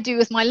 what shall I do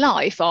with my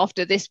life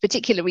after this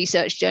particular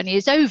research journey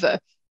is over?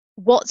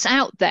 What's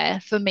out there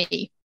for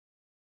me?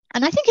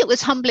 And I think it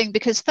was humbling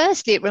because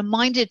firstly, it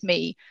reminded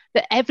me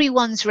that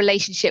everyone's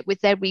relationship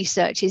with their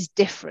research is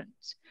different.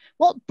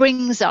 what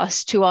brings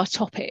us to our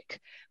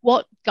topic,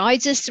 what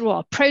guides us through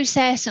our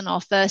process and our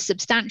first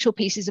substantial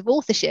pieces of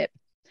authorship.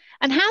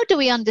 And how do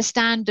we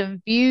understand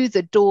and view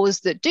the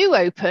doors that do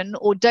open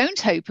or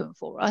don't open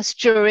for us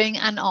during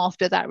and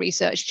after that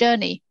research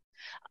journey?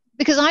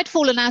 Because I'd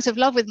fallen out of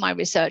love with my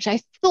research. I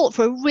thought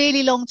for a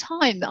really long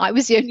time that I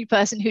was the only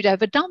person who'd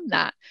ever done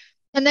that.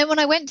 And then when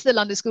I went to the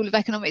London School of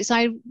Economics,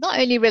 I not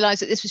only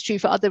realized that this was true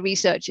for other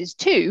researchers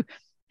too,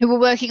 who were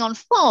working on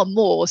far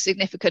more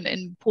significant and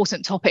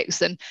important topics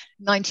than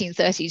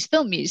 1930s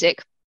film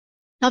music,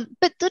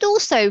 but that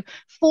also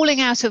falling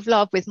out of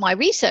love with my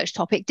research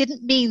topic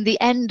didn't mean the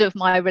end of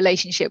my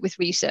relationship with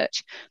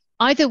research,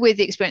 either with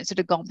the experience that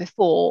had gone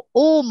before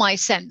or my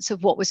sense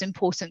of what was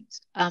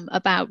important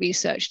about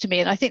research to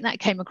me. And I think that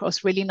came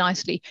across really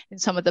nicely in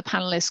some of the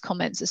panelists'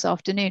 comments this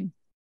afternoon.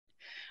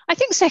 I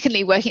think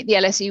secondly, working at the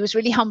LSE was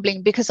really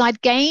humbling because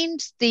I'd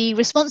gained the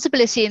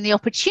responsibility and the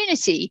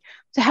opportunity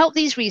to help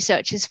these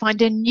researchers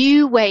find a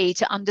new way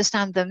to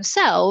understand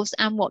themselves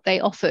and what they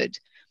offered.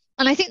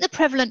 And I think the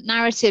prevalent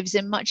narratives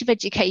in much of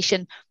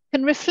education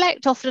can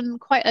reflect often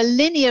quite a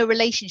linear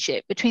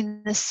relationship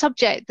between the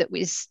subject that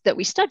we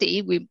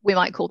study, we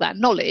might call that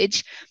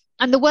knowledge,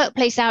 and the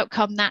workplace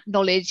outcome that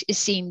knowledge is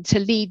seen to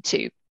lead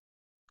to.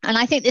 And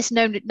I think this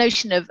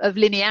notion of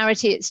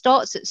linearity, it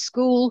starts at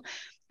school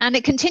and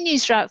it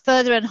continues throughout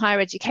further and higher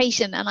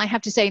education. And I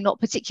have to say, not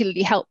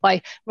particularly helped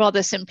by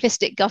rather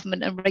simplistic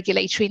government and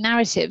regulatory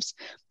narratives.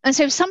 And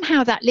so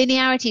somehow that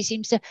linearity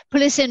seems to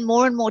pull us in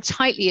more and more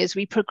tightly as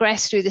we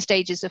progress through the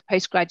stages of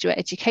postgraduate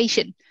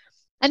education.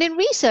 And in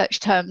research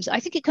terms, I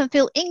think it can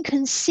feel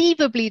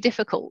inconceivably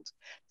difficult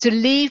to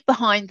leave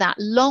behind that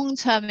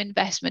long-term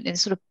investment in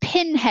sort of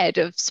pinhead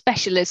of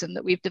specialism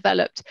that we've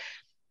developed,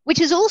 which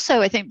has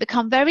also, I think,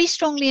 become very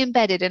strongly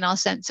embedded in our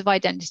sense of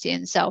identity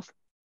and self.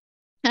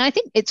 And I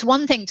think it's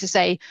one thing to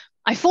say,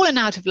 I've fallen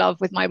out of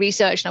love with my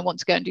research and I want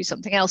to go and do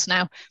something else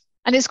now.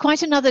 And it's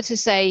quite another to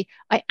say,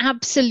 I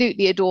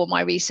absolutely adore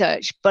my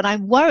research, but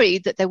I'm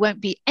worried that there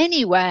won't be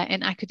anywhere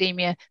in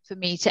academia for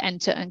me to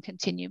enter and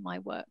continue my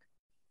work.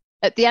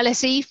 At the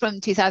LSE from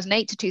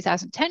 2008 to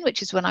 2010,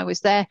 which is when I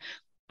was there,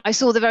 I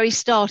saw the very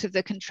start of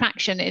the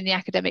contraction in the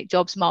academic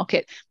jobs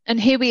market. And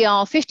here we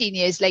are 15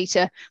 years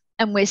later,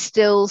 and we're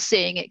still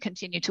seeing it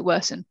continue to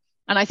worsen.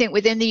 And I think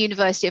within the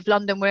University of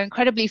London, we're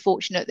incredibly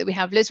fortunate that we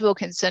have Liz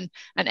Wilkinson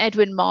and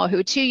Edwin Marr, who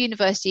are two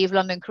University of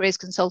London careers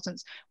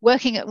consultants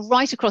working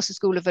right across the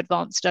School of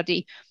Advanced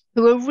Study,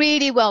 who are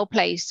really well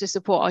placed to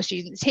support our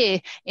students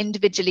here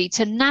individually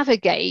to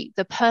navigate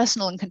the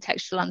personal and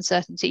contextual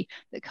uncertainty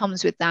that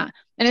comes with that.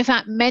 And in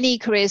fact, many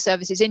career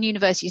services in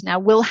universities now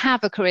will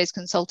have a careers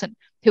consultant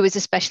who is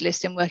a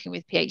specialist in working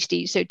with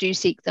PhDs, so do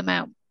seek them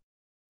out.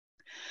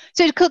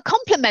 So to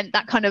complement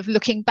that kind of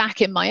looking back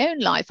in my own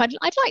life, I'd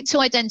like to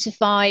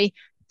identify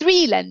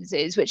three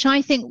lenses which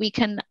I think we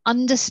can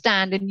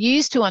understand and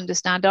use to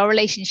understand our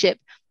relationship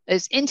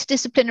as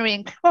interdisciplinary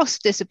and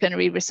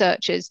cross-disciplinary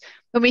researchers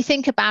when we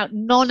think about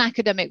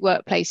non-academic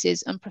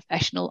workplaces and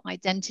professional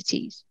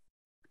identities.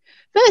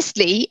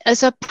 Firstly,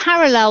 as a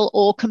parallel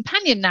or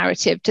companion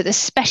narrative to the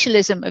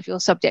specialism of your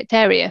subject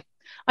area,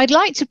 I'd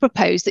like to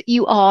propose that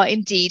you are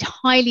indeed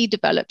highly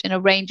developed in a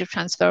range of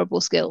transferable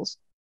skills.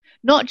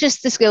 Not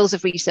just the skills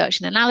of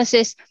research and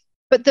analysis,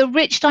 but the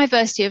rich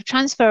diversity of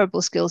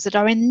transferable skills that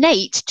are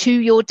innate to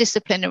your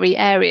disciplinary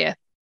area.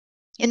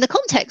 In the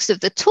context of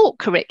the taught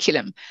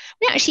curriculum,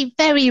 we actually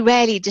very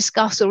rarely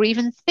discuss or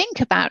even think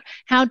about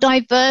how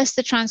diverse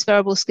the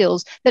transferable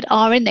skills that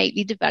are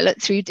innately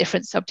developed through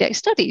different subject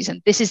studies.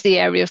 And this is the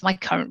area of my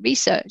current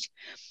research.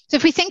 So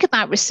if we think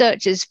about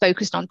researchers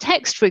focused on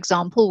text, for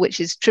example, which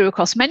is true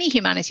across many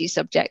humanities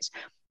subjects,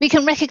 we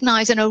can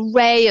recognize an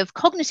array of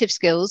cognitive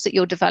skills that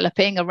you're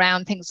developing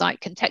around things like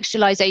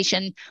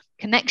contextualization,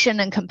 connection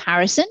and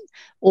comparison,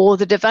 or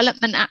the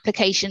development,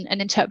 application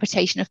and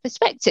interpretation of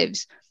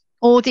perspectives,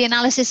 or the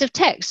analysis of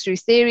text through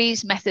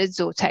theories, methods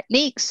or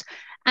techniques,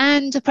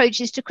 and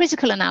approaches to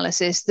critical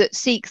analysis that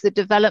seek the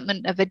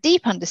development of a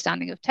deep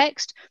understanding of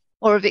text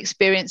or of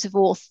experience of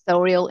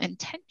authorial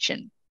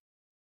intention.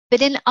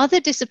 But in other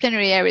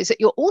disciplinary areas that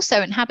you're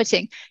also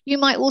inhabiting, you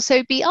might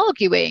also be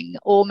arguing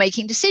or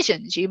making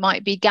decisions. You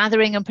might be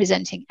gathering and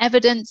presenting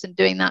evidence and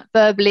doing that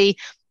verbally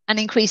and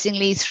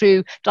increasingly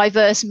through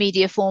diverse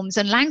media forms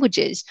and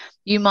languages.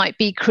 You might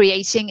be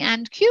creating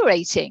and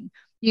curating.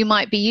 You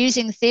might be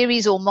using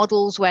theories or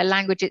models where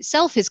language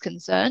itself is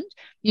concerned.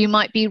 You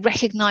might be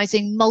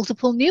recognizing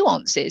multiple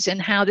nuances in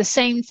how the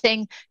same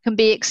thing can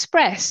be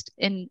expressed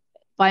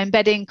by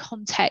embedding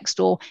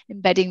context or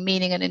embedding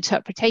meaning and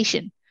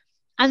interpretation.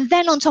 And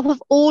then on top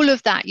of all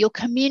of that, you're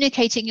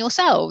communicating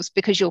yourselves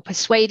because you're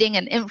persuading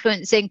and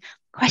influencing,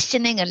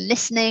 questioning and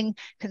listening,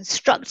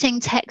 constructing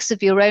texts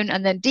of your own,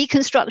 and then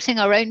deconstructing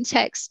our own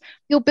texts.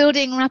 You're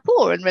building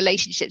rapport and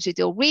relationships with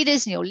your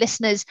readers and your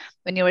listeners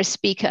when you're a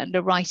speaker and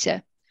a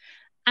writer.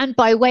 And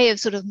by way of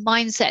sort of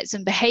mindsets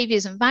and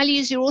behaviors and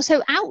values, you're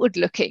also outward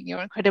looking.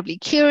 You're incredibly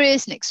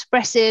curious and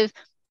expressive,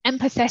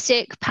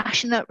 empathetic,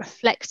 passionate,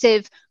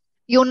 reflective,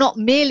 You're not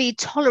merely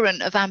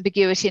tolerant of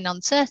ambiguity and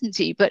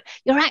uncertainty, but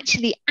you're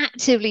actually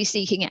actively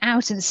seeking it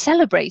out and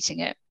celebrating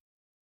it.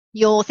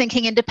 You're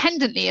thinking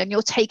independently and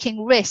you're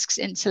taking risks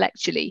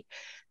intellectually.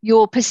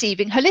 You're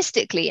perceiving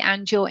holistically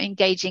and you're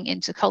engaging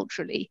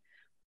interculturally.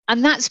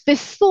 And that's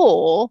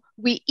before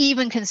we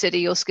even consider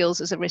your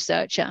skills as a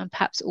researcher and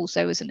perhaps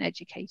also as an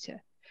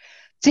educator.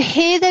 To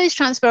hear those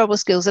transferable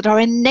skills that are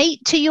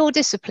innate to your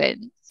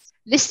discipline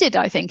listed,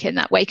 I think, in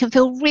that way can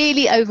feel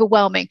really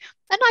overwhelming.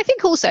 And I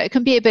think also it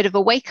can be a bit of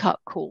a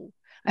wake-up call,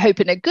 I hope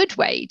in a good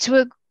way,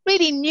 to a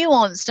really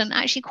nuanced and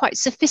actually quite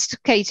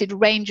sophisticated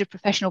range of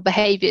professional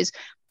behaviours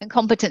and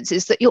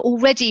competencies that you're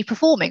already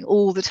performing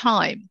all the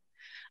time.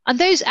 And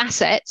those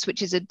assets,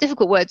 which is a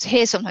difficult word to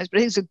hear sometimes, but I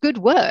think it's a good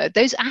word,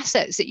 those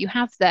assets that you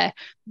have there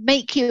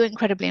make you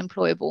incredibly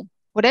employable,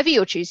 whatever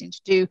you're choosing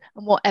to do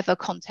and whatever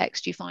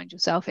context you find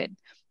yourself in.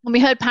 And we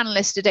heard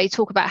panelists today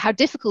talk about how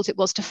difficult it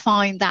was to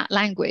find that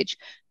language.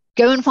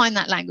 Go and find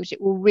that language.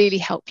 It will really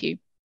help you.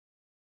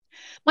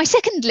 My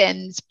second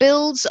lens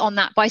builds on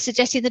that by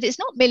suggesting that it's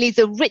not merely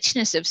the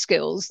richness of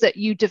skills that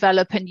you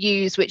develop and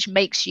use which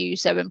makes you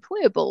so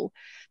employable,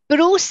 but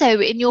also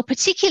in your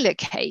particular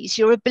case,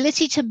 your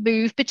ability to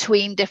move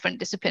between different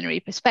disciplinary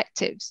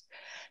perspectives.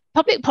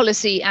 Public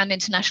policy and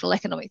international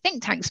economic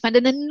think tanks spend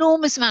an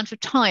enormous amount of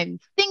time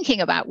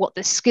thinking about what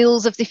the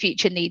skills of the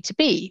future need to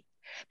be.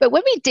 But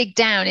when we dig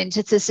down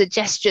into the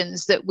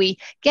suggestions that we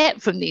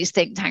get from these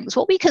think tanks,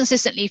 what we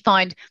consistently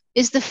find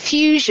is the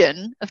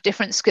fusion of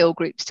different skill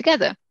groups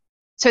together.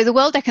 So the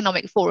World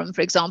Economic Forum,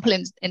 for example,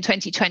 in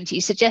 2020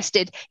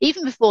 suggested,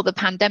 even before the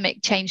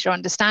pandemic changed our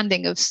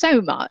understanding of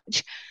so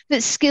much,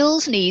 that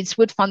skills needs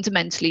would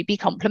fundamentally be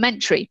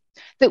complementary,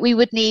 that we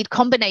would need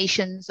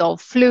combinations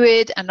of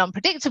fluid and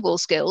unpredictable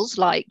skills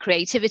like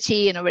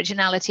creativity and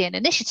originality and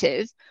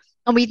initiative,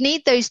 and we'd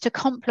need those to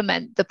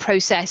complement the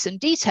process and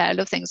detail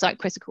of things like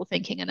critical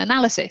thinking and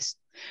analysis.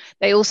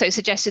 They also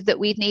suggested that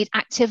we'd need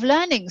active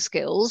learning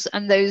skills,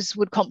 and those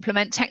would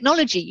complement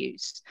technology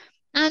use,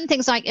 and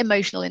things like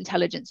emotional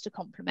intelligence to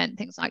complement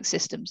things like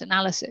systems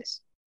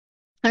analysis.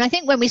 And I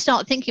think when we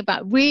start thinking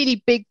about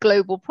really big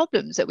global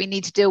problems that we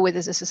need to deal with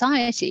as a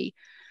society,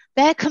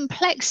 their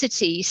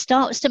complexity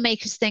starts to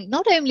make us think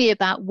not only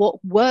about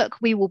what work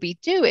we will be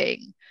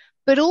doing,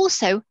 but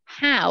also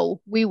how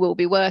we will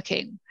be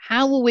working.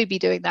 How will we be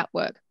doing that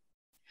work?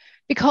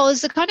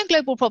 Because the kind of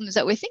global problems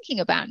that we're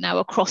thinking about now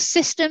are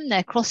cross-system,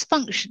 they're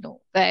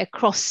cross-functional, they're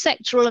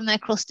cross-sectoral, and they're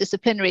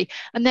cross-disciplinary,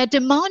 and they're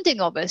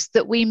demanding of us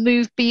that we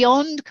move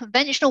beyond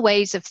conventional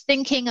ways of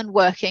thinking and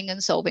working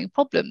and solving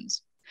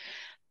problems.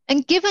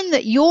 And given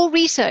that your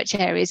research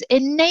areas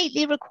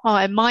innately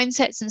require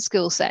mindsets and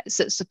skill sets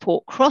that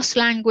support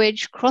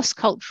cross-language,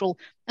 cross-cultural,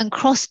 and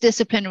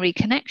cross-disciplinary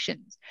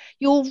connections,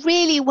 you're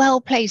really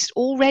well placed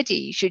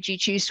already, should you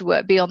choose to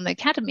work beyond the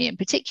academy in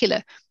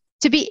particular,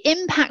 to be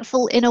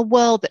impactful in a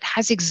world that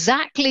has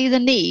exactly the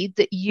need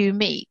that you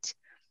meet.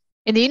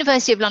 In the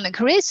University of London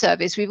Careers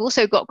Service, we've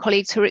also got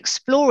colleagues who are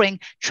exploring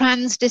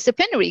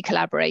transdisciplinary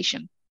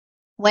collaboration,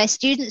 where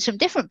students from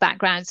different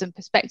backgrounds and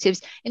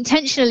perspectives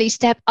intentionally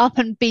step up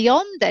and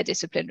beyond their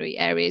disciplinary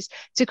areas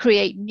to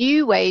create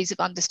new ways of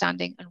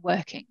understanding and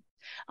working.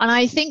 And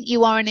I think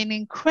you are in an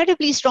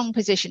incredibly strong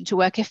position to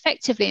work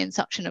effectively in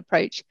such an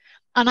approach.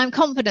 And I'm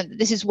confident that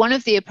this is one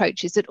of the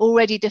approaches that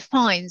already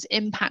defines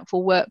impactful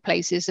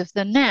workplaces of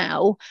the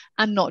now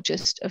and not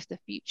just of the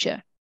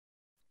future.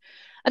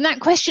 And that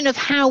question of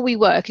how we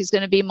work is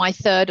going to be my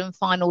third and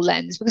final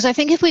lens, because I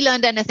think if we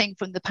learned anything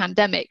from the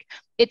pandemic,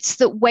 it's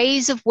that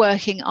ways of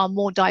working are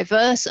more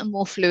diverse and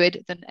more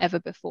fluid than ever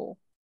before.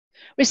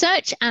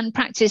 Research and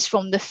practice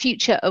from the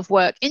Future of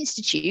Work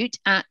Institute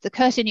at the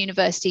Curtin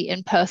University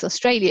in Perth,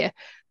 Australia,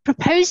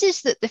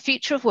 proposes that the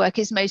future of work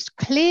is most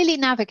clearly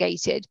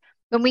navigated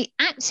when we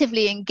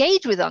actively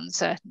engage with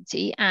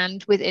uncertainty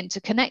and with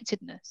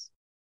interconnectedness.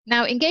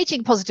 Now,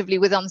 engaging positively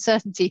with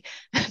uncertainty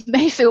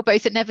may feel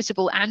both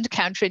inevitable and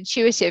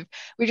counterintuitive.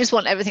 We just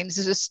want everything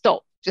to just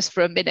stop just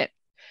for a minute.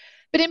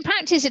 But in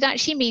practice, it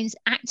actually means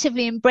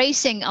actively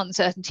embracing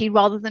uncertainty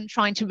rather than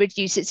trying to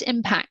reduce its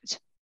impact.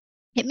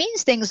 It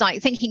means things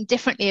like thinking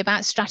differently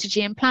about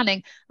strategy and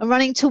planning and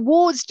running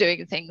towards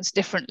doing things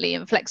differently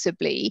and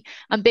flexibly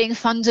and being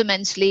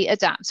fundamentally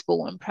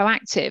adaptable and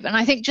proactive. And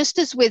I think just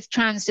as with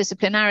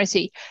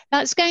transdisciplinarity,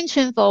 that's going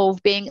to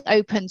involve being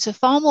open to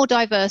far more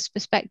diverse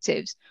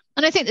perspectives.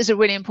 And I think there's a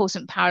really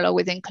important parallel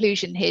with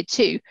inclusion here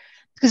too,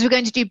 because we're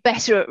going to do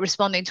better at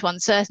responding to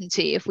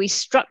uncertainty if we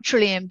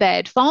structurally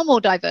embed far more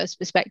diverse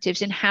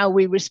perspectives in how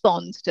we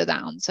respond to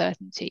that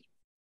uncertainty.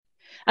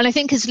 And I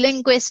think as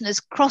linguists and as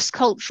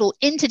cross-cultural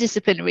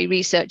interdisciplinary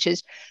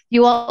researchers,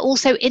 you are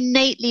also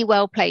innately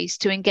well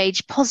placed to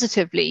engage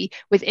positively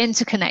with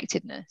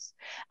interconnectedness,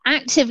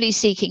 actively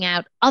seeking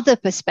out other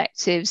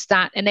perspectives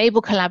that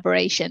enable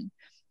collaboration,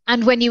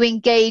 and when you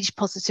engage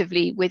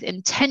positively with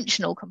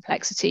intentional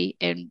complexity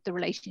in the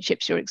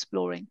relationships you're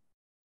exploring.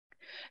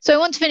 So I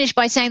want to finish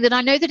by saying that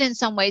I know that in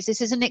some ways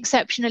this is an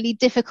exceptionally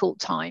difficult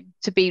time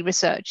to be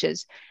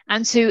researchers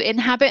and to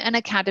inhabit an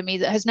academy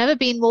that has never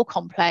been more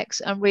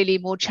complex and really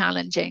more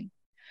challenging.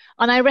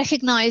 And I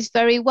recognise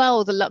very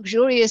well the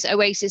luxurious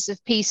oasis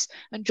of peace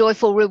and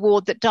joyful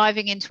reward that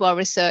diving into our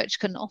research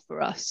can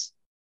offer us.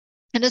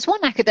 And as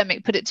one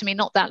academic put it to me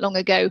not that long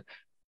ago,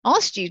 our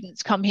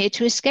students come here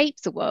to escape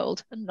the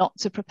world and not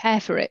to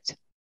prepare for it.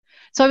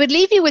 So I would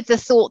leave you with the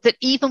thought that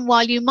even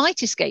while you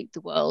might escape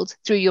the world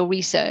through your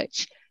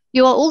research,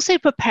 you are also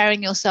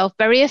preparing yourself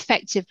very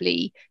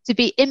effectively to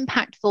be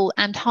impactful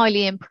and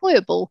highly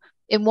employable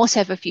in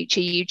whatever future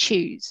you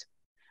choose.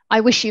 I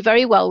wish you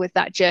very well with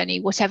that journey,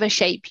 whatever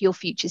shape your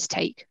futures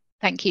take.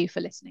 Thank you for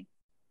listening.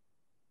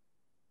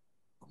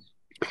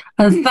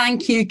 And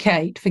thank you,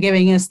 Kate, for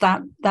giving us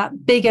that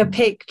bigger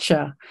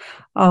picture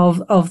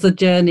of the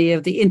journey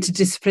of the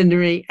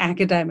interdisciplinary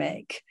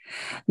academic.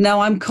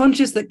 Now, I'm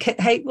conscious that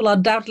Kate will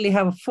undoubtedly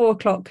have a 4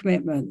 o'clock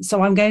commitment,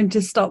 so I'm going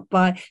to stop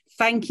by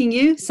thanking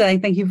you,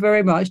 saying thank you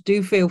very much.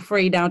 Do feel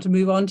free now to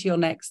move on to your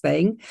next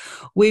thing.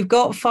 We've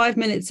got 5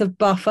 minutes of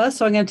buffer,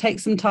 so I'm going to take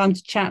some time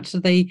to chat to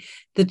the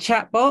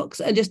chat box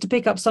and just to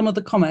pick up some of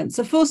the comments.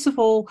 So first of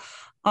all,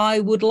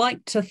 I would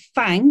like to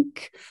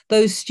thank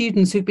those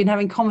students who've been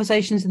having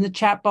conversations in the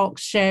chat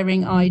box,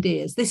 sharing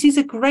ideas. This is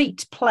a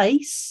great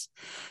place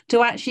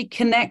to actually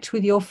connect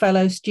with your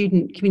fellow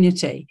student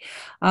community.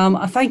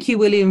 I thank you,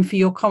 William, for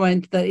your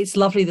comment that it's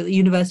lovely that the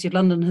University of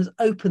London has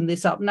opened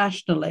this up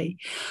nationally.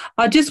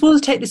 I just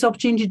want to take this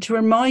opportunity to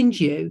remind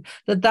you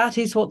that that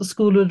is what the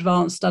School of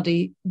Advanced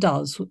Study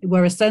does.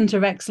 We're a centre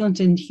of excellence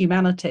in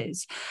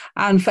humanities.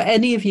 And for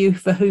any of you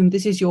for whom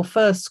this is your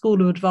first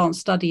School of Advanced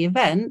Study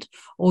event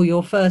or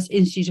your first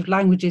Institute of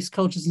Languages,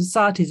 Cultures and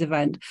Societies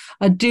event,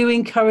 I do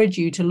encourage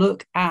you to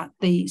look at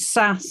the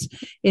SAS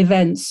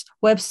events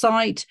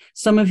website.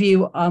 Some of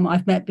you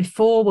I've met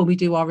before when we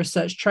do our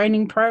research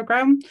training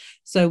program.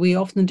 So we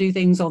often do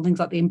things on things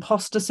like the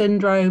imposter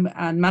syndrome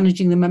and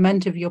managing the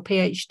momentum of your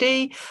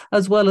PhD,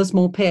 as well as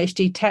more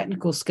PhD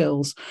technical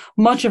skills.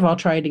 Much of our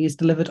training is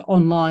delivered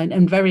online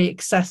and very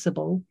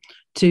accessible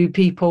to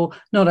people,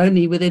 not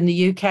only within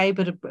the UK,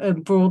 but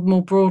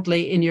more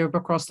broadly in Europe,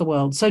 across the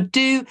world. So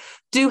do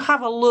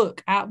have a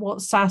look at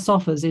what SAS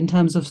offers in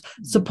terms of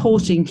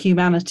supporting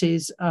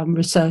humanities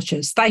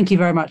researchers. Thank you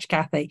very much,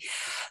 Kathy.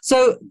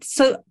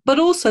 But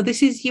also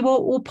you are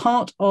all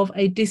part of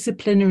a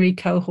disciplinary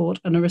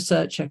cohort and a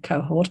researcher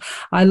cohort.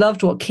 I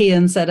loved what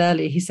Kian said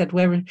earlier. He said,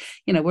 we're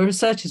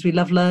researchers, we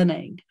love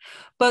learning.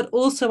 But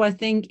also, I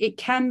think it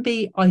can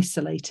be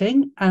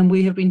isolating, and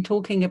we have been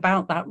talking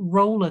about that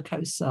roller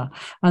coaster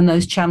and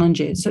those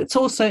challenges. So it's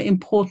also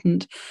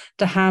important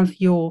to have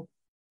your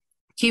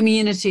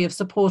community of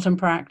support and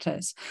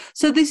practice.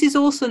 So this is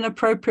also an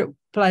appropriate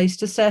place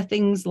to share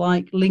things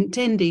like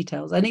LinkedIn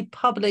details, any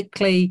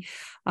publicly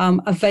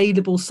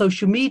available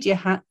social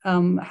media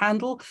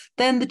handle.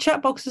 Then the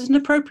chat box is an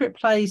appropriate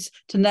place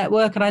to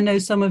network. And I know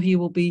some of you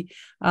will be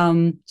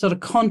sort of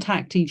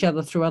contacting each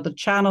other through other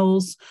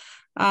channels.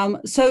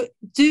 So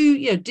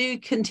do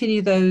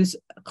continue those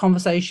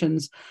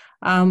conversations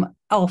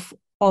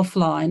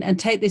offline and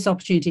take this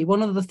opportunity.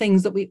 One of the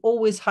things that we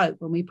always hope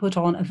when we put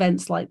on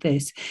events like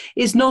this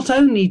is not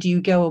only do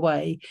you go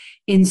away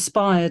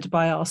inspired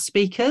by our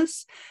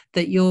speakers,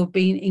 that you're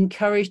being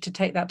encouraged to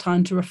take that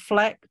time to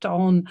reflect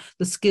on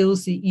the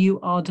skills that you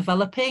are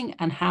developing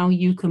and how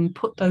you can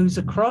put those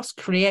across,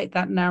 create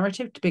that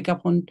narrative, to pick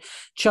up on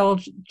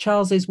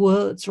Charles's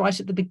words right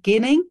at the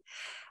beginning.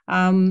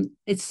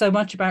 It's so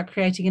much about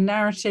creating a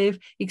narrative,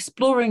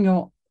 exploring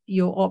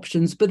your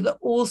options, but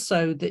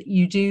also that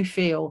you do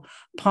feel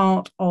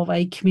part of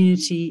a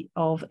community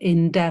of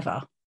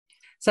endeavour.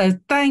 So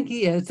thank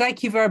you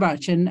very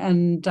much.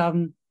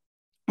 And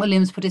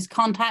William's put his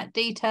contact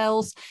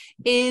details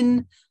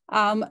in.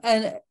 And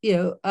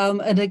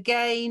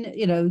again,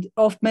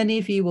 many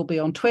of you will be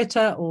on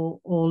Twitter or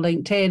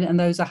LinkedIn, and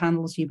those are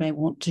handles you may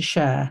want to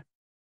share.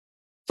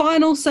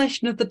 Final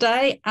session of the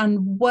day,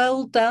 and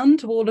well done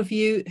to all of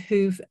you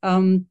who've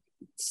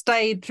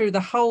stayed through the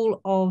whole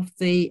of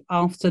the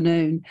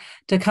afternoon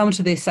to come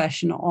to this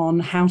session on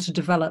how to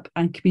develop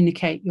and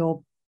communicate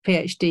your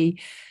PhD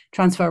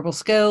transferable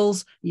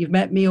skills. You've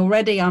met me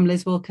already. I'm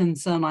Liz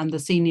Wilkinson. I'm the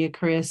Senior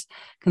Careers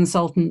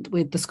Consultant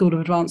with the School of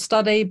Advanced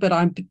Study, but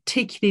I'm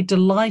particularly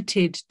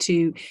delighted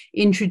to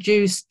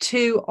introduce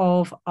 2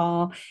 of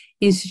our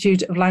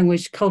Institute of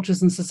Language,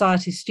 Cultures and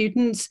Society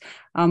students,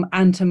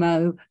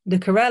 Antimo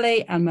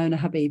Lucarelli and Mona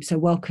Habib. So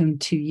welcome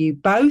to you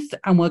both,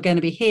 and we're going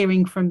to be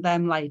hearing from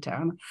them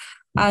later.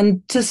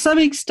 And to some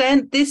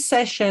extent, this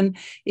session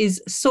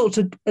is sort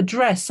of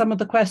address some of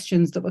the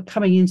questions that were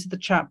coming into the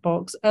chat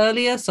box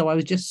earlier. So I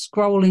was just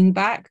scrolling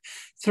back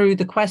through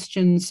the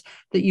questions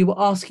that you were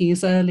asking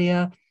us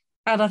earlier.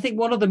 And I think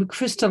one of them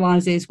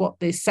crystallizes what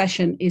this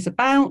session is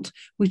about,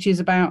 which is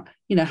about,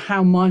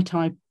 how might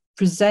I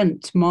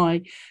present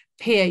my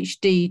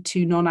PhD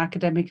to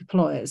non-academic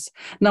employers.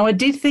 Now, I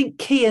did think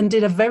Kian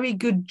did a very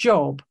good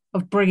job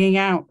of bringing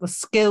out the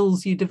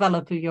skills you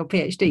develop with your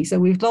PhD.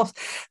 So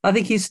I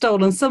think he's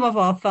stolen some of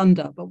our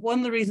thunder. But one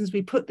of the reasons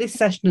we put this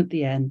session at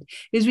the end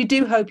is we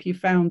do hope you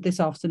found this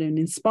afternoon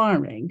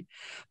inspiring.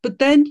 But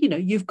then,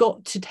 you've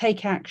got to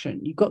take action.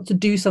 You've got to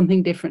do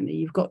something differently.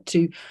 You've got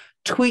to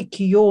tweak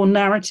your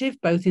narrative,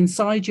 both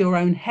inside your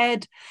own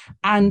head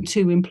and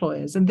to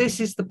employers. And this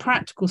is the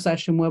practical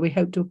session where we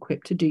hope to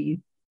equip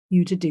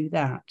you to do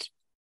that.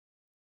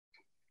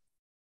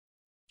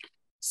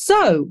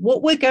 So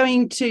what we're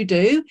going to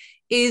do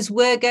is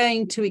we're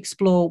going to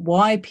explore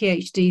why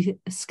PhD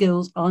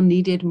skills are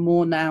needed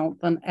more now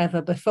than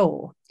ever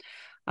before.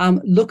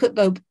 Look at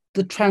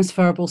the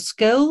transferable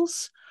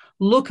skills,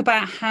 look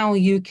about how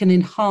you can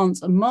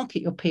enhance and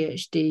market your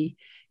PhD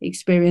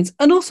experience,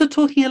 and also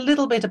talking a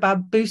little bit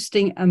about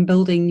boosting and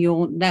building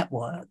your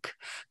network.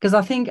 Because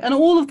I think, and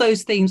all of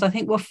those themes, I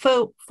think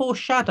were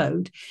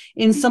foreshadowed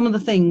in some of the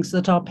things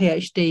that our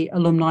PhD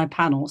alumni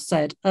panel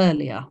said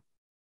earlier.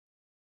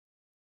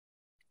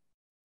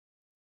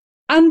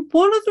 And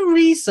one of the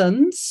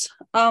reasons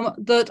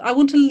that I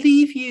want to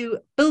leave you,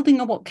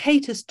 building on what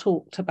Kate has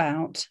talked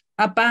about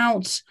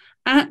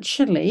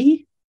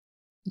actually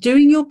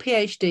doing your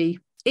PhD,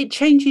 it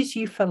changes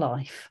you for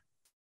life.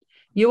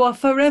 You are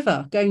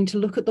forever going to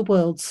look at the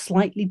world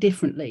slightly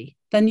differently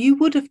than you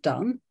would have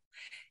done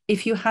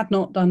if you had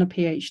not done a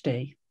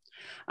PhD.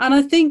 And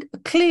I think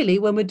clearly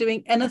when we're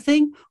doing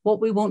anything, what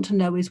we want to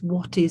know is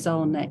what is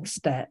our next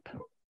step.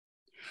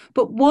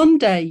 But one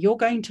day you're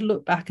going to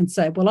look back and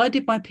say, well, I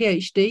did my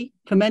PhD.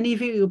 For many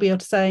of you, you'll be able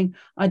to say,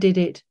 I did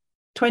it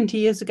 20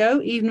 years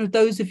ago. Even with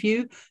those of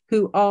you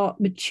who are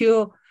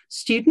mature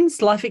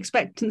students, life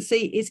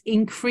expectancy is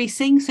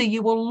increasing. So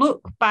you will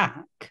look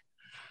back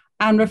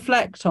and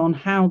reflect on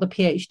how the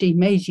PhD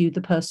made you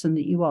the person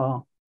that you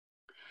are.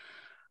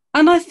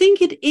 And I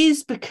think it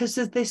is because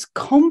of this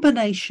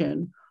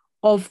combination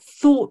of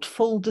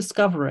thoughtful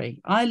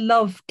discovery. I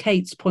love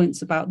Kate's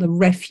points about the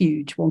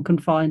refuge one can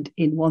find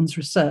in one's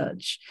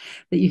research,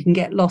 that you can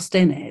get lost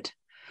in it.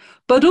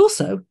 But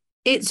also,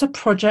 it's a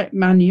project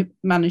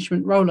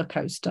management roller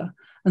coaster.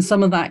 And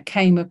some of that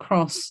came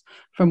across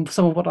from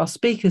some of what our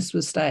speakers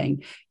were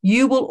saying.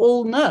 You will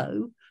all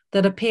know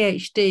that a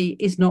PhD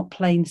is not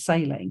plain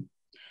sailing,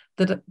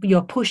 that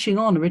you're pushing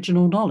on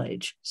original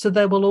knowledge. So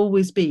there will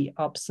always be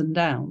ups and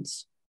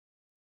downs.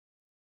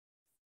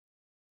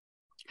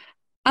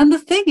 And the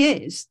thing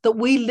is that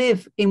we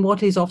live in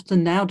what is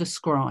often now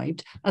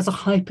described as a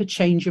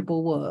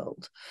hyperchangeable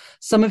world.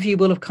 Some of you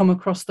will have come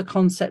across the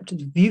concept of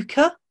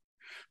VUCA,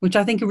 which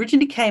I think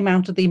originally came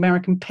out of the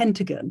American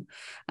Pentagon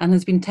and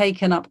has been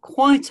taken up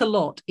quite a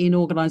lot in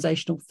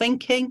organizational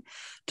thinking,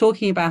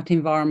 talking about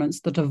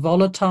environments that are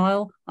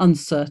volatile,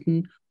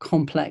 uncertain,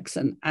 complex,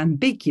 and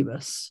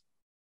ambiguous.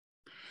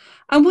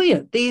 And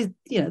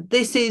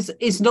this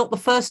is not the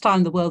first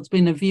time the world's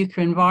been a VUCA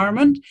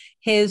environment.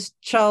 Here's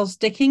Charles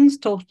Dickens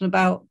talking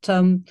about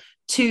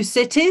two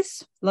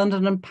cities,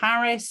 London and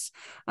Paris,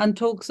 and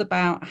talks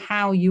about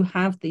how you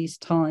have these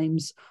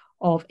times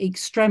of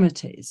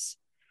extremities.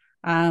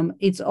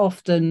 It's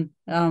often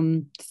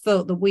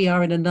thought that we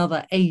are in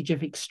another age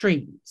of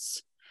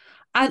extremes.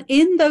 And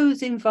in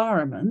those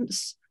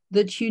environments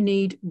that you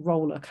need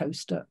roller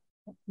coaster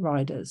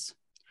riders.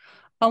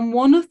 And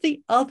one of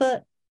the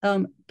other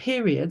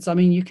periods, I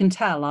mean, you can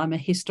tell I'm a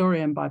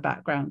historian by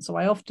background, so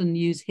I often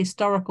use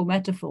historical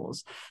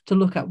metaphors to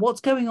look at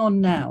what's going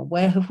on now.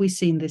 Where have we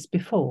seen this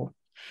before?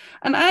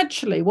 And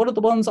actually, one of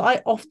the ones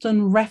I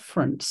often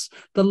reference,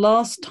 the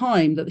last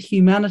time that the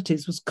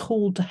humanities was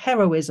called to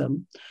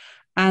heroism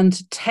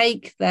and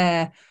take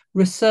their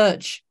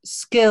research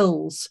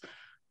skills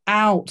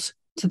out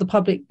to the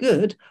public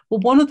good, well,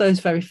 one of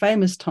those very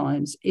famous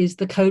times is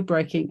the code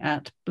breaking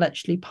at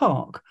Bletchley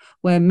Park,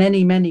 where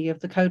many of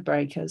the code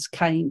breakers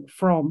came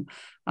from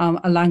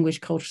a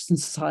language, cultures and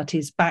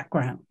societies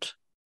background.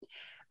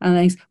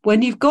 And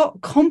when you've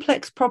got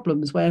complex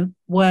problems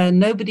where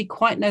nobody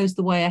quite knows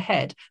the way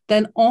ahead,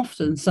 then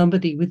often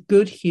somebody with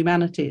good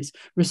humanities,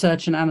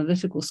 research and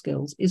analytical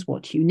skills is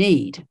what you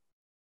need.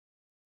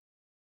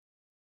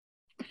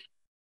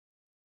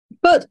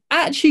 But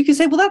actually, you can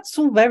say, well, that's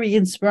all very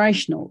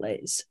inspirational,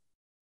 Liz.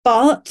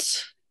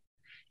 But,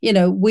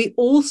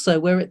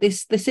 we're at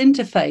this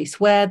interface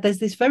where there's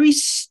this very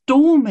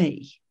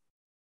stormy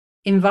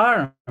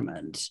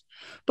environment,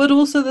 but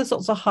also there's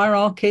lots of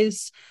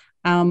hierarchies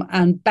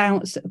and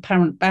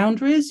apparent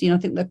boundaries. I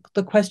think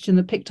the question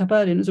that picked up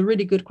earlier, and it was a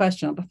really good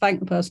question, I thank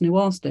the person who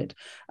asked it,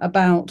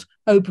 about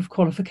open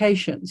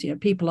qualifications.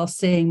 People are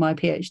seeing my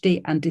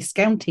PhD and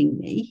discounting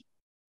me.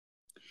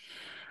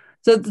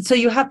 So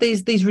you have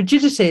these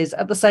rigidities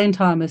at the same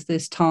time as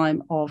this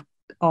time of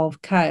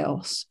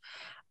chaos.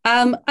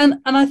 And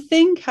I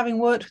think, having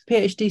worked with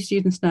PhD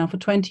students now for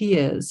 20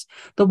 years,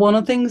 that one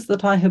of the things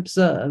that I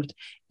observed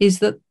is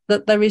that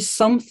there is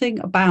something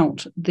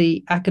about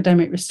the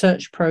academic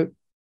research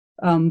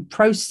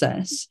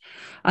process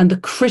and the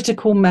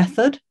critical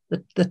method,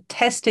 the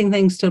testing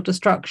things till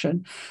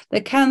destruction,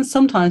 that can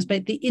sometimes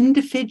make the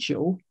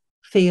individual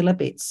feel a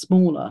bit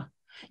smaller.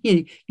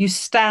 You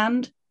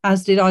stand,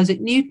 as did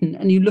Isaac Newton,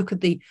 and you look at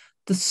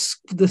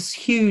this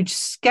huge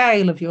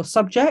scale of your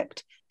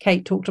subject.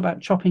 Kate talked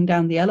about chopping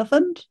down the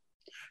elephant.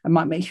 It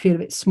might make you feel a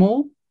bit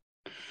small.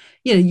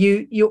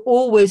 you're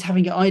always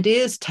having your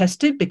ideas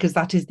tested, because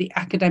that is the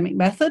academic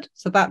method.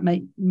 So that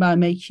may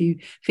make you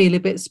feel a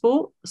bit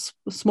small.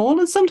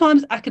 And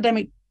sometimes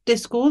academic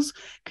discourse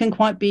can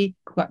be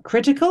quite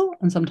critical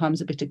and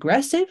sometimes a bit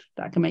aggressive.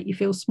 That can make you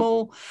feel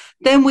small.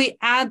 Then we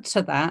add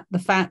to that the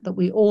fact that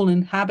we all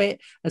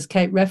inhabit, as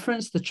Kate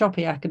referenced, the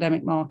choppy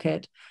academic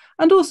market,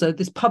 and also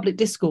this public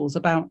discourse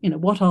about,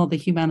 what are the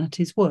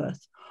humanities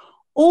worth?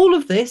 All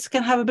of this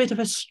can have a bit of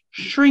a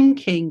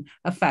shrinking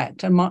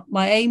effect. And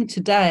my aim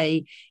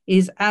today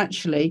is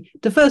actually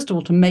to, first of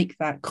all, to make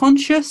that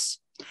conscious,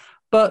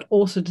 but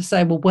also to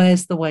say, well,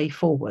 where's the way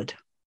forward?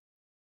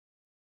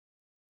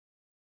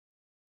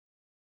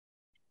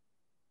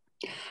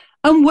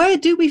 And where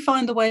do we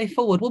find the way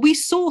forward? Well, we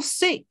saw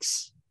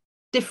 6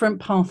 different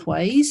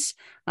pathways.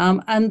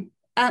 And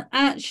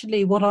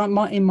actually,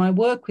 in my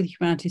work with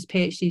humanities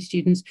PhD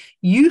students,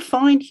 you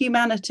find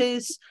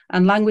humanities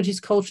and languages,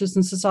 cultures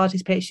and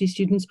societies PhD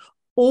students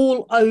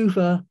all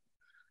over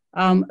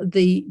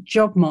the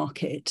job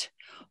market.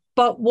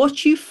 But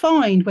what you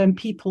find when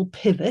people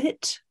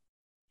pivot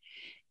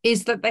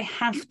is that they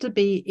have to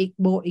be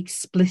more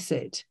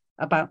explicit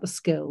about the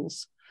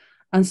skills.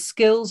 And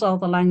skills are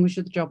the language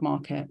of the job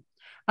market.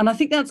 And I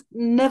think that's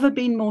never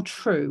been more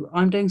true.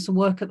 I'm doing some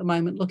work at the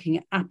moment looking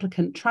at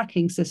applicant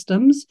tracking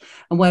systems,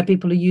 and where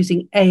people are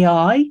using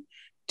AI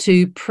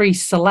to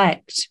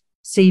pre-select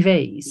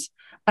CVs.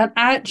 And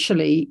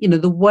actually,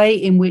 the way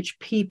in which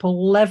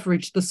people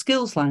leverage the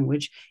skills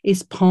language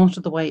is part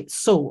of the way it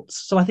sorts.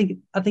 So I think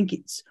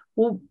it's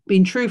all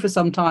been true for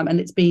some time, and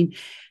it's been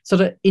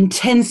sort of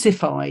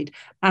intensified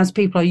as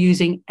people are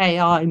using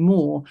AI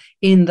more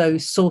in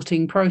those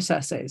sorting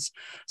processes.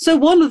 So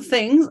one of the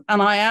things,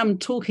 and I am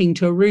talking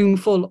to a room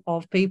full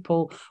of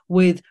people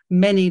with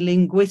many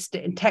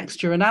linguistic and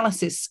texture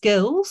analysis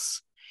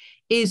skills,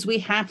 is we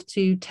have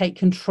to take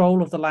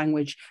control of the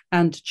language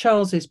and, to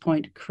Charles's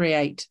point,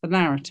 create the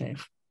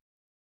narrative.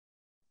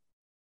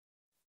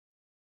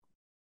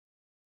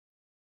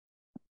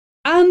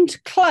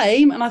 And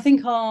claim, and I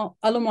think our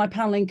alumni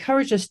panel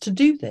encouraged us to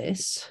do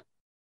this,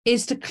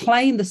 is to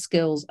claim the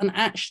skills and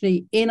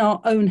actually in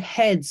our own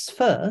heads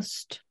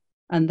first,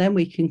 and then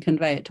we can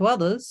convey it to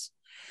others,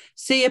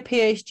 see a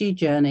PhD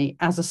journey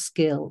as a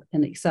skill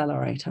and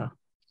accelerator.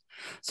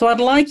 So I'd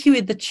like you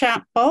in the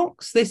chat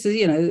box, this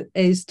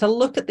is to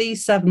look at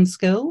these 7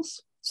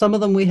 skills. Some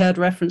of them we heard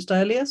referenced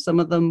earlier, some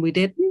of them we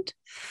didn't.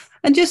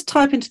 And just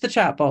type into the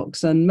chat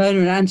box. And Mona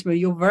and Antimo,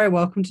 you're very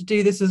welcome to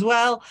do this as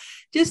well.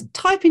 Just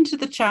type into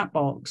the chat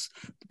box,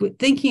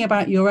 thinking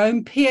about your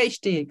own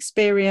PhD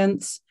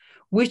experience.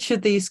 Which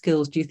of these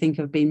skills do you think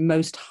have been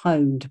most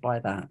honed by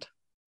that?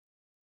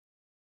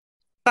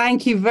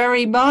 Thank you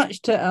very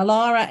much to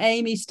Alara,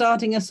 Amy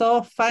starting us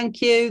off.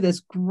 Thank you.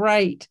 That's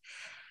great.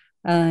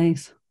 So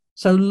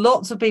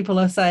lots of people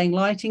are saying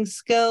lighting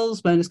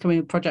skills. Mona's coming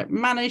with project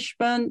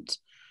management.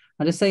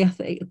 I just say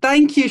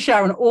thank you,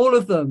 Sharon, all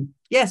of them.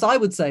 Yes, I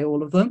would say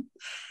all of them.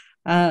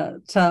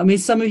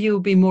 Some of you will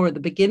be more at the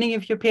beginning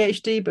of your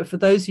PhD, but for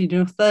those of you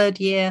doing 3rd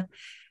year,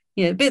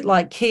 a bit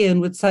like Kian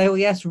would say, oh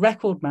yes,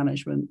 record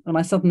management. And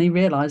I suddenly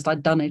realized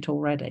I'd done it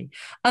already.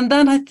 And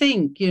then I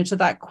think, to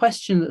that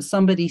question that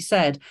somebody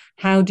said,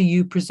 how do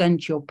you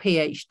present your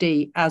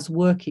PhD as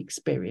work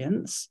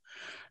experience?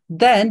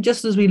 Then,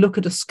 just as we look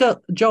at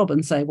a job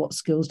and say, what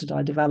skills did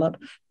I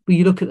develop?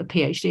 You look at the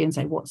PhD and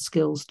say, what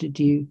skills did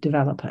you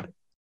develop?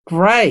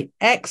 Great,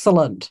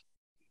 excellent.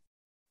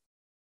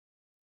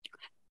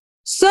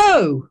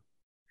 So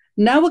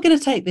now we're going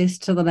to take this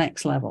to the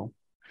next level.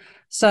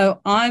 So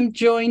I'm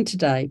joined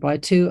today by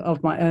 2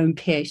 of my own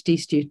PhD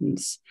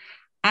students.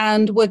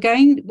 And what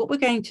we're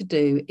going to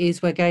do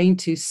is we're going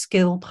to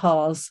skill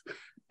pass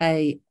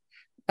a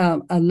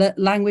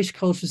language,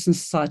 cultures and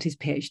societies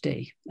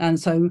PhD. And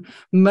so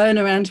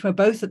Mona and Antimo are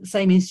both at the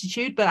same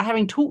institute, but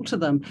having talked to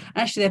them,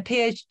 actually their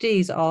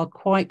PhDs are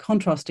quite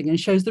contrasting and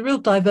shows the real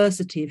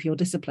diversity of your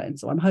discipline.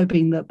 So I'm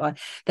hoping that by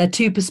their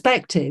 2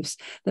 perspectives,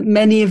 that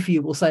many of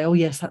you will say, oh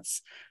yes,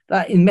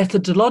 that in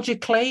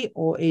methodologically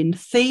or in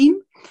theme,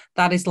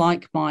 that is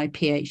like my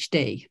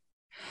PhD.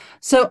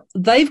 So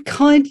they've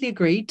kindly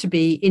agreed to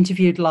be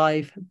interviewed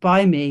live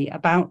by me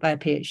about their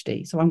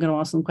PhD. So I'm going to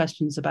ask them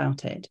questions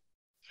about it.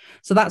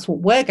 So that's what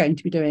we're going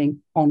to be doing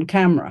on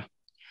camera.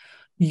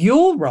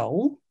 Your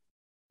role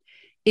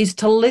is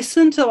to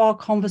listen to our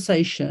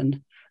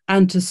conversation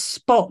and to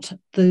spot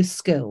the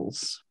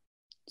skills.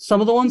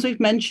 Some of the ones we've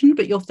mentioned,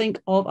 but you'll think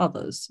of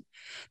others.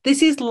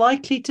 This is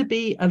likely to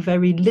be a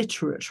very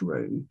literate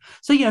room.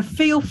 So,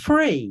 feel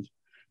free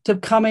to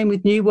come in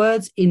with new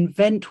words,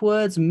 invent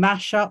words,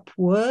 mash up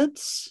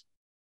words.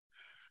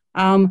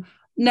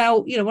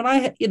 Now, there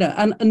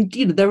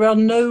are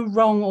no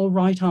wrong or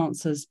right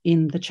answers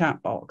in the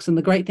chat box. And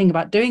the great thing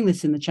about doing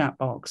this in the chat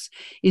box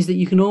is that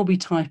you can all be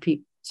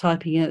typing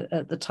it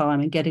at the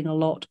time and getting a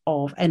lot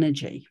of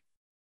energy.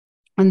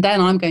 And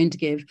then I'm going to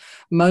give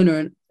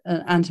Mona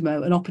and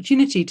Antimo an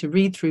opportunity to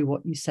read through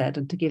what you said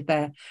and to give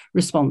their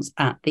response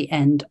at the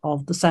end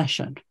of the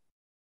session.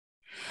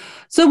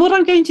 So what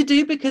I'm going to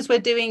do, because we're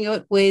doing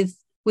it with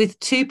with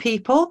two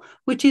people,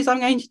 which is I'm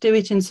going to do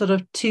it in sort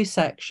of two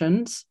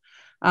sections,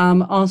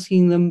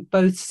 asking them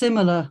both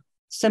similar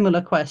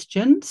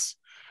questions.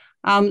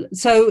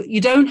 So you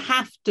don't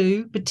have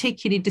to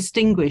particularly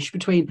distinguish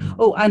between,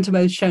 oh,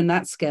 Antimo's shown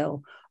that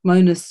skill,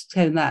 Mona's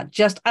shown that.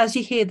 Just as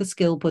you hear the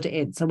skill, put it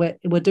in. So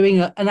we're doing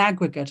an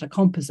aggregate, a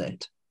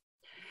composite.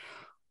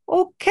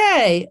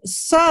 Okay,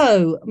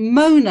 so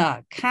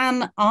Mona,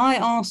 can I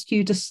ask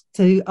you to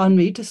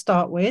unmute to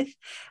start with?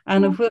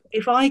 And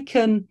if I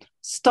can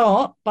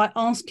start by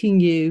asking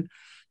you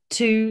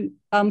to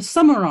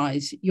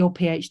summarize your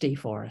PhD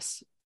for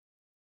us.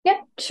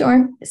 Yeah,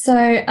 sure. So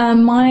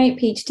my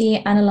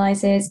PhD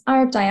analyzes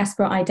Arab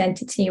diaspora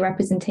identity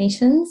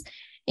representations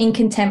in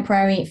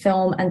contemporary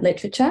film and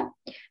literature.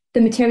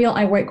 The material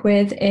I work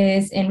with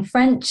is in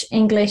French,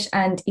 English,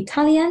 and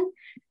Italian.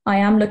 I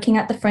am looking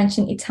at the French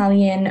and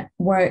Italian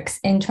works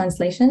in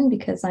translation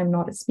because I'm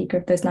not a speaker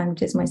of those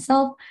languages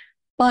myself,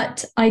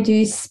 but I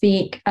do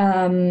speak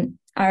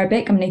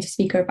Arabic. I'm a native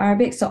speaker of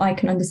Arabic, so I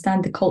can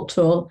understand the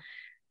cultural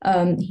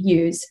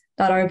hues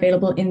that are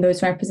available in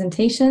those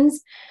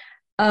representations.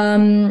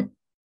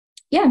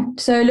 Yeah,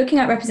 so looking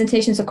at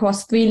representations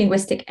across 3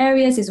 linguistic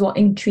areas is what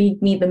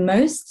intrigued me the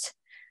most.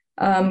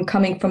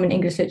 Coming from an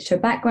English literature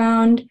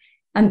background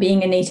and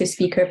being a native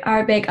speaker of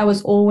Arabic, I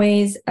was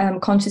always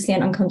consciously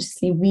and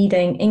unconsciously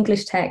reading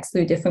English texts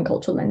through different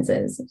cultural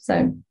lenses.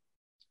 So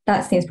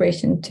that's the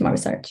inspiration to my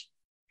research.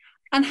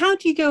 And how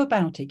do you go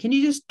about it? Can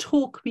you just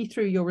talk me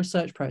through your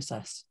research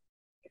process?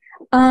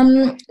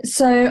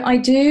 So I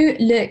do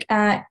look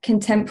at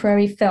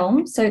contemporary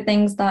film, so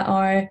things that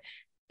are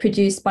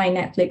produced by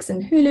Netflix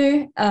and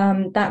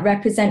Hulu that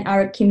represent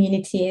Arab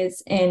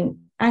communities in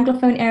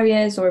Anglophone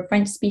areas or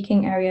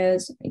French-speaking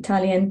areas,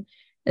 Italian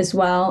as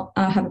well.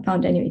 I haven't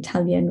found any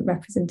Italian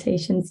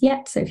representations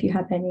yet, so if you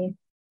have any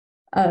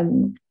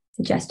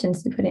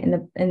suggestions, to put it in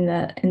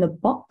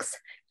the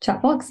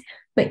chat box.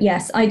 But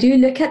yes, I do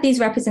look at these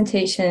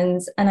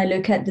representations and I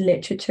look at the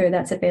literature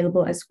that's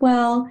available as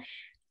well.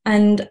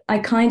 And I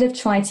kind of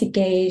try to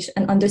gauge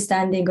an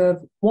understanding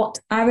of what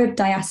Arab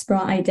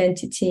diaspora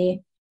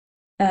identity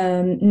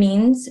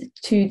means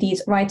to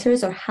these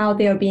writers or how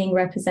they are being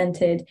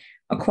represented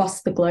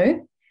across the globe.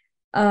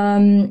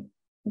 The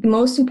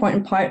most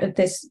important part of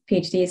this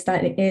PhD is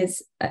that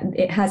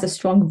it has a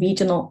strong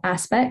regional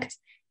aspect.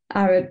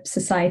 Arab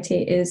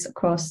society is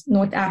across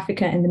North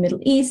Africa and the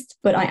Middle East,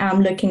 but I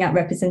am looking at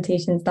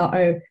representations that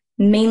are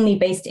mainly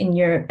based in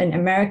Europe and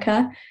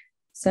America.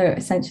 So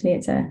essentially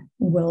it's a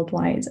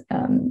worldwide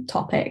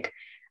topic.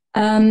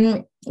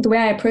 The way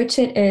I approach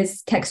it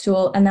is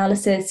textual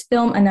analysis,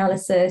 film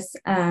analysis,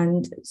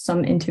 and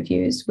some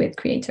interviews with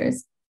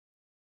creators.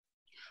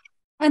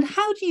 And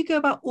how do you go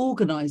about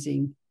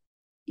organizing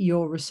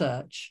your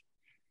research?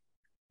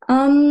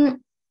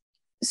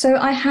 So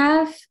I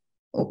have,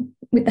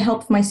 with the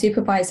help of my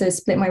supervisor,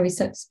 split my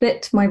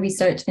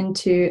research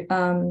into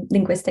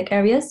linguistic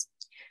areas.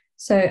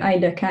 So I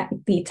look at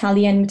the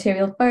Italian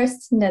material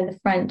first, and then the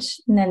French,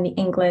 and then the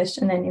English,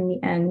 and then in the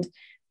end,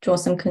 draw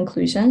some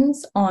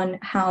conclusions on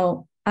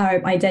how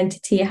Arab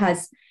identity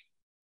has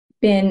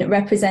been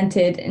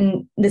represented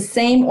in the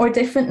same or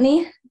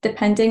differently,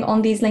 depending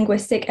on these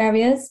linguistic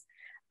areas.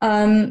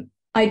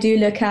 I do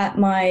look at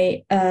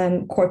my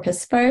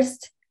corpus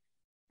first,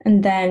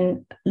 and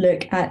then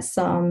look at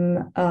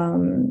some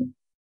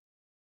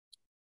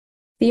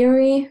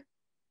theory,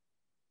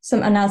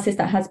 some analysis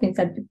that has been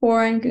said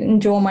before,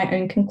 and draw my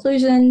own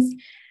conclusions.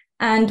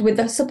 And with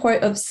the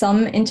support of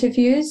some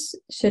interviews,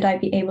 should I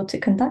be able to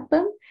conduct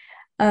them,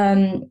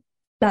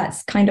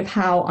 that's kind of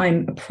how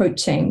I'm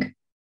approaching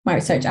my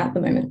research at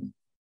the moment.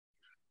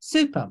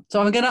 Super.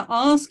 So I'm going to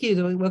ask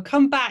you, we'll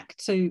come back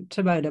to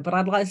Mona, but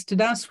I'd like to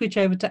now switch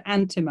over to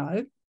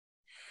Antimo.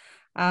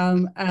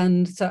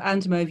 And so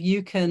Antimo, if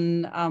you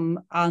can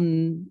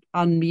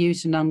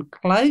unmute and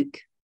uncloak.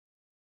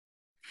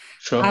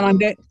 Sure.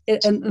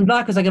 And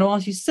Marcus, I'm going to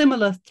ask you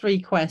similar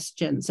 3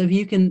 questions. So if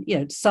you can,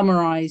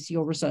 summarize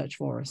your research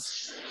for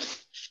us.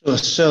 Sure.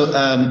 So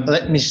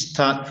let me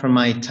start from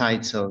my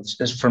title,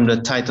 from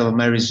the title of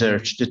my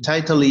research. The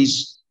title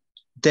is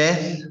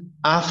Death,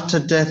 After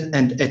Death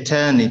and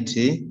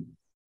Eternity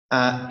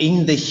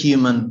in the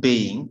Human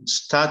Being,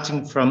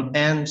 starting from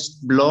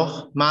Ernst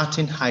Bloch,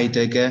 Martin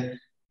Heidegger,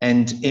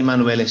 and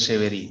Emanuele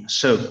Severino.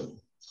 So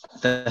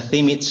the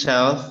theme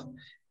itself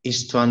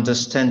is to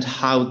understand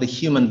how the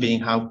human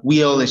being, how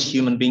we all as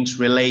human beings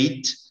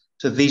relate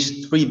to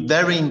these 3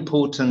 very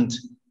important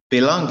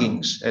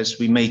belongings, as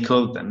we may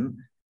call them.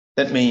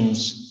 That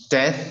means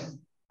death,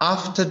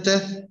 after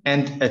death,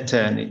 and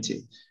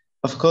eternity.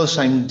 Of course,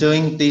 I'm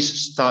doing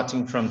this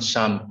starting from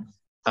some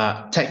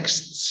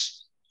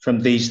texts from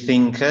these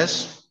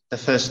thinkers. The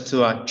first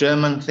 2 are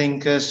German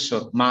thinkers,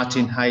 so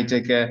Martin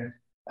Heidegger,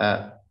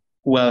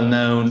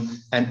 well-known,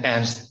 and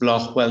Ernst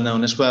Bloch,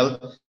 well-known as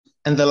well.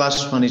 And the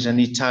last one is an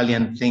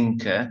Italian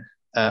thinker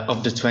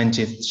of the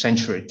 20th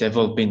century. They've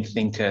all been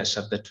thinkers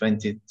of the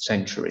 20th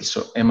century,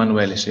 so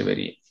Emanuele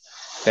Severino.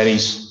 That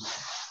is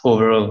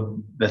overall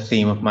the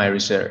theme of my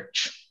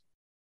research.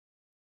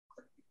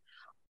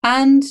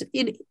 And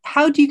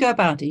how do you go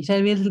about it?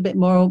 Tell me a little bit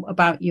more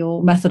about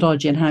your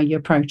methodology and how you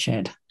approach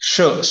it.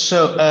 Sure.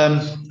 So,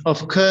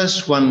 of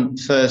course, one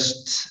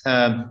first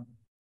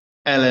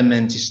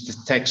element is the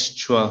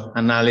textual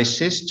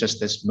analysis,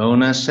 just as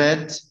Mona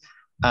said. So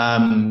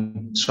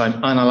I'm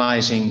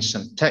analyzing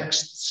some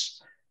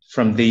texts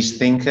from these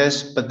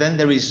thinkers, but then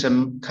there is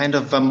some kind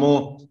of a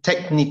more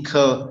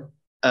technical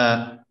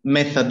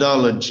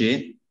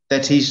methodology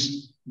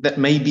that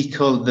may be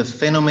called the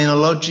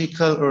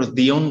phenomenological or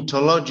the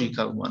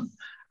ontological one.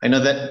 I know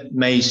that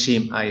may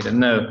seem, I don't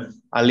know,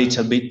 a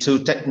little bit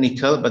too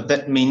technical, but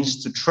that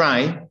means to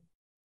try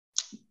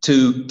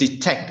to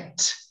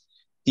detect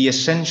the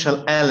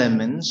essential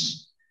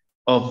elements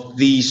of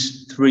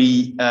these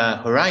three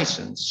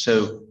horizons.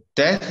 So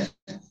death,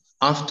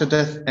 after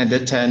death, and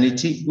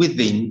eternity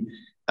within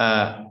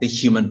the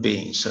human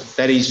being. So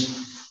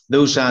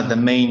those are the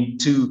main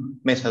two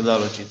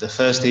methodologies. The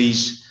first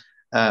is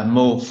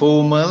more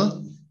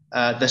formal.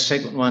 The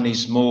second one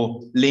is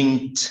more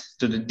linked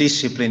to the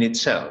discipline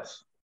itself.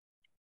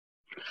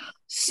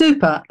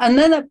 Super. And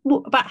then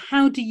about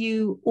how do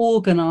you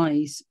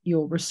organize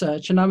your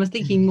research? And I was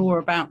thinking more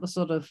about the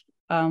sort of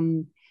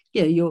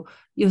your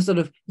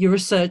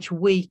research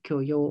week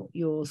or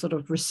your sort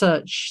of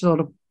research sort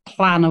of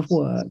plan of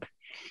work.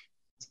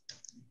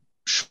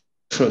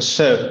 Sure.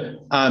 So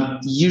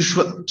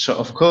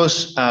of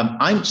course,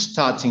 I'm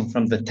starting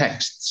from the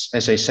texts,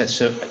 as I said.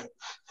 So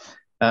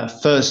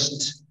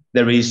first,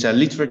 there is a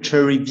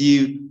literature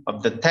review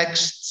of the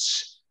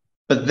texts.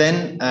 But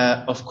then,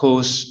 of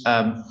course,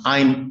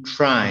 I'm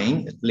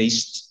trying at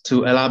least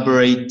to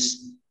elaborate,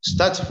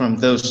 starting from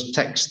those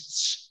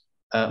texts,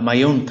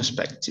 my own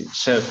perspective.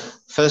 So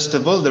first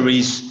of all, there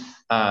is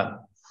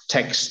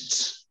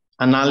text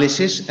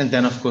analysis, and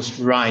then, of course,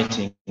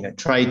 writing. I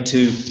try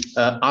to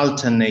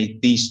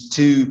alternate these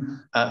two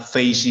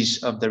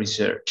phases of the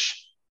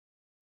research.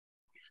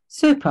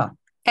 Super.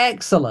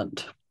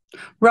 Excellent.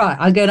 Right,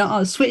 I'm going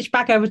to switch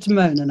back over to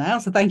Mona now.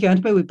 So thank you,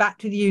 Anthony. We'll be back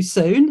to you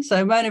soon.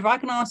 So Mona, if I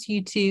can ask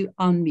you to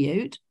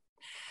unmute.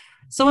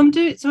 So I'm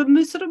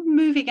sort of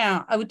moving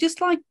out. I would just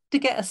like to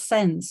get a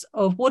sense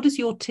of what does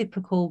your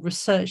typical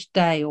research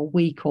day or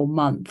week or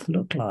month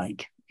look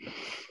like?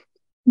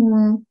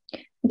 It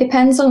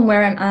depends on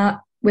where I'm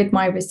at with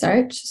my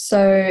research.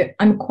 So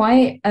I'm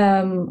quite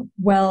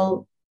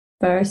well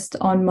versed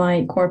on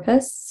my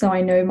corpus. So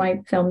I know my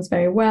films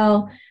very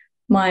well.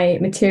 My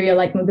material,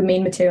 like the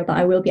main material that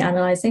I will be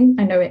analyzing,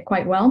 I know it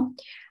quite well.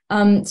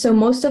 So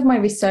most of my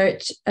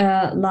research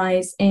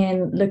lies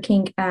in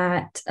looking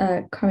at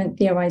current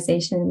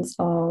theorizations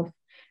of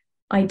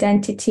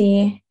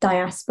identity,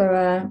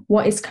 diaspora,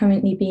 what is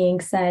currently being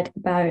said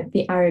about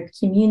the Arab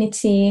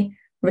community,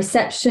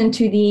 reception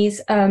to these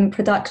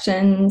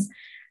productions.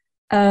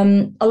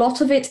 A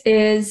lot of it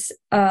is,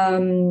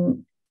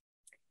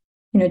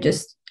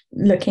 just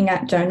looking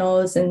at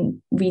journals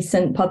and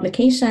recent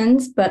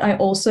publications, but I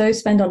also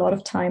spend a lot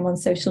of time on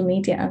social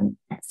media and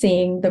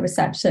seeing the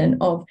reception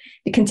of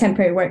the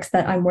contemporary works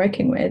that I'm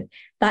working with.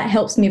 That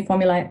helps me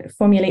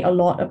formulate a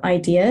lot of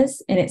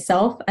ideas in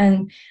itself.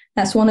 And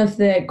that's one of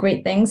the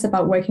great things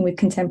about working with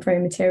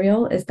contemporary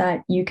material, is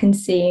that you can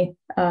see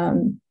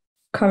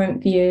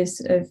current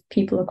views of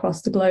people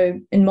across the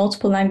globe in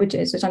multiple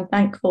languages, which I'm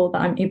thankful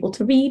that I'm able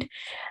to read.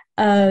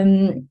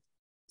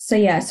 So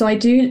I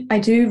do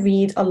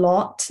read a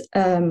lot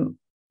of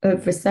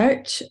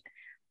research,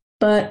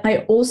 but I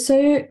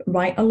also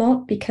write a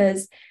lot,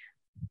 because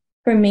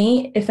for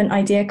me, if an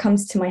idea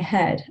comes to my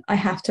head, I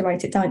have to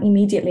write it down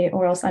immediately,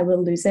 or else I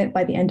will lose it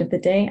by the end of the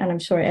day. And I'm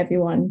sure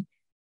everyone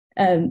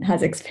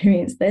has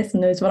experienced this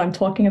and knows what I'm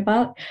talking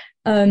about.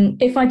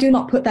 If I do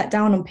not put that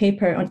down on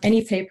paper, on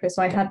any paper,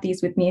 so I have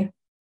these with me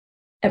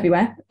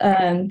everywhere,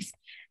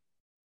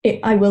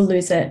 I will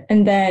lose it.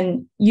 And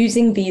then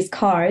using these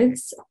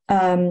cards,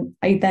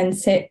 I then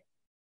sit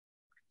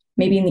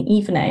maybe in the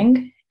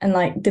evening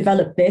and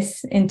develop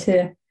this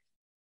into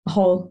a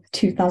whole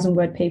 2,000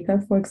 word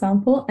paper, for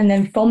example. And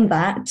then from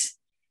that,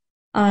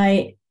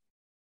 I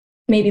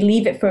maybe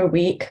leave it for a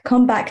week,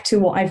 come back to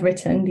what I've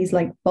written, these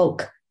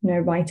bulk,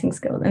 writing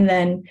skills. And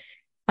then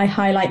I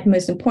highlight the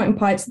most important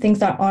parts, things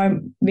that are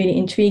really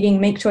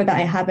intriguing, make sure that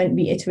I haven't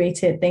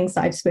reiterated things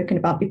that I've spoken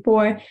about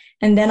before.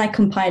 And then I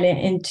compile it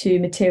into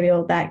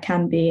material that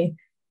can be,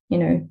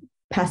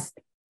 passed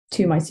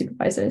to my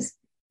supervisors.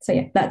 So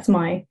yeah, that's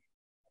my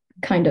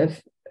kind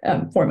of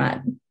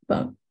format.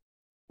 But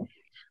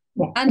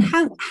yeah. And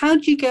how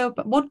do you go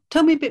about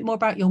tell me a bit more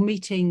about your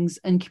meetings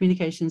and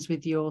communications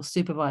with your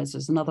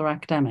supervisors and other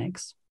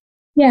academics?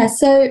 Yeah,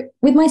 so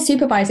with my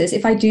supervisors,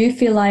 if I do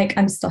feel like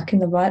I'm stuck in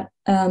the rut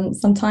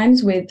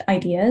sometimes with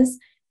ideas,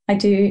 I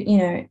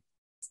do,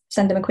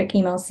 send them a quick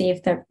email, see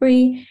if they're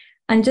free,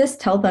 and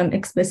just tell them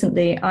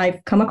explicitly,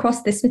 I've come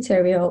across this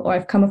material or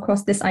I've come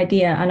across this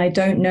idea and I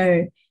don't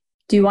know,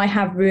 do I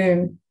have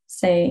room,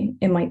 say,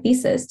 in my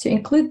thesis to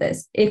include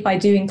this? If I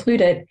do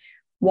include it,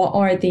 what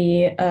are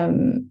the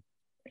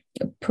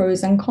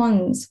pros and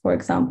cons, for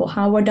example?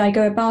 How would I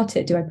go about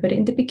it? Do I put it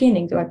in the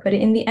beginning? Do I put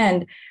it in the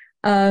end?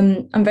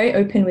 I'm very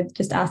open with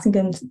just asking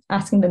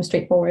them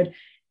straightforward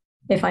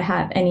if I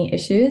have any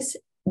issues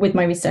with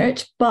my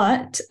research.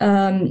 But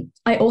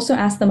I also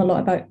ask them a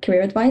lot about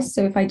career advice.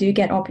 So if I do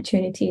get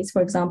opportunities,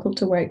 for example,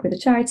 to work with a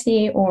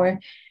charity or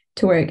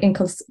to work in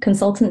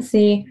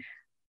consultancy,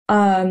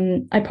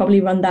 I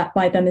probably run that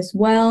by them as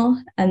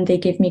well. And they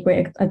give me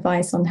great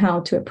advice on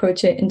how to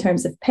approach it in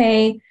terms of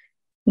pay,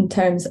 in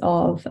terms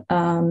of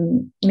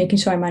making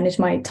sure I manage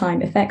my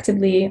time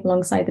effectively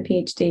alongside the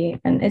PhD.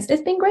 And it's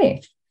been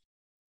great.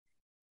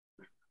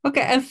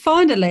 Okay, and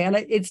finally, and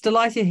it's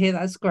delighted to hear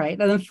that's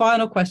great. And then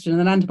final question, and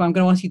then Antimo, I'm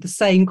going to ask you the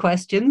same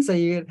question.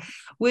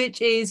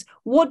 Which is,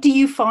 what do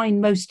you find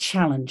most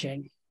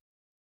challenging?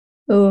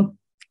 Oh,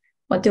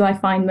 what do I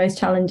find most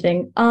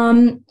challenging?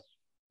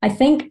 I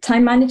think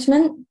time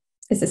management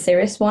is a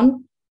serious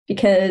one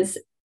because,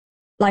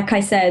 like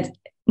I said,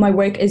 my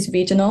work is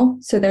regional.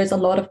 So there's a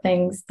lot of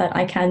things that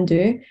I can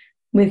do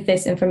with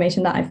this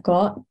information that I've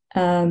got,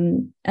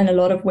 and a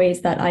lot of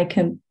ways that I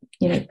can,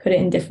 put it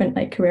in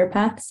different career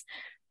paths.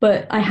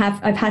 But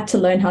I've had to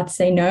learn how to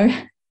say no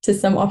to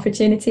some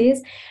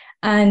opportunities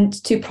and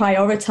to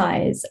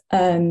prioritize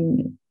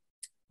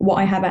what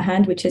I have at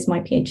hand, which is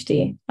my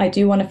PhD. I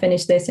do want to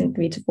finish this in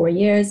 3 to 4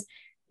 years.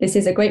 This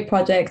is a great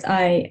project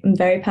I am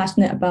very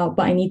passionate about,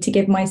 but I need to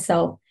give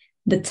myself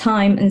the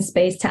time and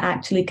space to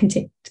actually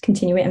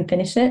continue it and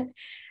finish it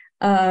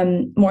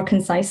more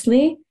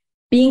concisely.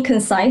 Being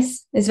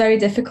concise is very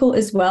difficult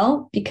as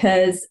well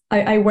because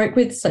I work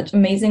with such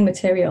amazing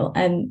material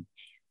and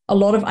a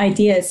lot of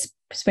ideas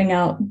spring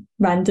out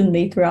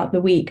randomly throughout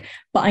the week,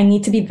 but I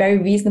need to be very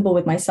reasonable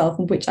with myself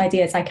and which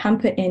ideas I can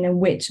put in and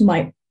which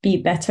might be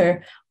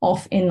better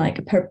off in a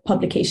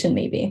publication,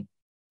 maybe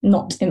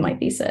not in my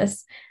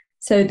thesis.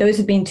 So those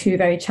have been 2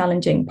 very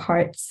challenging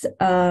parts.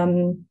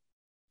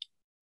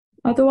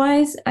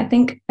 Otherwise, I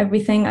think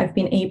everything I've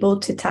been able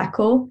to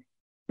tackle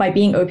by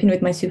being open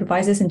with my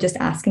supervisors and just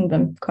asking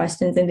them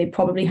questions, and they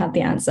probably have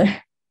the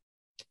answer.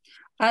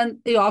 And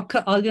I'll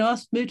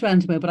move to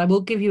Antimo, but I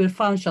will give you a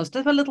final chance.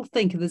 Just have a little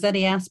think if there's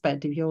any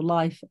aspect of your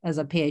life as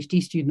a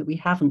PhD student that we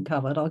haven't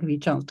covered. I'll give you a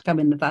chance to come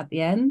in at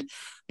the end.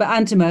 But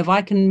Antimo, if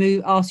I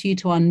can ask you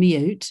to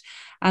unmute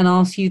and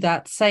ask you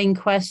that same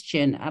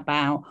question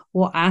about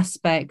what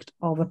aspect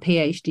of a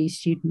PhD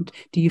student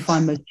do you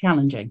find most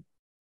challenging?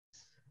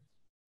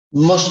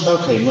 Most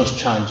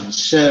challenging.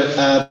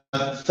 So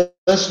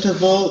first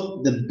of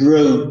all, the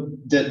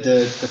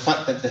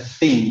fact that the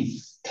theme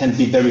can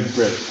be very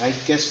broad. I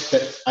guess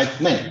that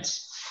I've met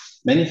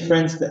many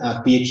friends that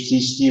are PhD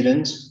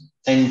students,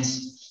 and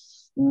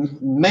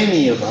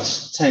many of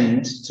us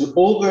tend to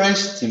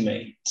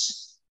overestimate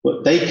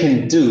what they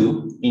can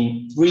do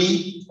in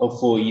 3 or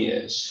 4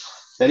 years.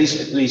 That is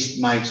at least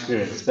my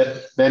experience.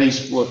 That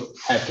is what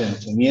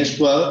happened to me as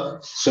well.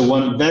 So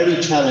one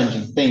very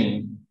challenging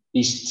thing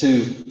is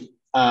to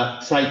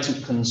try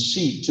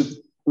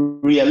to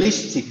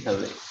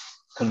realistically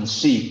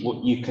conceive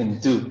what you can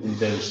do in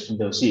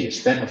those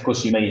years. Then, of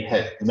course, you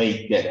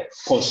may get a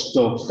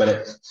postdoc,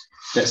 but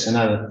that's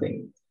another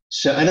thing.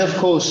 So, and of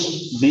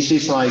course, this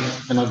is like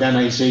an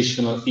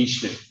organizational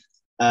issue.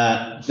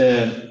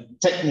 The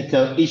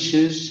technical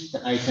issues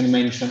that I can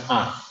mention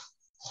are,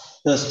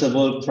 first of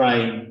all,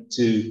 trying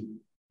to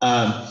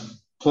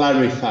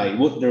clarify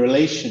what the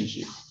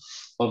relationship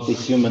of the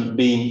human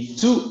being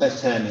to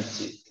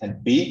eternity can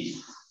be,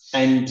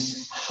 and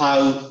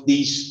how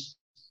these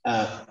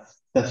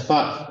the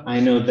fact, I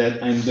know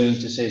that I'm going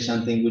to say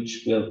something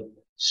which will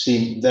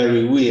seem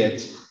very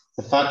weird,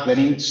 the fact that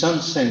in some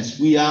sense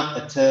we are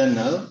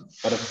eternal,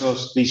 but of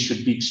course this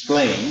should be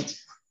explained,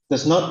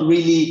 does not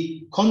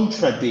really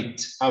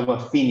contradict our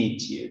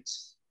finitude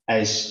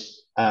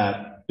as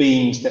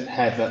beings that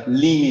have a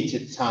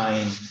limited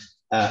time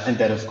and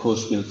that of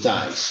course will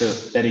die. So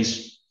that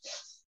is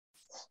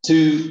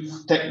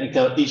 2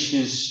 technical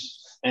issues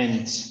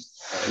and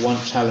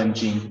 1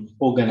 challenging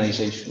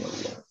organizational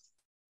one.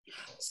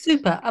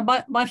 Super.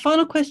 My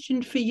final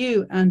question for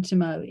you,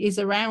 Antimo, is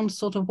around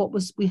sort of what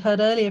we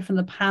heard earlier from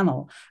the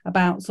panel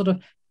about sort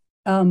of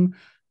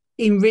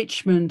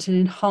enrichment and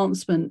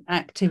enhancement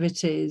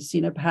activities,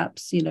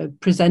 perhaps,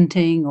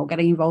 presenting or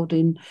getting involved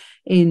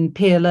in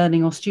peer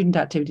learning or student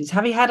activities.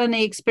 Have you had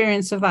any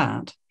experience of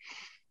that?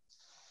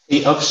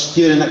 Of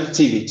student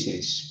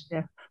activities?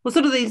 Yeah.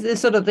 Well,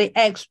 these sort of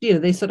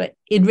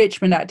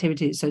enrichment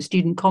activities, so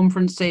student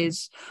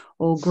conferences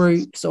or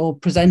groups or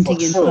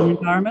presenting in some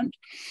environment.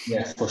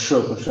 Yeah, for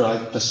sure.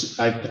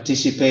 I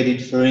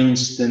participated, for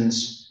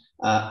instance,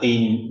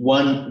 in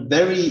one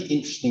very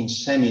interesting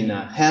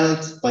seminar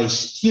held by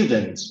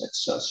students at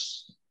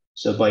SUS,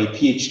 so by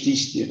PhD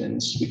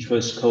students, which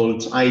was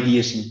called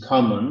Ideas in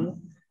Common,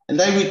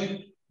 and I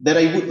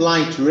would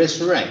like to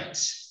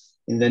resurrect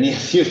in the near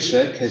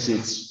future because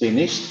it's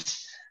finished.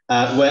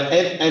 Where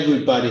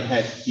everybody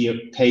had the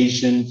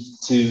occasion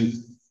to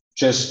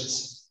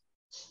just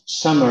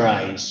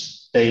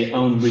summarize their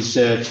own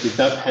research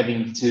without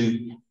having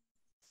to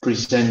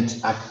present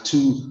a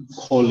too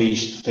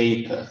polished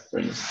paper, for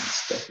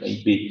instance, that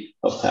may be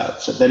of help.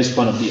 So that is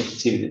one of the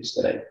activities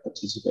that I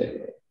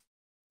participated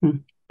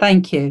in.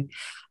 Thank you.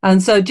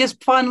 And so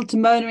just final to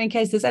Mona, in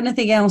case there's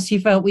anything else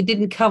you felt we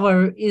didn't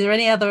cover, is there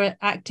any other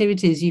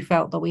activities you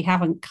felt that we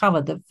haven't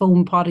covered that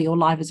form part of your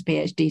life as a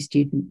PhD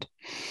student?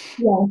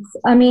 Yes,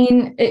 I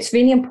mean, it's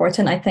really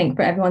important, I think,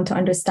 for everyone to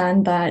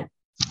understand that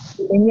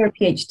in your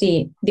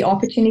PhD, the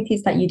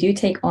opportunities that you do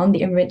take on,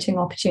 the enriching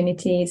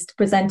opportunities,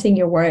 presenting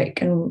your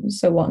work and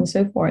so on and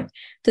so forth,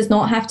 does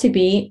not have to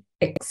be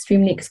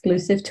extremely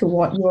exclusive to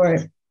what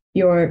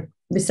your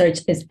research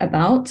is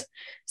about.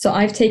 So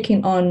I've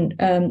taken on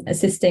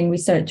assisting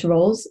research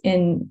roles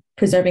in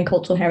preserving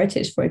cultural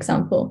heritage, for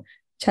example,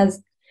 which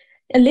has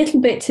a little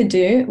bit to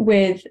do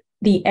with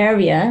the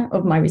area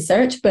of my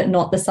research, but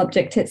not the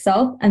subject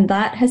itself. And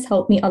that has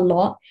helped me a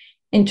lot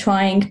in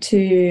trying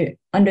to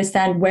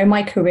understand where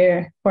my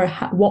career or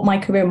what my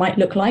career might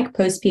look like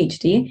post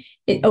PhD.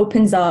 It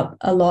opens up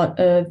a lot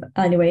of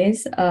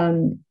anyways.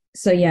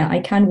 So yeah, I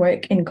can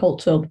work in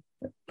cultural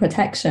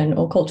protection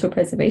or cultural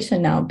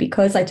preservation now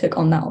because I took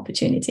on that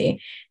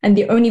opportunity. And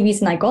the only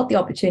reason I got the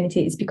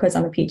opportunity is because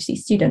I'm a PhD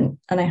student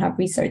and I have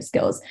research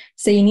skills.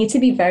 So you need to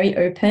be very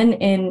open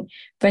in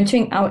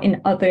venturing out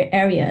in other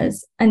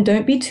areas, and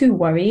don't be too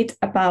worried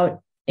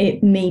about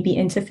it maybe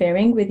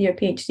interfering with your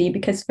PhD,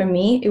 because for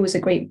me, it was a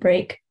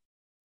great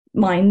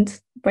mind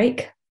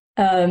break,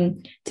 to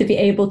be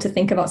able to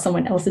think about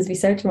someone else's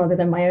research rather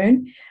than my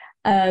own.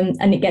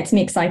 And it gets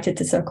me excited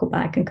to circle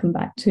back and come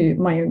back to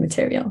my own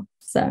material.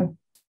 So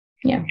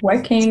yeah,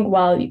 working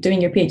while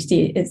doing your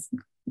PhD is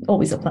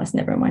always a plus,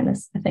 never a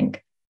minus, I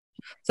think.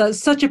 So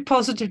it's such a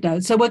positive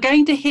note. So we're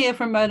going to hear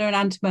from Mona and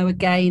Antimo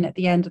again at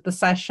the end of the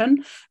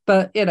session,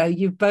 but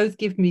you've both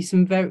given me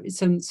some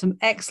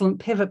excellent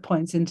pivot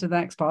points into the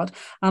next part.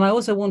 And I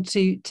also want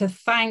to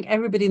thank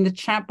everybody in the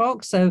chat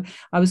box. So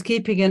I was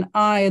keeping an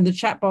eye on the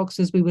chat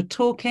box as we were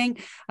talking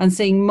and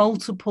seeing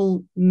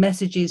multiple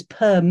messages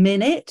per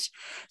minute.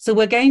 So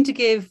we're going to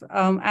give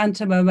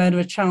Antimo and Mona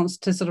a chance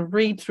to sort of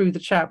read through the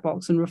chat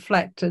box and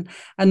reflect, and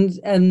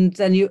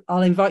then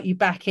I'll invite you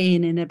back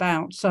in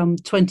about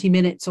 20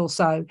 minutes or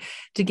so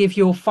to give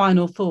your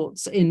final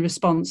thoughts in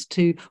response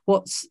to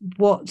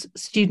what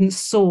students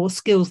saw,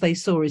 skills they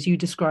saw as you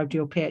described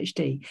your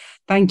PhD.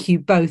 Thank you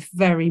both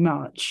very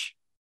much.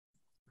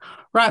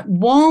 Right,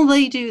 while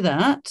they do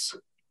that,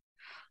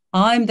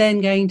 I'm then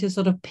going to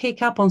sort of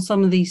pick up on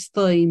some of these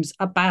themes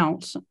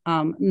about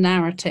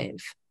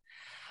narrative.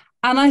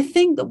 And I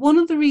think that one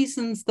of the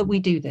reasons that we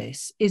do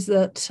this is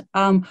that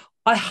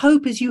I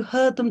hope as you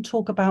heard them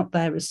talk about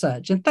their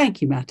research, and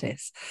thank you,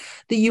 Mattis,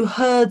 that you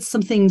heard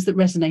some things that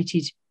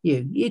resonated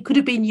you. It could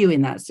have been you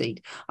in that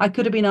seat. I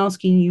could have been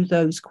asking you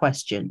those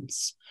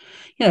questions.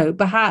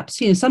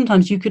 Perhaps,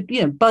 sometimes you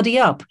could, buddy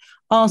up,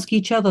 ask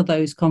each other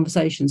those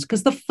conversations,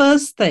 because the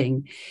first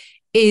thing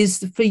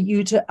is for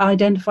you to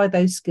identify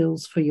those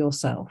skills for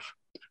yourself.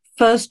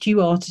 First,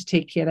 you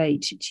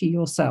articulate to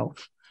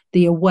yourself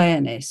the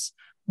awareness.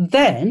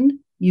 Then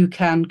you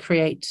can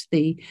create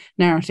the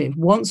narrative.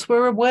 Once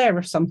we're aware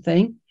of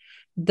something,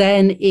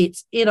 then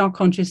it's in our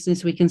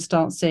consciousness, we can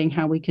start seeing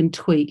how we can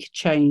tweak,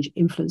 change,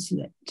 influence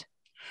it.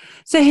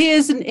 So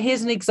here's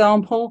an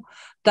example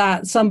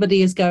that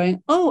somebody is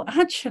going, oh,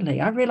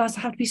 actually, I realize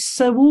I have to be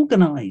so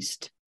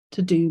organized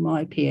to do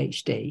my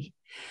PhD.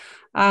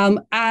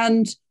 And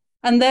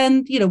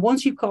then,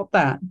 once you've got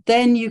that,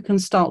 then you can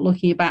start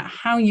looking about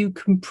how you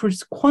can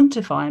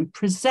quantify and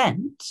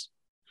present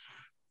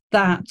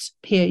that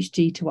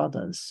PhD to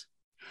others.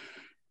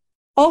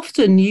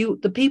 Often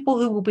the people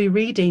who will be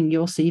reading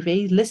your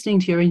CV, listening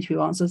to your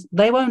interview answers,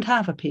 they won't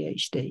have a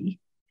PhD.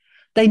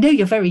 They know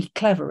you're very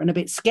clever and a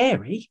bit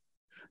scary,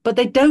 but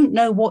they don't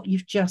know what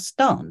you've just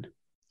done.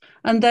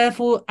 And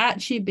therefore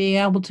actually being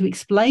able to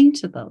explain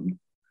to them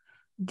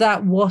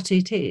that what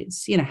it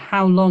is,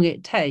 how long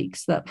it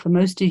takes, that for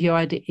most of you,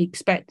 I'd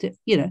expect it,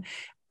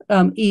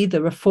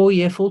 either a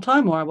 4-year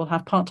full-time, or I will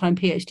have part-time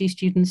PhD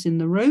students in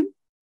the room.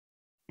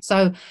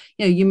 So,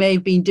 you may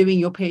have been doing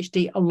your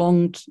PhD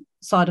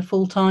alongside a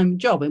full-time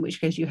job, in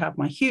which case you have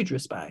my huge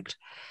respect.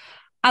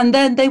 And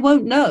then they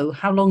won't know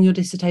how long your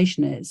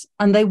dissertation is,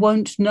 and they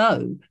won't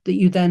know that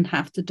you then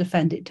have to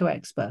defend it to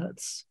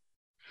experts.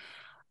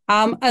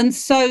 And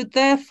so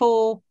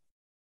therefore,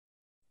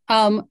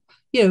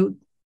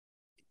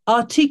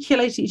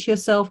 articulate it to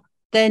yourself,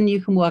 then you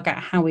can work out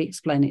how we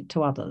explain it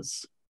to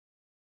others.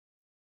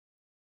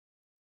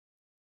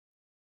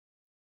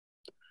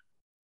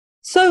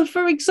 So,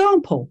 for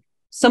example,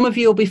 some of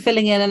you will be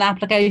filling in an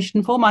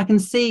application form. I can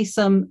see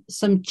some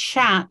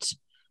chat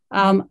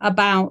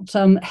about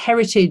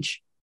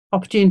heritage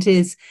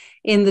opportunities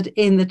in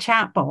the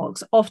chat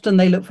box. Often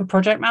they look for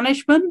project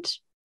management,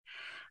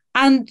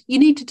 and you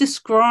need to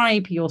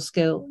describe your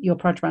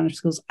project management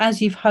skills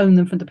as you've honed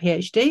them from the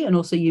PhD, and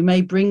also you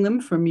may bring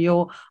them from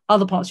your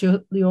other parts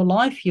of your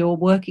life, your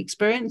work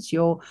experience,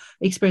 your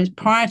experience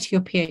prior to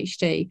your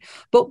PhD.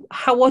 But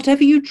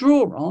whatever you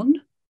draw on,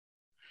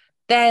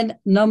 then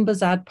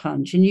numbers add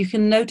punch. And you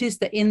can notice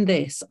that in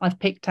this, I've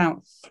picked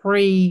out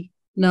 3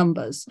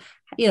 numbers.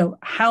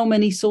 How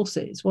many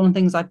sources? One of the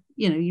things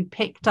you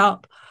picked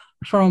up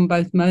from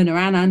both Mona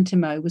and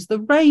Antimo was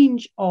the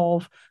range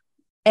of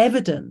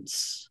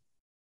evidence.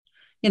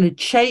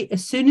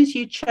 As soon as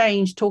you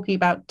change talking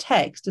about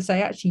text to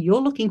say, actually,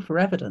 you're looking for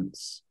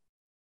evidence.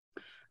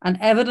 And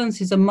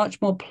evidence is a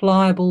much more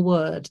pliable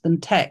word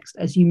than text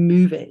as you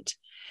move it,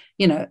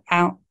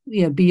 out,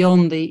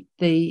 beyond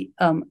the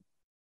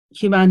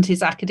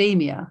humanities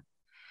academia.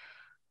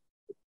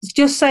 It's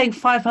just saying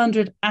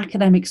 500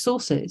 academic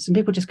sources, and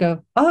people just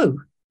go, oh,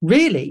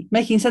 really?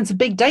 Making sense of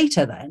big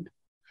data then?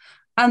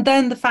 And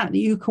then the fact that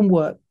you can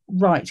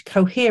write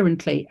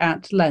coherently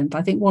at length.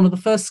 I think one of the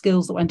first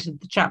skills that went into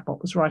the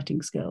chatbot was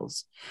writing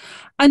skills.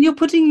 And you're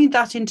putting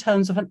that in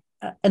terms of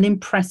an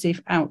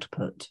impressive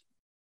output.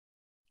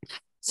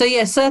 So,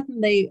 yes,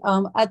 certainly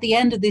at the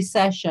end of this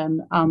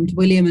session, to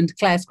William and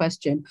Claire's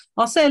question,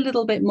 I'll say a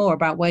little bit more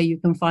about where you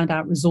can find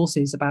out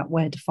resources about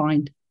where to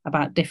find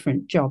about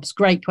different jobs.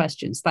 Great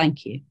questions.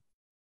 Thank you.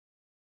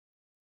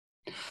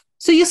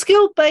 So your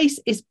skill base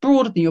is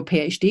broader than your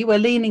PhD. We're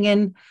leaning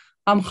in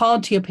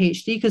hard to your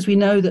PhD because we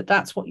know that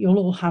that's what you'll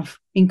all have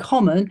in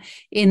common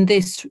in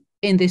this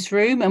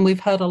room. And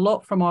we've heard a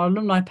lot from our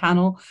alumni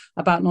panel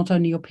about not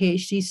only your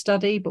PhD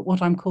study, but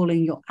what I'm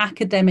calling your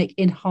academic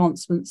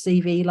enhancement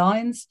CV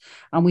lines.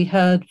 And we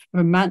heard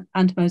from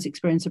Antimo's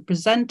experience of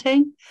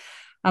presenting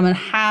and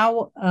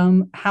how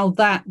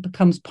that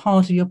becomes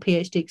part of your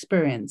PhD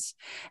experience.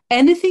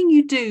 Anything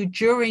you do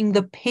during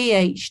the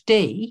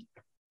PhD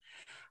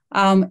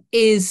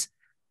comes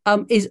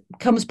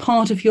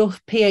part of your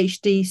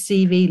PhD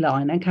CV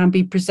line and can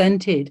be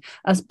presented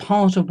as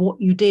part of what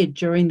you did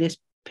during this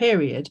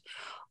period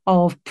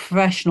of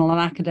professional and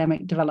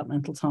academic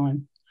developmental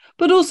time.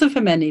 But also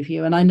for many of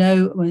you, and I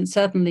know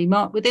certainly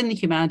within the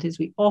humanities,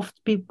 we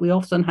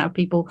often have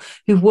people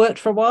who've worked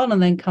for a while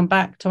and then come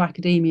back to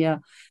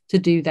academia to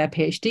do their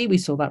PhD. We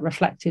saw that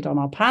reflected on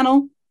our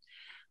panel.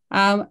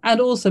 And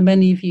also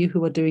many of you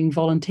who are doing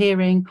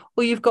volunteering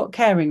or you've got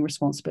caring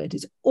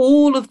responsibilities.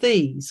 All of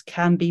these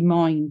can be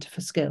mined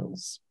for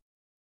skills.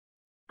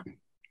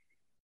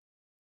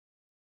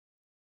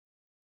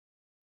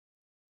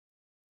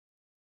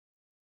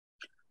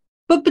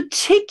 But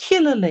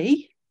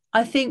particularly,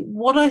 I think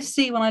what I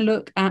see when I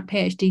look at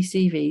PhD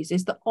CVs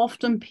is that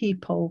often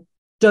people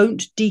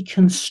don't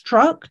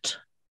deconstruct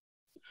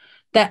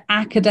their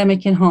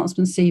academic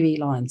enhancement CV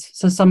lines.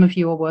 So some of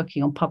you are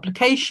working on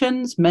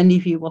publications, many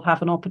of you will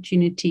have an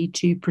opportunity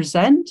to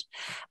present.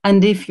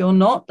 And if you're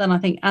not, then I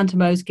think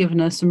Antimo's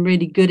given us some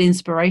really good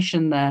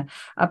inspiration there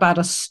about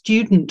a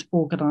student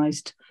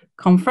organised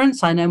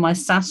conference. I know my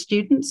SAS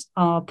students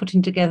are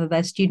putting together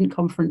their student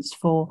conference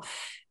for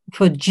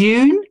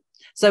June.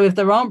 So if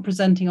there aren't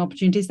presenting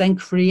opportunities, then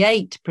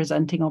create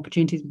presenting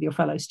opportunities with your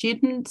fellow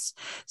students.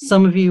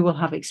 Some of you will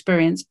have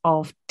experience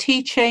of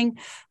teaching,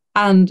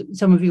 and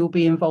some of you will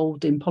be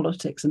involved in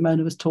politics. And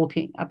Mona was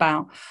talking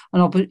about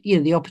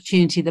the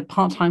opportunity that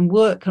part-time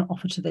work can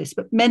offer to this.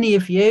 But many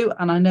of you,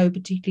 and I know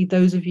particularly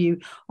those of you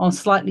are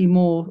slightly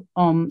more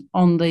on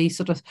the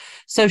sort of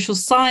social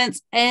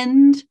science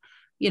end,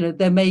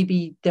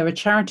 there are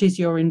charities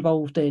you're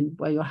involved in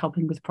where you're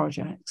helping with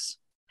projects.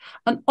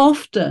 And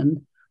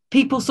often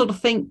people sort of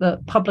think that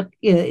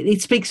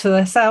it speaks for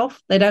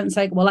themselves. They don't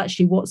say, well,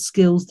 actually, what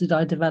skills did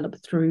I develop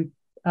through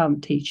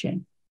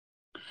teaching?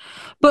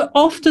 But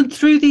often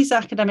through these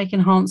academic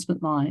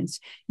enhancement lines,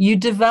 you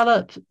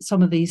develop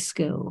some of these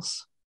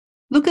skills.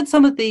 Look at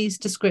some of these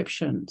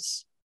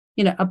descriptions,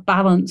 a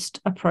balanced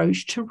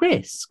approach to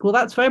risk. Well,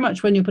 that's very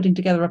much when you're putting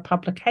together a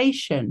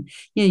publication,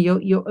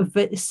 you're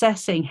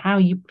assessing how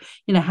you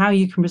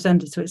can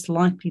present it so it's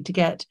likely to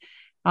get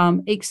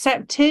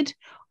accepted.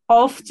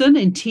 Often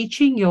in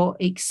teaching, you're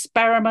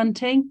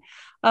experimenting.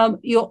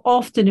 You're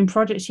often in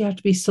projects, you have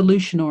to be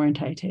solution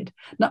orientated.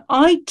 Now,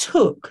 I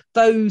took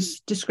those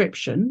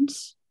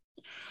descriptions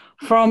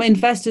from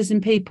Investors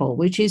in People,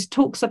 which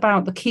talks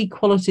about the key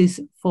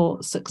qualities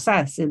for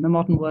success in the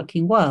modern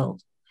working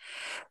world.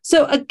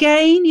 So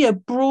again,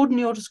 broaden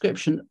your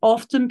description.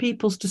 Often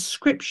people's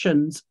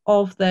descriptions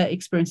of their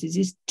experiences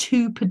is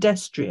too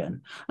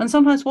pedestrian. And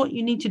sometimes what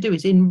you need to do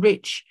is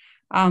enrich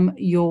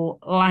your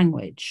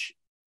language.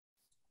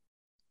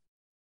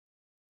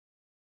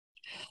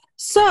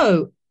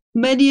 So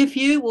many of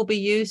you will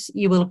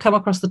come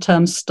across the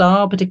term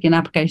STAR, particularly in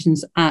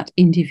applications at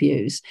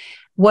interviews,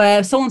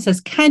 where someone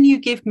says, can you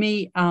give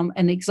me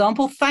an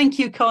example? Thank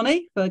you,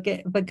 Connie, for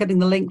getting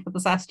the link for the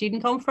SAS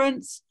student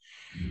conference.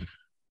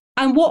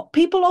 And what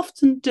people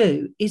often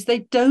do is they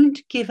don't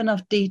give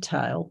enough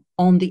detail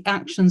on the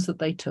actions that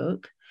they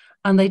took,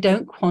 and they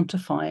don't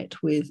quantify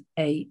it with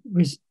a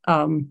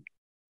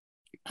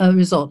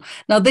result.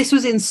 Now, this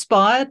was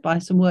inspired by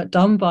some work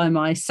done by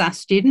my SAS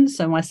students.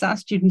 So my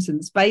SAS students in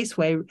the space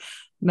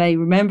may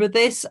remember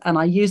this, and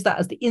I use that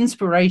as the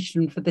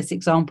inspiration for this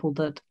example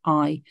that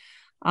I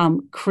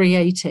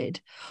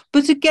created.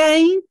 But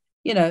again,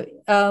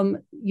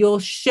 you're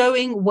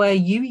showing where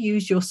you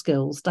use your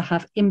skills to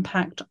have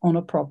impact on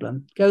a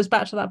problem. Goes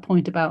back to that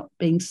point about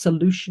being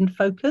solution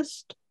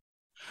focused.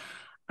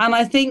 And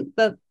I think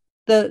that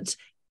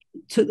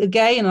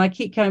again, and I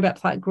keep coming back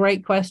to that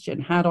great question,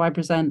 how do I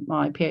present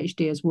my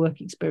PhD as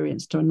work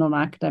experience to a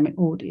non-academic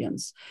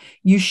audience?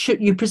 You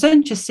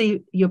present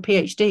your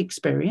PhD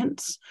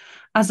experience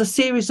as a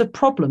series of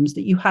problems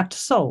that you had to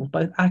solve,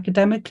 both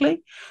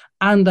academically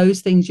and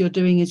those things you're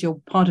doing as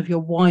part of your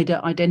wider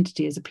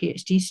identity as a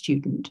PhD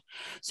student.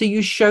 So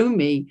you show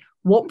me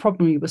what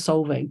problem you were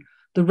solving,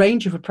 the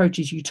range of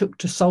approaches you took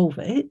to solve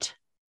it,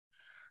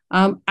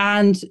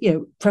 and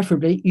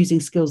preferably using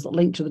skills that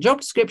link to the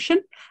job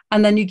description,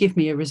 and then you give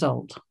me a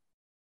result.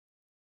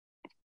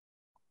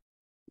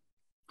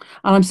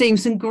 And I'm seeing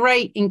some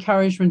great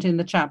encouragement in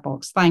the chat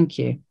box. Thank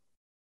you.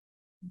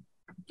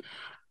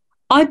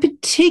 I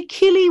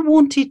particularly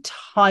wanted to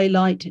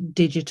highlight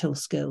digital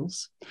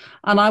skills,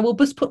 and I will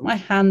just put my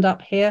hand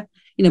up here.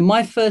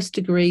 My first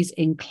degree's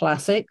in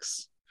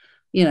classics,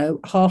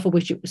 half of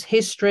which it was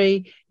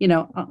history.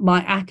 My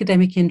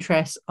academic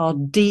interests are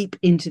deep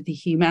into the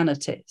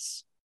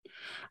humanities.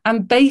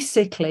 And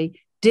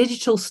basically,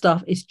 digital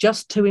stuff is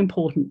just too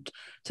important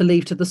to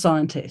leave to the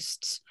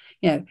scientists.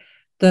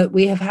 That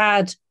we have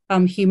had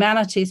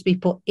humanities be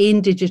put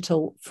in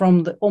digital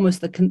from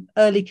almost the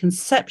early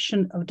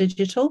conception of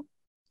digital,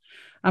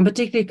 and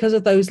particularly because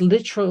of those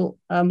literal,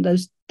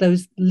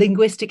 those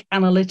linguistic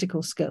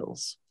analytical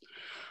skills.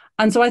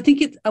 And so I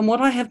think and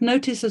what I have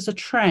noticed as a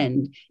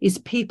trend is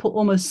people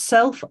almost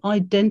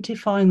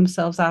self-identifying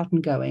themselves out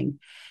and going,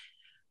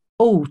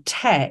 oh,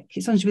 tech,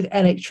 it's something to do with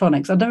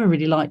electronics. I never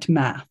really liked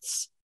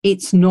maths.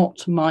 It's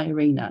not my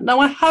arena. Now,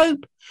 I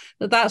hope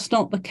that that's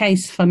not the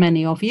case for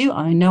many of you.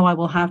 I know I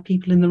will have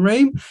people in the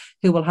room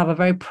who will have a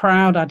very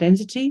proud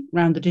identity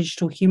around the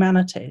digital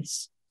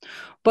humanities.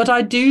 But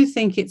I do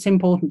think it's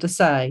important to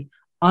say,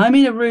 I'm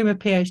in a room of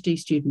PhD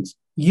students.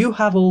 You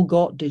have all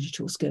got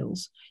digital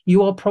skills.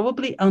 You are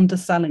probably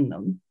underselling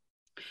them.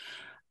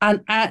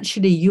 And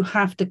actually, you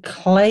have to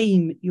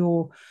claim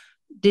your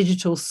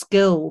digital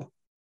skill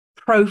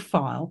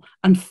profile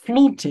and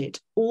flaunt it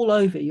all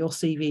over your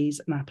CVs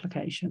and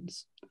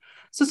applications.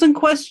 So some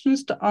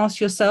questions to ask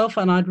yourself,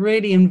 and I'd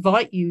really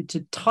invite you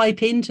to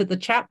type into the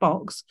chat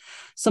box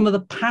some of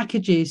the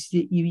packages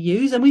that you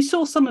use. And we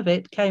saw some of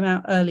it came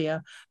out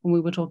earlier when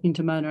we were talking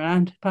to Mona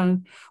and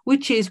Antipo,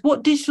 which is,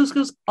 what digital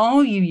skills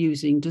are you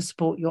using to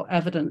support your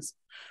evidence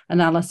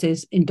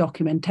analysis in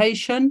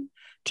documentation,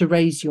 to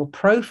raise your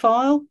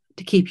profile,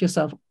 to keep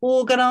yourself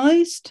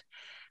organized?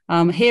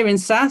 Here in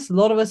SAS, a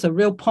lot of us are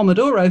real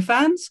Pomodoro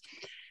fans.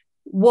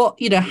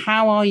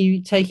 How are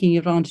you taking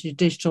advantage of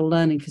digital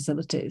learning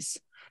facilities?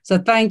 So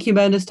thank you,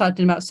 Mona's typed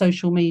in about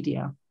social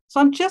media. So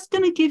I'm just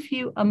going to give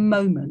you a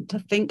moment to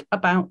think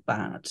about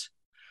that,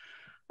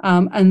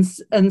 and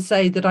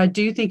say that I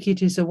do think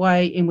it is a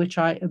way in which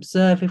I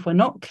observe, if we're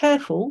not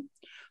careful,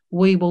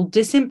 we will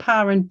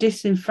disempower and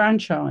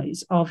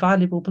disenfranchise our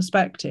valuable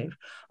perspective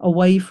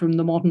away from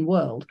the modern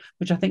world,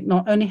 which I think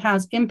not only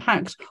has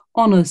impact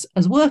on us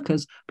as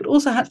workers, but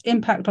also has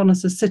impact on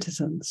us as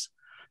citizens.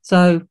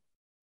 So,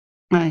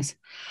 nice.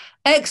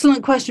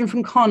 Excellent question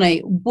from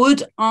Connie.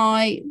 Would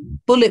I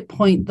bullet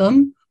point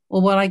them,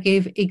 or would I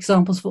give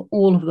examples for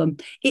all of them?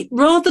 It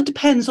rather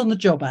depends on the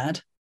job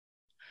ad.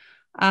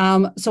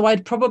 So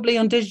I'd probably,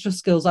 on digital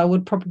skills, I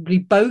would probably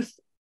both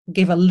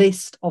give a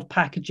list of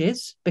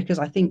packages, because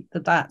I think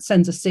that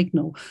sends a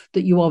signal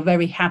that you are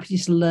very happy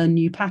to learn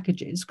new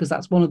packages, because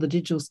that's one of the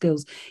digital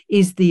skills,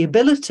 is the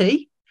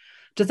ability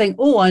to think,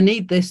 oh, I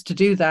need this to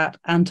do that,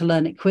 and to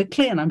learn it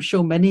quickly. And I'm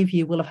sure many of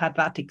you will have had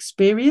that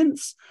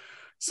experience.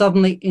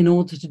 Suddenly, in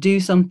order to do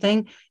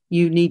something,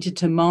 you needed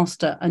to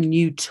master a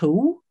new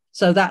tool.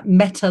 So that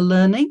meta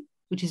learning,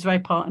 which is very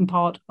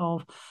part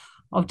of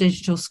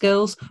digital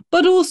skills.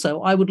 But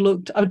also I would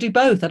do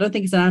both. I don't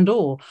think it's an and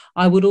or.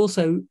 I would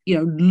also,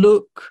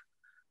 look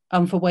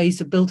for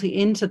ways of building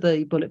into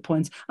the bullet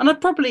points. And I'd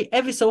probably,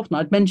 every so often,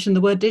 I'd mention the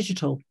word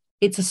digital.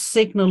 It's a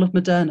signal of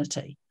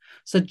modernity.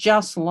 So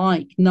just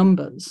like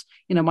numbers,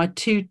 my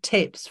 2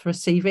 tips for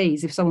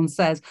CVs, if someone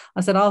says,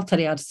 I said, I'll tell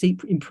you how to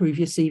improve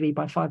your CV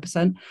by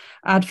 5%,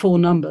 add 4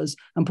 numbers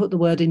and put the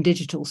word in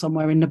digital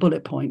somewhere in the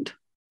bullet point.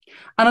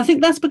 And I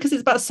think that's because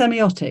it's about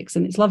semiotics,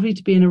 and it's lovely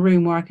to be in a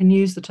room where I can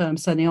use the term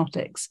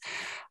semiotics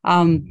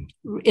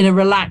in a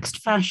relaxed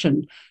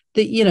fashion,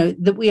 that,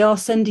 that we are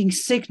sending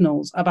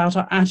signals about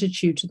our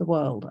attitude to the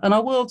world. And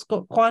our world's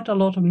got quite a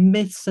lot of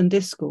myths and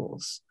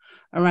discourse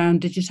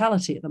around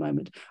digitality at the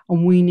moment,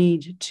 and we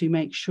need to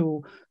make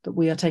sure that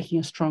we are taking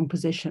a strong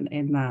position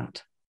in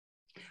that.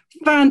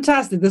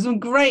 Fantastic. There's some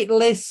great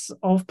lists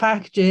of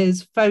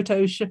packages,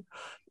 photos,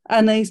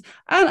 and these,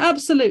 and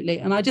absolutely.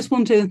 And I just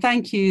want to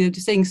thank you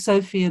to seeing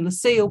Sophie and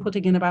Lucille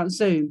putting in about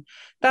Zoom,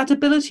 that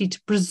ability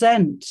to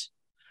present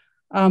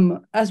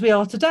as we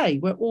are today.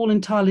 We're all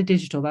entirely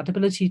digital, that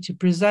ability to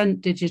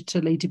present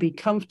digitally, to be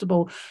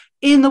comfortable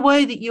in the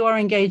way that you are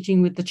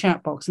engaging with the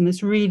chat box in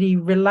this really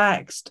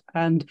relaxed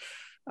and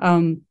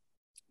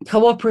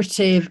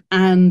cooperative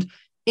and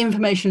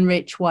information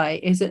rich way,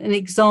 is an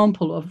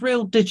example of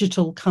real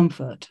digital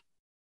comfort.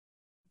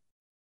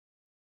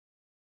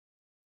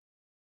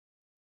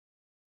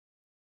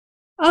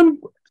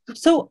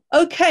 So,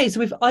 okay, so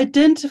we've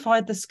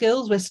identified the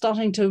skills. We're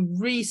starting to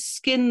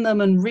reskin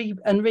them and really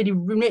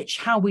enrich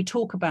how we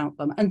talk about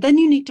them. And then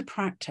you need to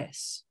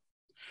practice.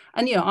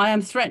 And, I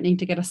am threatening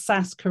to get a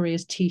SAS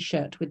Careers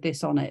t-shirt with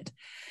this on it.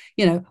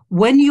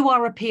 When you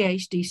are a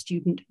PhD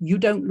student, you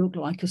don't look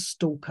like a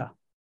stalker.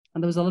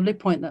 And there was a lovely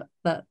point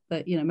that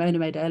Mona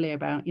made earlier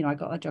about, I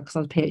got that job because I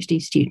was a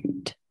PhD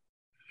student.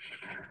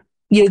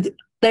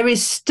 There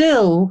is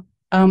still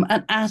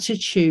an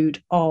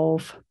attitude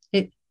of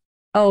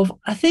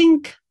I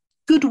think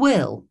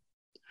goodwill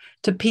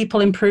to people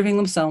improving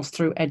themselves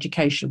through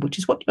education, which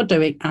is what you're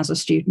doing as a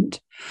student.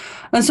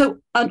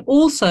 And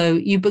also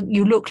you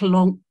look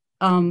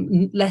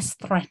less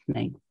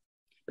threatening,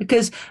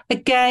 because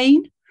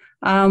again,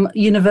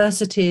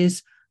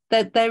 universities,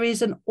 that there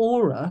is an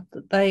aura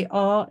that they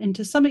are, and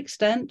to some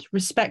extent,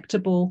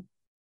 respectable,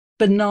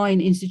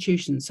 benign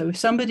institutions. So if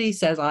somebody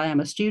says, I am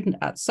a student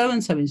at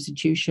so-and-so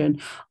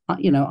institution,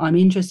 I'm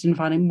interested in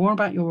finding more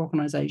about your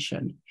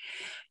organization,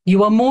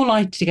 you are more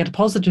likely to get a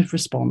positive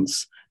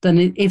response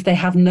than if they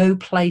have no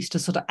place to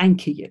sort of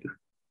anchor you.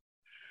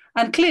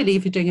 And clearly,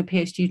 if you're doing a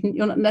PhD student,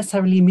 you're not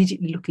necessarily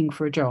immediately looking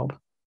for a job.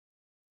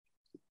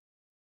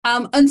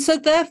 And so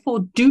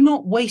therefore, do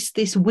not waste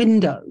this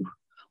window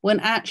when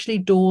actually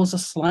doors are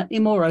slightly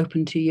more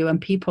open to you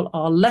and people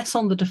are less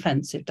on the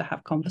defensive to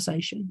have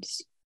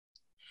conversations.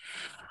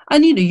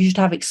 And, you should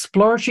have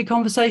exploratory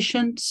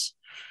conversations,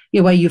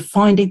 where you're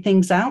finding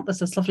things out. There's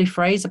this lovely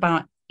phrase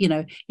about,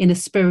 in a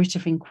spirit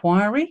of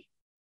inquiry.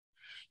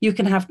 You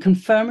can have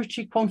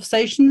confirmatory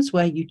conversations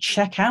where you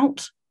check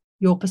out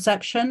your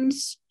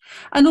perceptions.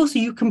 And also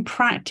you can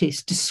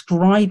practice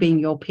describing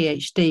your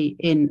PhD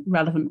in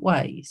relevant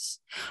ways.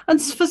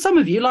 And for some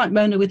of you, like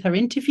Mona with her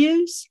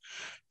interviews,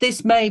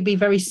 this may be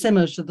very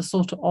similar to the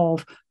sort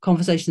of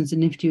conversations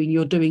and interviewing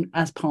you're doing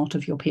as part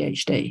of your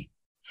PhD.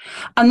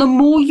 And the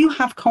more you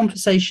have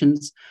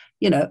conversations,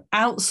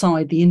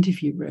 outside the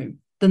interview room,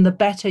 then the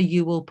better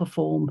you will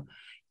perform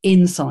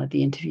inside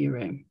the interview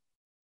room.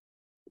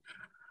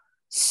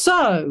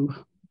 So,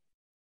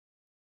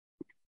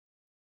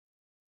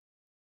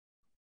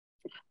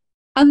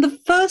 and the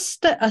first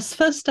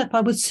step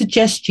I would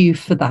suggest you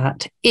for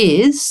that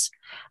is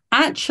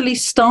actually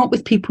start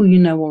with people you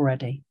know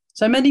already.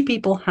 So many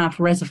people have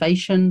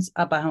reservations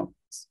about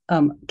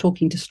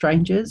talking to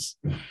strangers.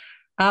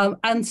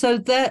 And so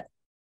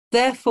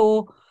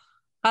therefore,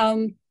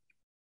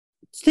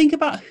 think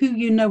about who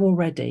you know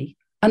already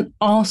and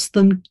ask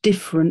them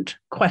different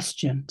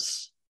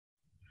questions.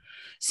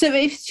 So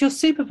if it's your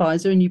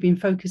supervisor and you've been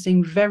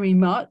focusing very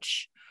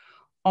much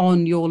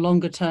on your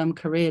longer term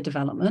career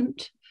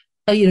development,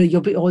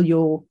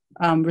 your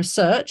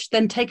research,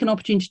 then take an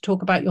opportunity to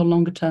talk about your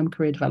longer term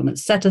career development.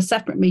 Set a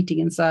separate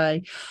meeting and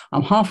say,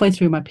 I'm halfway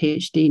through my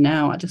PhD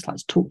now. I'd just like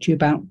to talk to you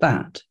about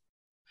that.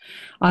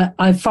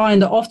 I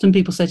find that often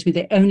people say to me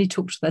they only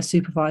talk to their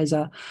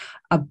supervisor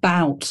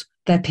about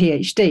their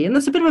PhD, and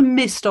that's a bit of a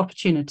missed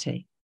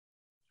opportunity.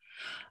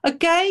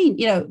 Again,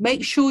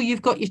 make sure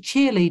you've got your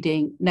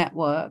cheerleading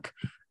network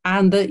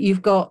and that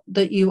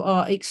you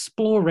are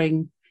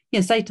exploring.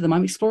 Say to them,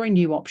 I'm exploring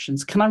new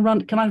options. Can I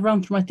run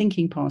through my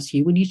thinking past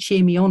you? Will you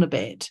cheer me on a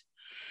bit?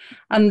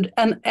 And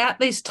at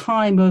this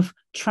time of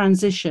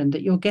transition,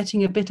 that you're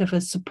getting a bit of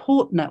a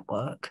support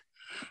network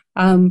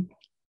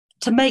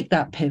to make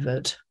that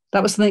pivot.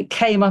 That was something that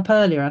came up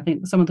earlier. I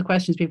think some of the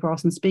questions people are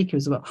asking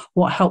speakers about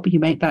what helped you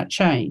make that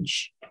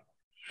change.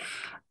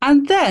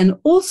 And then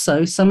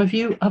also some of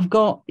you have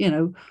got,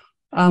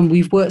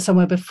 we've worked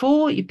somewhere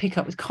before, you pick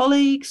up with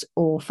colleagues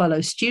or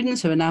fellow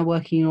students who are now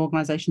working in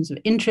organizations of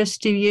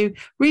interest to you,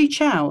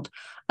 reach out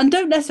and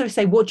don't necessarily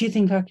say, what do you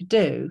think I could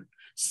do?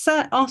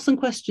 Ask some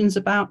questions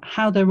about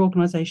how their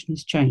organization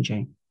is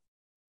changing.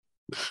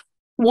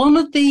 One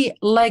of the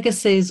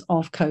legacies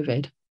of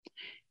COVID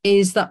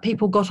is that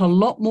people got a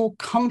lot more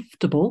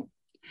comfortable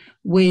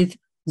with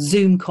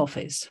Zoom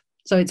coffees.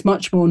 So it's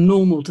much more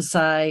normal to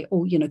say,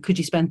 could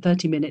you spend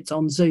 30 minutes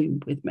on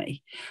Zoom with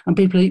me? And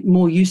people are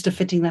more used to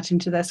fitting that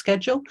into their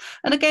schedule.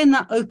 And again,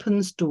 that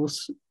opens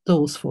doors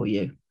for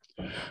you.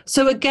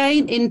 So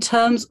again, in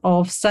terms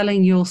of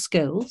selling your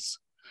skills,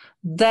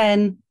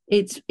 then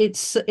it's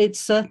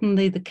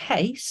certainly the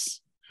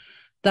case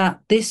that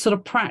this sort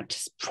of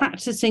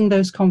practicing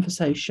those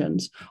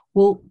conversations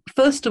will,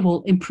 first of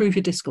all, improve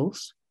your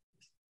discourse.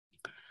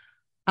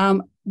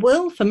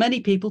 For many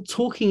people,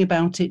 talking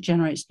about it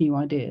generates new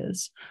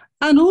ideas.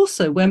 And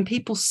also, when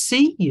people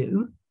see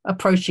you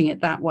approaching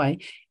it that way,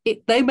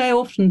 they may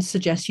often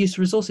suggest use of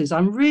resources.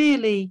 I'm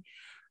really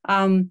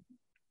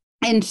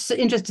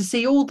interested to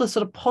see all the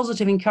sort of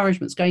positive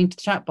encouragements going to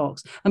the chat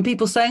box and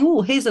people saying,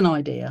 oh, here's an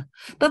idea.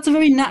 That's a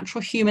very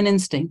natural human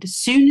instinct. As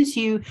soon as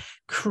you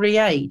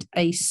create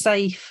a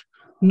safe,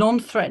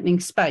 non-threatening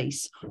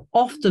space,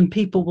 often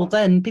people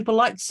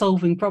like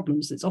solving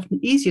problems. It's often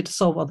easier to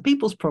solve other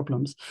people's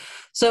problems.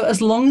 So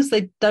as long as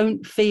they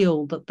don't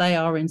feel that they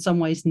are in some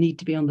ways need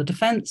to be on the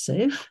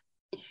defensive,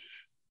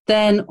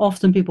 then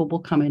often people will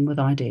come in with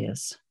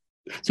ideas.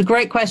 It's a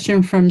great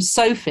question from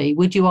Sophie.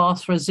 Would you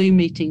ask for a Zoom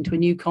meeting to a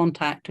new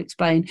contact to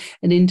explain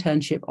an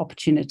internship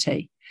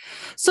opportunity?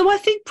 So I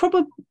think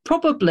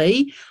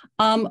probably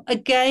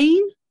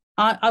again,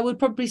 I would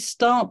probably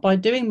start by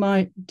doing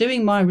my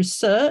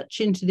research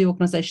into the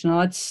organisation.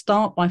 I'd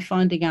start by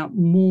finding out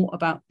more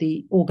about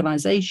the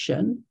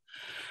organisation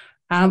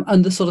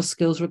and the sort of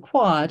skills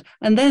required,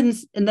 and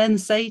then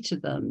say to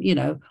them,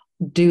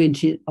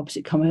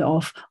 obviously coming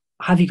off,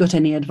 have you got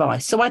any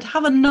advice? So I'd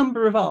have a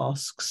number of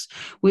asks,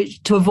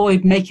 which to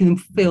avoid making them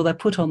feel they're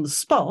put on the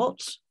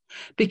spot,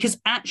 because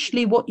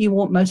actually what you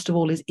want most of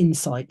all is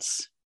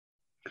insights.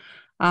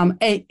 From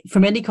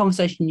any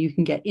conversation you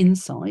can get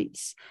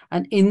insights,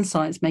 and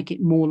insights make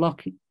it more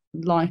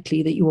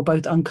likely that you will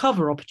both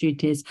uncover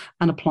opportunities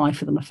and apply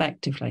for them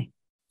effectively.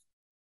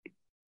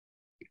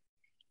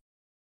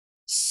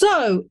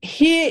 So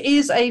here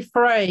is a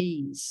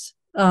phrase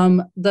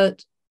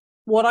that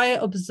what I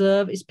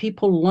observe is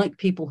people like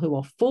people who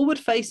are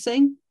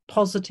forward-facing,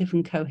 positive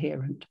and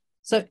coherent.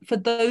 So for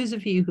those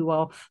of you who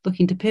are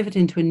looking to pivot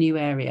into a new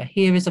area,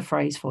 here is a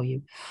phrase for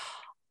you.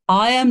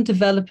 I am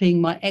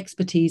developing my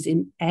expertise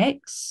in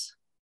X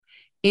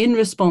in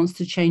response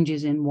to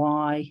changes in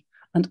Y,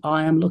 and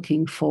I am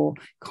looking for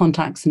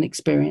contacts and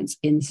experience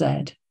in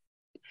Z.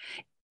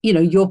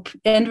 Your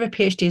end of a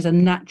PhD is a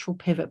natural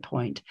pivot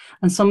point,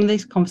 and some of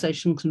these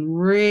conversations can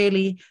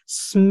really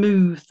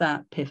smooth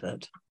that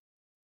pivot.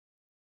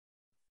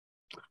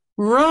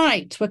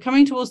 Right, we're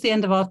coming towards the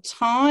end of our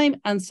time,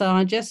 and so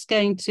I'm just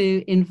going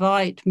to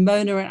invite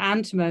Mona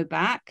and Antimo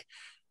back,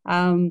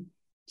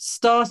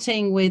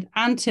 starting with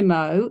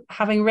Antimo.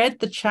 Having read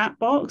the chat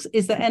box,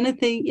 is there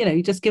anything,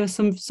 just give us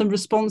some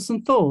response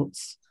and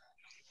thoughts?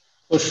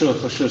 For sure.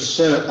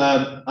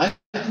 So I've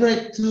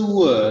read 2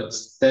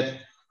 words that,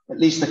 at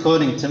least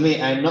according to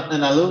me, I'm not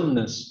an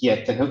alumnus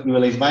yet. I hope you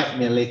will invite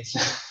me later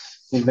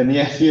in the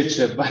near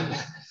future.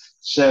 But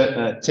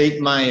so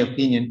take my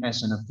opinion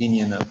as an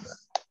opinion of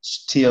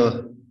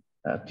still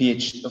a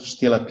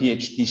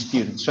PhD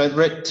student. So I've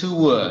read 2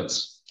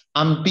 words: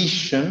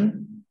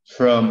 ambition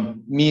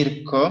from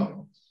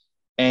Mirko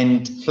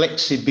and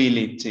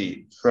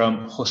flexibility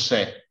from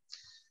Jose.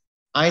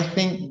 I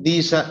think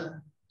these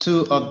are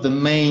 2 of the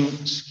main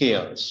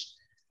skills.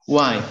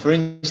 Why? For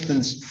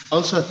instance,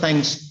 also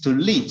thanks to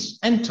Leeds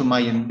and to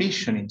my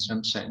ambition in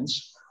some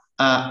sense,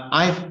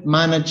 I've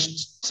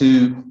managed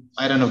to,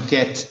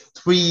 get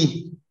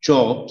 3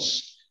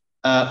 jobs.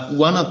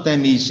 One of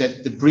them is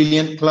at the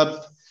Brilliant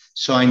Club.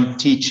 So I'm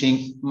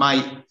teaching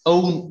my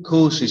own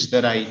courses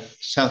that I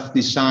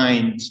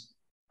self-designed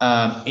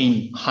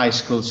in high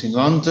schools in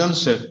London,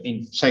 so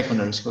in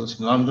secondary schools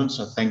in London,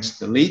 so thanks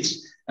to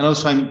Leeds. And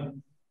also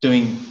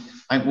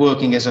I'm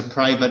working as a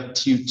private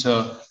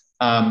tutor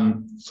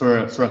for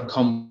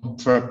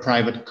a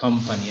private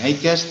company. I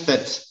guess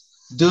that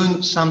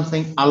doing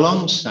something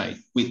alongside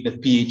with the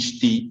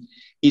PhD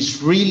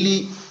is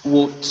really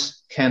what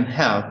can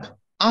help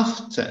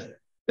after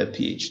the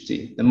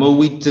PhD. The more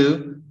we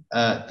do,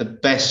 the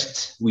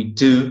best we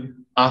do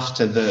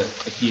after the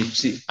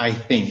PhD, I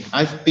think.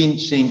 I've been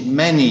seeing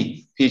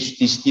many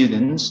PhD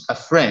students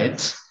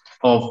afraid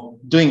of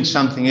doing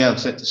something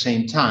else at the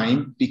same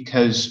time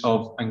because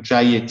of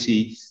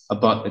anxiety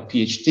about the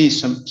PhD.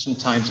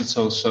 Sometimes it's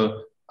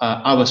also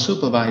our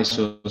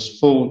supervisor's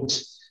fault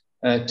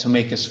to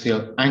make us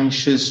feel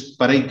anxious,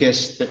 but I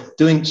guess that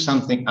doing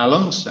something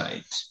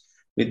alongside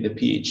with the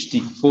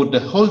PhD for the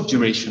whole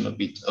duration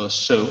of it or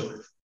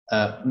so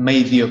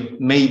may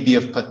be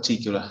of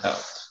particular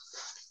help.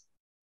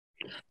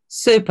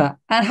 Super.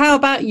 And how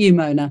about you,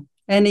 Mona?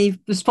 Any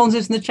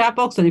responses in the chat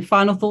box? Any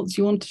final thoughts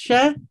you want to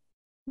share?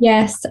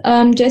 Yes,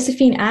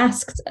 Josephine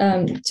asked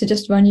to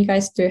just run you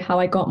guys through how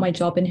I got my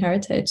job in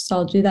Heritage, so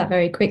I'll do that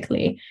very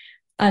quickly.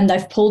 And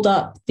I've pulled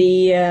up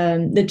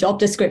the job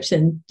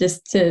description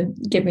just to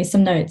give me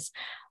some notes.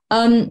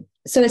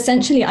 So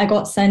essentially, I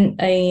got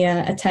sent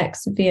a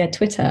text via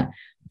Twitter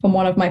from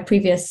one of my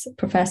previous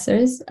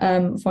professors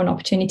for an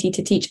opportunity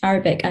to teach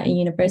Arabic at a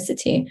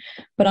university.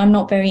 But I'm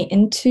not very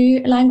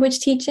into language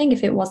teaching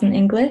if it wasn't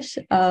English.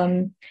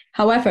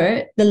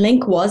 However, the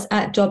link was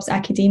at Jobs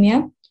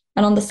Academia.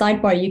 And on the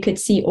sidebar, you could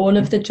see all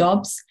of the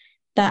jobs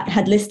that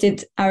had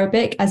listed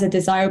Arabic as a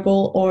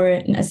desirable or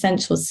an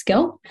essential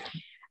skill.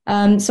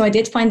 So I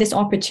did find this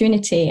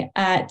opportunity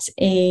at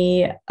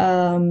a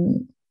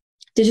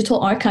digital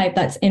archive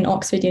that's in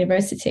Oxford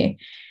University.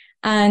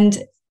 And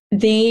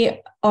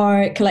they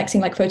are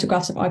collecting like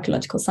photographs of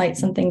archaeological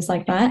sites and things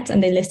like that.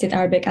 And they listed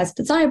Arabic as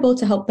desirable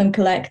to help them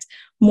collect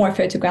more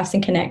photographs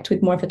and connect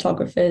with more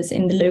photographers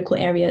in the local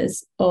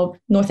areas of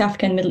North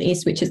Africa and Middle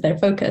East, which is their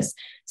focus.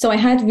 So I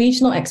had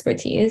regional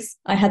expertise,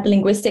 I had the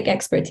linguistic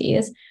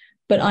expertise,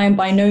 but I am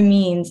by no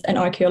means an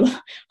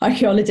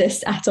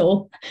archaeologist at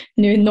all,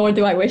 nor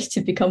do I wish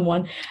to become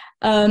one.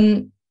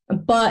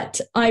 But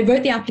I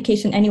wrote the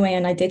application anyway,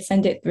 and I did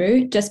send it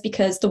through just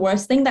because the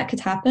worst thing that could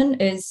happen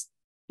is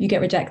you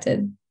get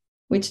rejected.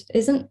 which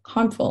isn't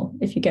harmful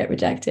if you get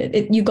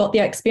rejected. You got the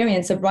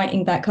experience of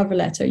writing that cover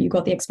letter. You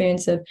got the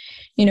experience of,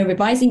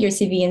 revising your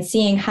CV and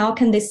seeing how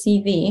can this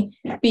CV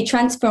be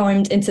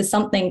transformed into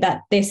something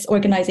that this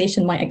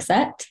organization might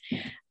accept.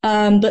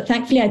 But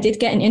thankfully, I did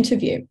get an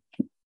interview.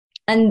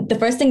 And the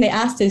first thing they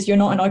asked is, you're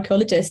not an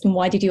archaeologist, and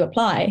why did you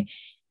apply?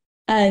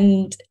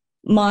 And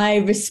my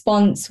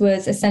response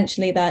was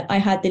essentially that I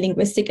had the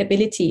linguistic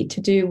ability to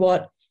do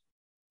what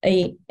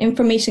a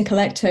information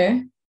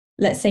collector,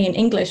 let's say in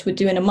English, would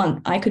do in a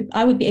month.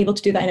 I would be able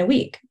to do that in a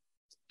week,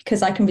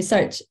 because I can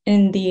research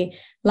in the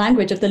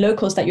language of the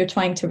locals that you're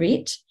trying to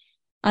reach.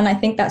 And I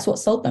think that's what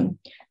sold them.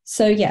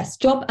 So yes,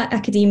 job at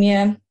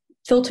academia,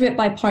 filter it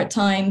by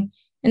part-time,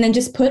 and then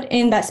just put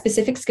in that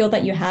specific skill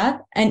that you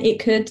have, and it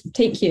could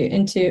take you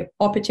into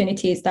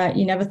opportunities that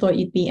you never thought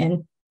you'd be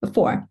in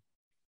before.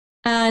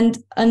 And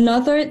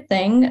another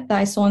thing that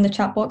I saw in the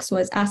chat box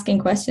was asking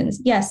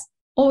questions. Yes,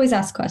 always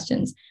ask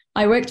questions.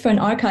 I worked for an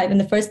archive, and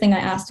the first thing I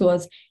asked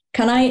was,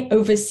 can I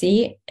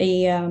oversee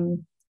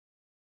an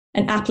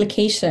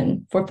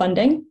application for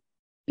funding?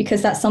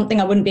 Because that's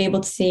something I wouldn't be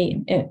able to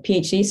see at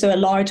PhD. So a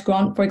large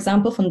grant, for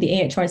example, from the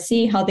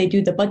AHRC, how they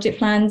do the budget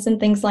plans and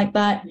things like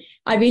that.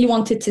 I really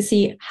wanted to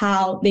see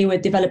how they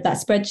would develop that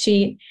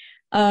spreadsheet.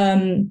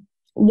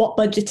 What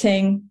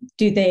budgeting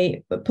do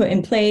they put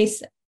in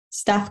place?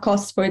 Staff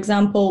costs, for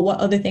example, what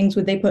other things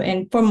would they put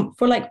in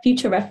for like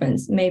future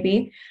reference?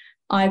 Maybe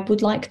I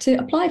would like to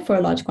apply for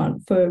a large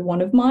grant for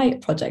one of my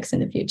projects in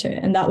the future.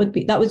 And that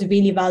was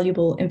really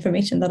valuable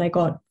information that I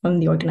got from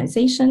the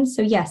organization.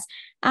 So yes,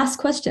 ask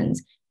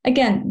questions.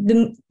 Again,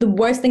 the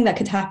worst thing that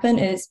could happen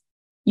is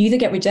you either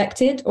get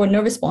rejected or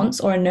no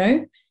response or a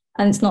no,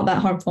 and it's not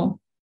that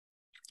harmful.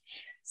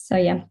 So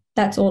yeah,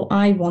 that's all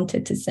I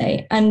wanted to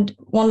say. And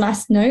one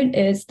last note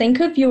is, think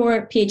of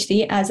your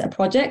PhD as a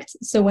project.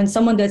 So when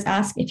someone does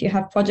ask if you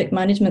have project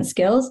management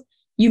skills,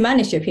 you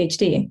managed your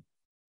PhD.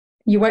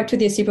 You worked with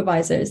your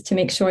supervisors to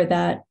make sure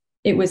that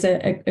it was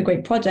a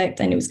great project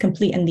and it was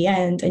complete in the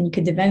end, and you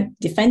could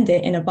defend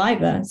it in a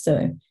viva.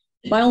 So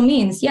by all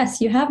means, yes,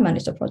 you have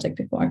managed a project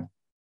before.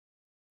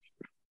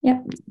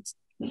 Yep.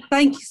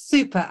 Thank you,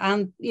 super,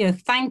 and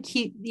thank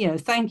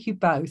you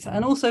both,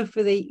 and also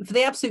for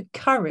the absolute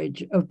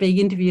courage of being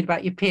interviewed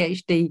about your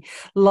PhD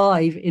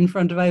live in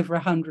front of over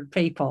 100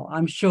 people.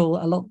 I'm sure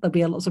there'll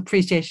be a lot of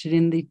appreciation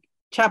in the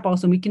chat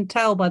box, and we can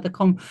tell by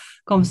the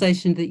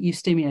conversation that you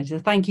stimulated. So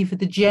thank you for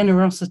the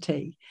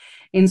generosity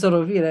in sort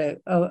of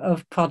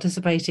of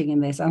participating in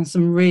this, and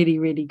some really,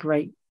 really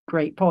great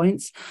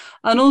points.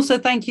 And also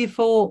thank you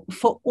for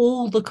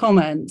all the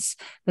comments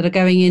that are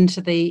going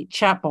into the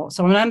chat box.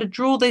 So I'm going to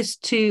draw this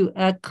to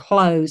a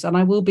close, and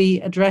I will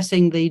be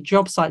addressing the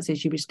job sites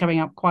issue, which is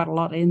coming up quite a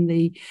lot in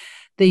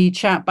the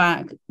chat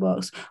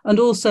box, and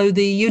also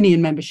the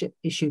union membership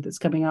issue that's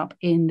coming up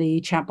in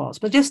the chat box.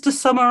 But just to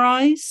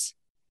summarize,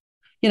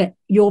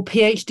 your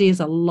PhD is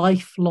a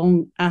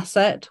lifelong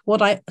asset.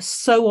 What I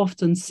so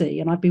often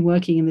see, and I've been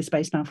working in this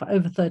space now for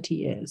over 30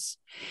 years,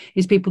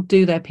 is people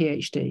do their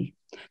PhD.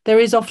 There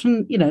is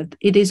often,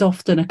 it is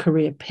often a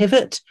career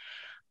pivot.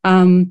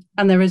 And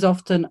there is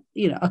often,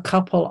 a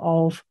couple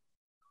of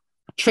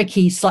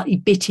tricky, slightly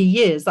bitty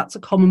years. That's a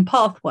common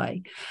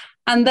pathway.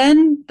 And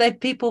then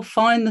people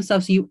find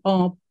themselves, you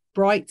are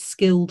bright,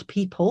 skilled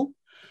people.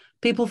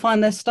 People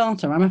find their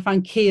starter. I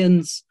found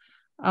Kian's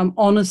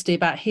honesty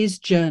about his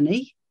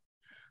journey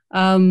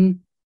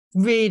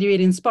really,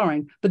 really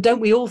inspiring. But don't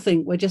we all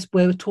think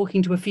we're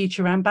talking to a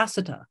future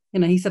ambassador?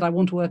 He said, I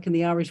want to work in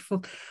the Irish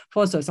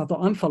Forest Service. I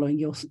thought, I'm following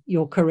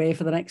your career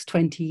for the next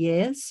 20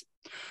 years.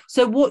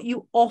 So what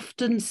you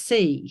often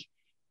see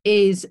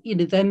is,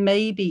 there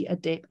may be a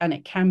dip, and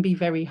it can be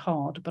very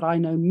hard, but I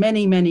know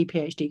many, many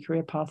PhD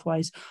career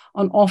pathways,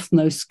 and often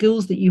those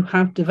skills that you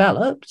have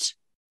developed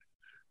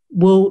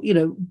will,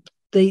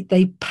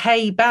 they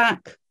pay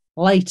back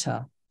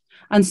later.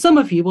 And some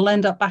of you will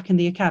end up back in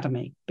the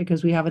academy,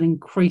 because we have an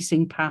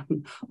increasing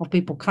pattern of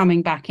people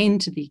coming back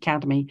into the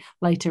academy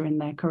later in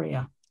their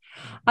career.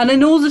 And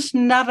in order to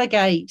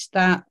navigate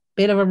that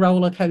bit of a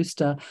roller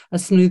coaster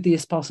as smoothly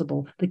as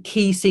possible, the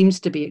key seems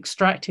to be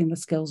extracting the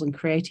skills and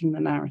creating the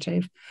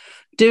narrative,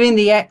 doing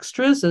the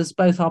extras, as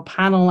both our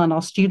panel and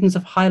our students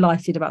have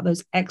highlighted about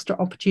those extra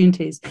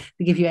opportunities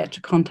to give you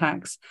extra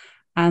contacts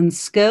and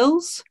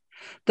skills.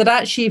 That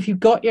actually, if you've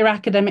got your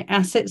academic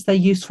assets, they're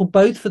useful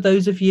both for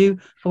those of you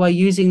who are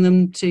using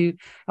them to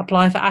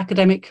apply for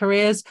academic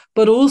careers,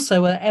 but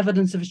also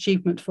evidence of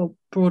achievement for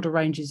broader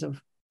ranges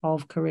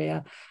of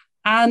career.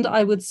 And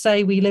I would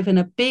say we live in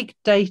a big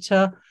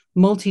data,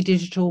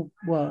 multi-digital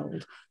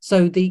world.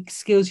 So the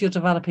skills you're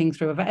developing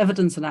through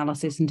evidence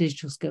analysis and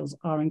digital skills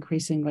are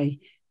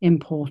increasingly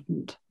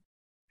important.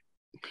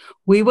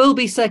 We will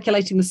be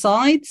circulating the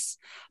slides,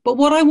 but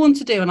what I want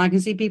to do, and I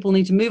can see people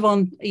need to move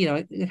on,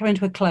 coming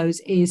to a close,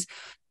 is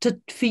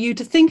for you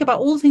to think about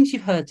all the things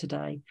you've heard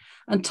today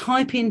and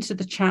type into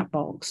the chat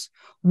box,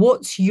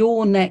 what's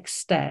your next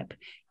step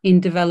in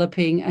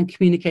developing and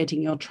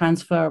communicating your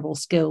transferable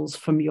skills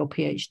from your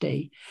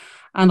PhD?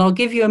 And I'll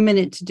give you a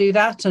minute to do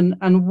that.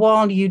 And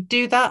while you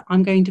do that,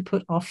 I'm going to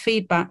put our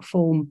feedback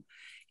form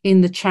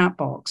in the chat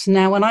box.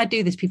 Now, when I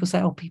do this, people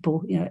say, oh,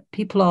 people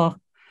are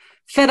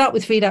fed up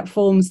with feedback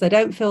forms. They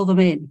don't fill them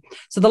in.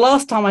 So the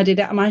last time I did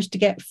it, I managed to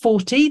get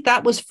 40.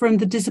 That was from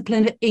the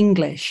discipline of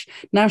English.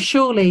 Now,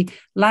 surely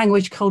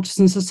language, cultures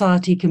and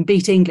society can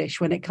beat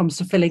English when it comes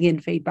to filling in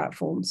feedback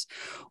forms.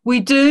 We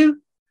do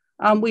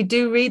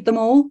read them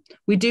all.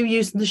 We do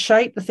use them to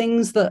shape the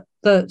things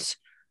that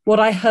what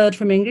I heard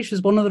from English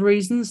was one of the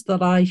reasons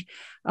that I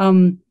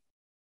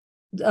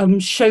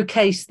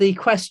showcased the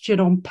question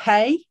on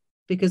pay,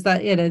 because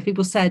that,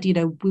 people said,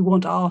 we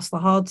want to ask the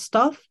hard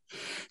stuff.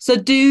 So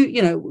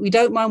we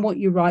don't mind what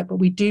you write, but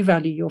we do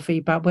value your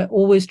feedback. We're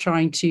always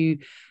trying to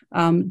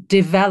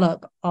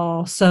develop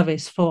our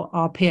service for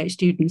our PhD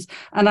students.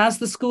 And as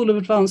the School of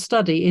Advanced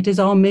Study, it is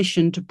our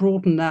mission to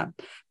broaden that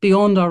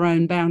beyond our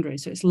own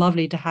boundaries. So it's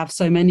lovely to have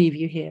so many of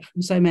you here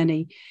from so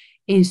many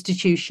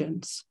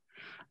institutions.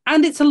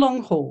 And it's a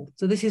long haul.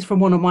 So this is from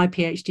one of my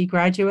PhD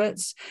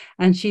graduates.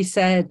 And she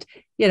said,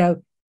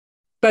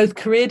 both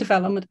career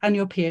development and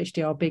your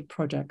PhD are big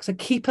projects. So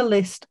keep a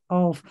list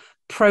of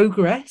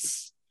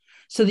progress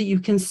so that you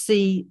can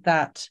see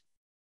that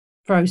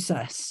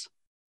process.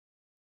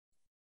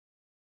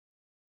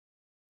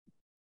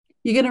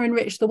 You're going to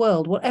enrich the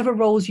world, whatever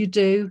roles you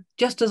do,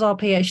 just as our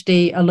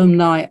PhD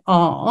alumni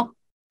are.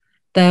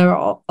 There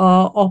are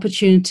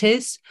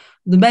opportunities.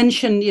 The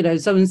mention,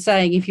 someone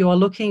saying, if you are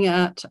looking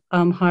at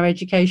higher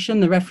education,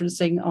 they're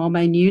referencing our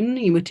main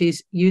union, which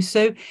is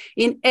USU.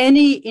 In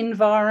any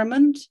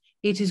environment,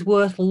 it is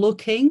worth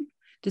looking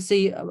to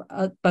see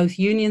both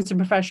unions and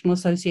professional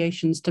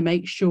associations to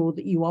make sure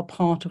that you are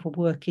part of a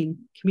working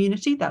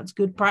community. That's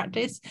good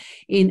practice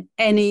in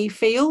any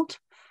field.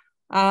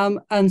 And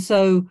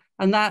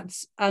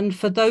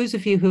for those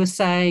of you who are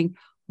saying,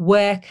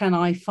 where can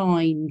I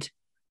find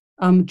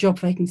job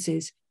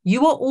vacancies?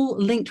 You are all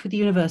linked with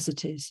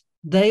universities.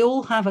 They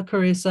all have a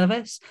career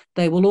service.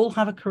 They will all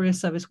have a career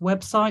service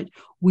website.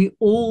 We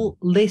all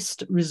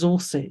list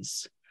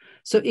resources.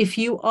 So if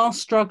you are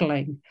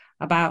struggling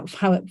about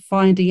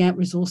finding out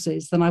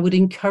resources, then I would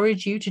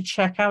encourage you to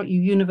check out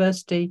your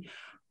university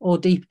or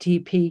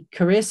DTP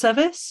career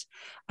service.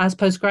 As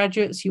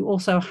postgraduates, you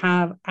also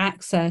have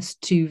access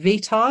to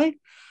VTI.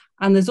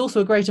 And there's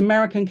also a great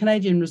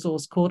American-Canadian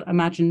resource called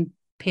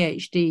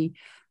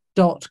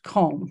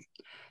imaginephd.com.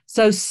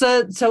 So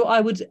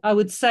I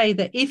would say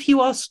that if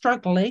you are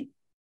struggling,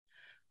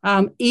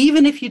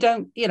 even if you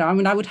don't,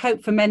 I would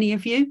hope for many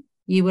of you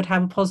would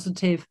have a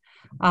positive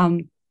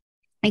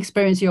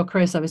experience of your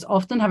career service.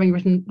 Often,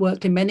 having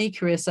worked in many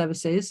career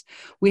services,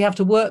 we have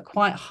to work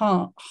quite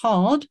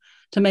hard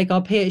to make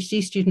our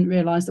PhD student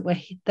realise that we're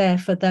there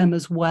for them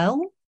as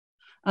well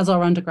as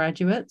our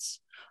undergraduates.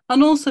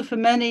 And also for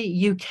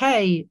many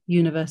UK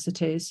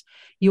universities,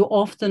 you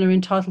often are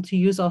entitled to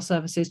use our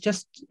services,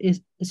 just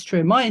is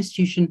true in my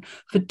institution,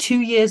 for 2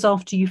 years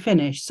after you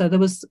finish. So there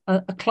was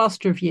a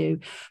cluster of you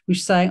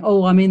which saying,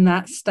 oh, I'm in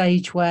that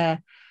stage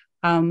where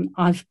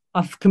I've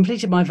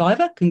completed my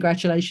viva,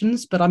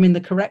 congratulations, but I'm in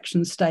the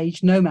correction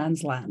stage, no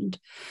man's land.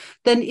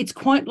 Then it's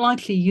quite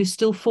likely you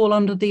still fall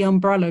under the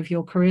umbrella of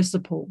your career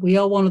support. We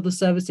are one of the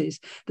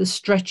services that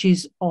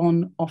stretches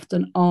on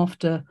often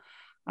after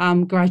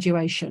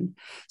graduation.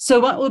 So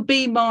that would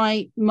be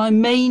my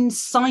main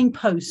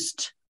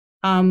signpost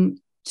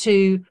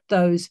to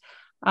those.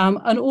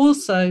 And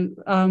also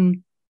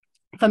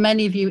for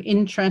many of you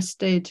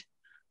interested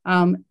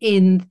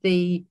in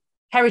the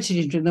heritage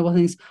industry, there were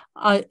things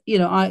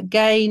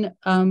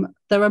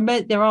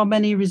there are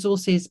many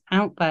resources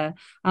out there,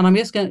 and I'm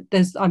going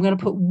to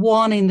put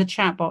one in the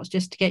chat box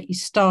just to get you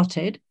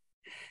started.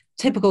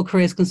 Typical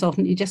careers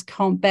consultant, you just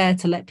can't bear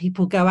to let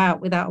people go out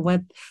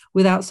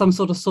without some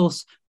sort of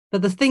source.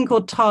 But the thing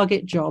called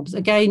Target Jobs,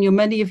 again,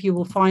 many of you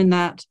will find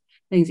that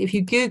things. If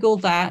you Google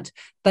that,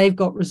 they've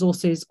got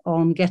resources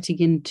on getting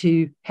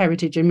into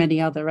heritage and many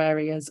other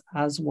areas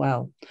as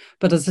well.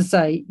 But as I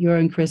say, your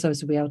own career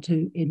service will be able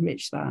to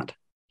enrich that.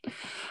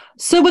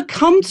 So we've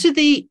come to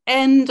the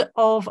end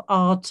of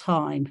our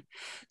time.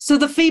 So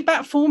the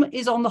feedback form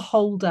is on the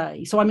whole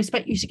day. So I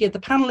expect you to give the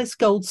panelists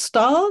gold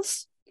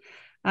stars.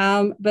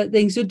 But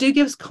things, so do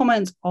give us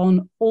comments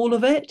on all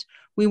of it.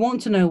 We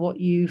want to know what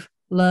you've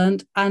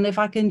learned. And if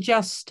I can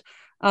just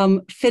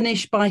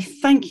finish by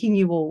thanking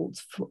you all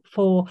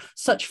for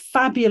such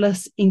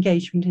fabulous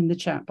engagement in the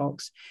chat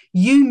box.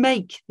 You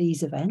make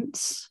these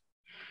events.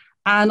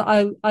 And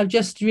I've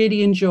just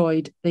really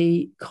enjoyed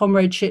the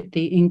comradeship,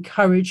 the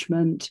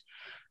encouragement,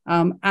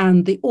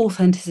 and the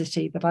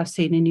authenticity that I've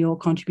seen in your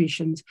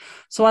contributions.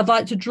 So I'd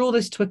like to draw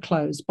this to a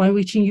close by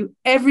wishing you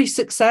every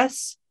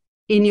success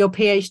in your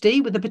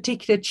PhD, with a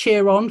particular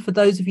cheer on for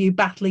those of you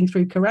battling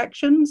through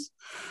corrections.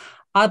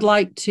 I'd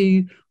like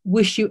to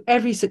wish you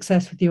every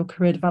success with your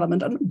career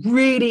development and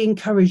really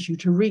encourage you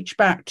to reach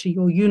back to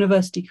your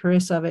university career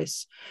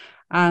service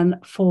and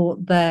for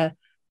their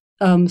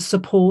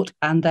support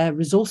and their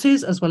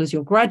resources, as well as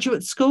your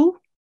graduate school.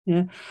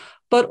 Yeah.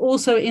 but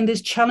also in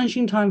this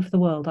challenging time for the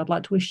world, I'd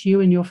like to wish you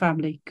and your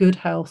family good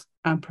health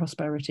and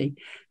prosperity.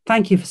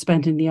 Thank you for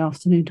spending the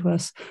afternoon to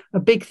us. A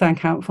big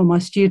thank out for my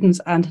students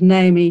and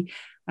Naomi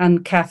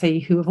and Kathy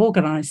who have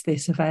organised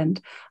this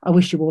event. I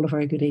wish you all a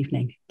very good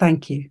evening.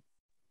 Thank you.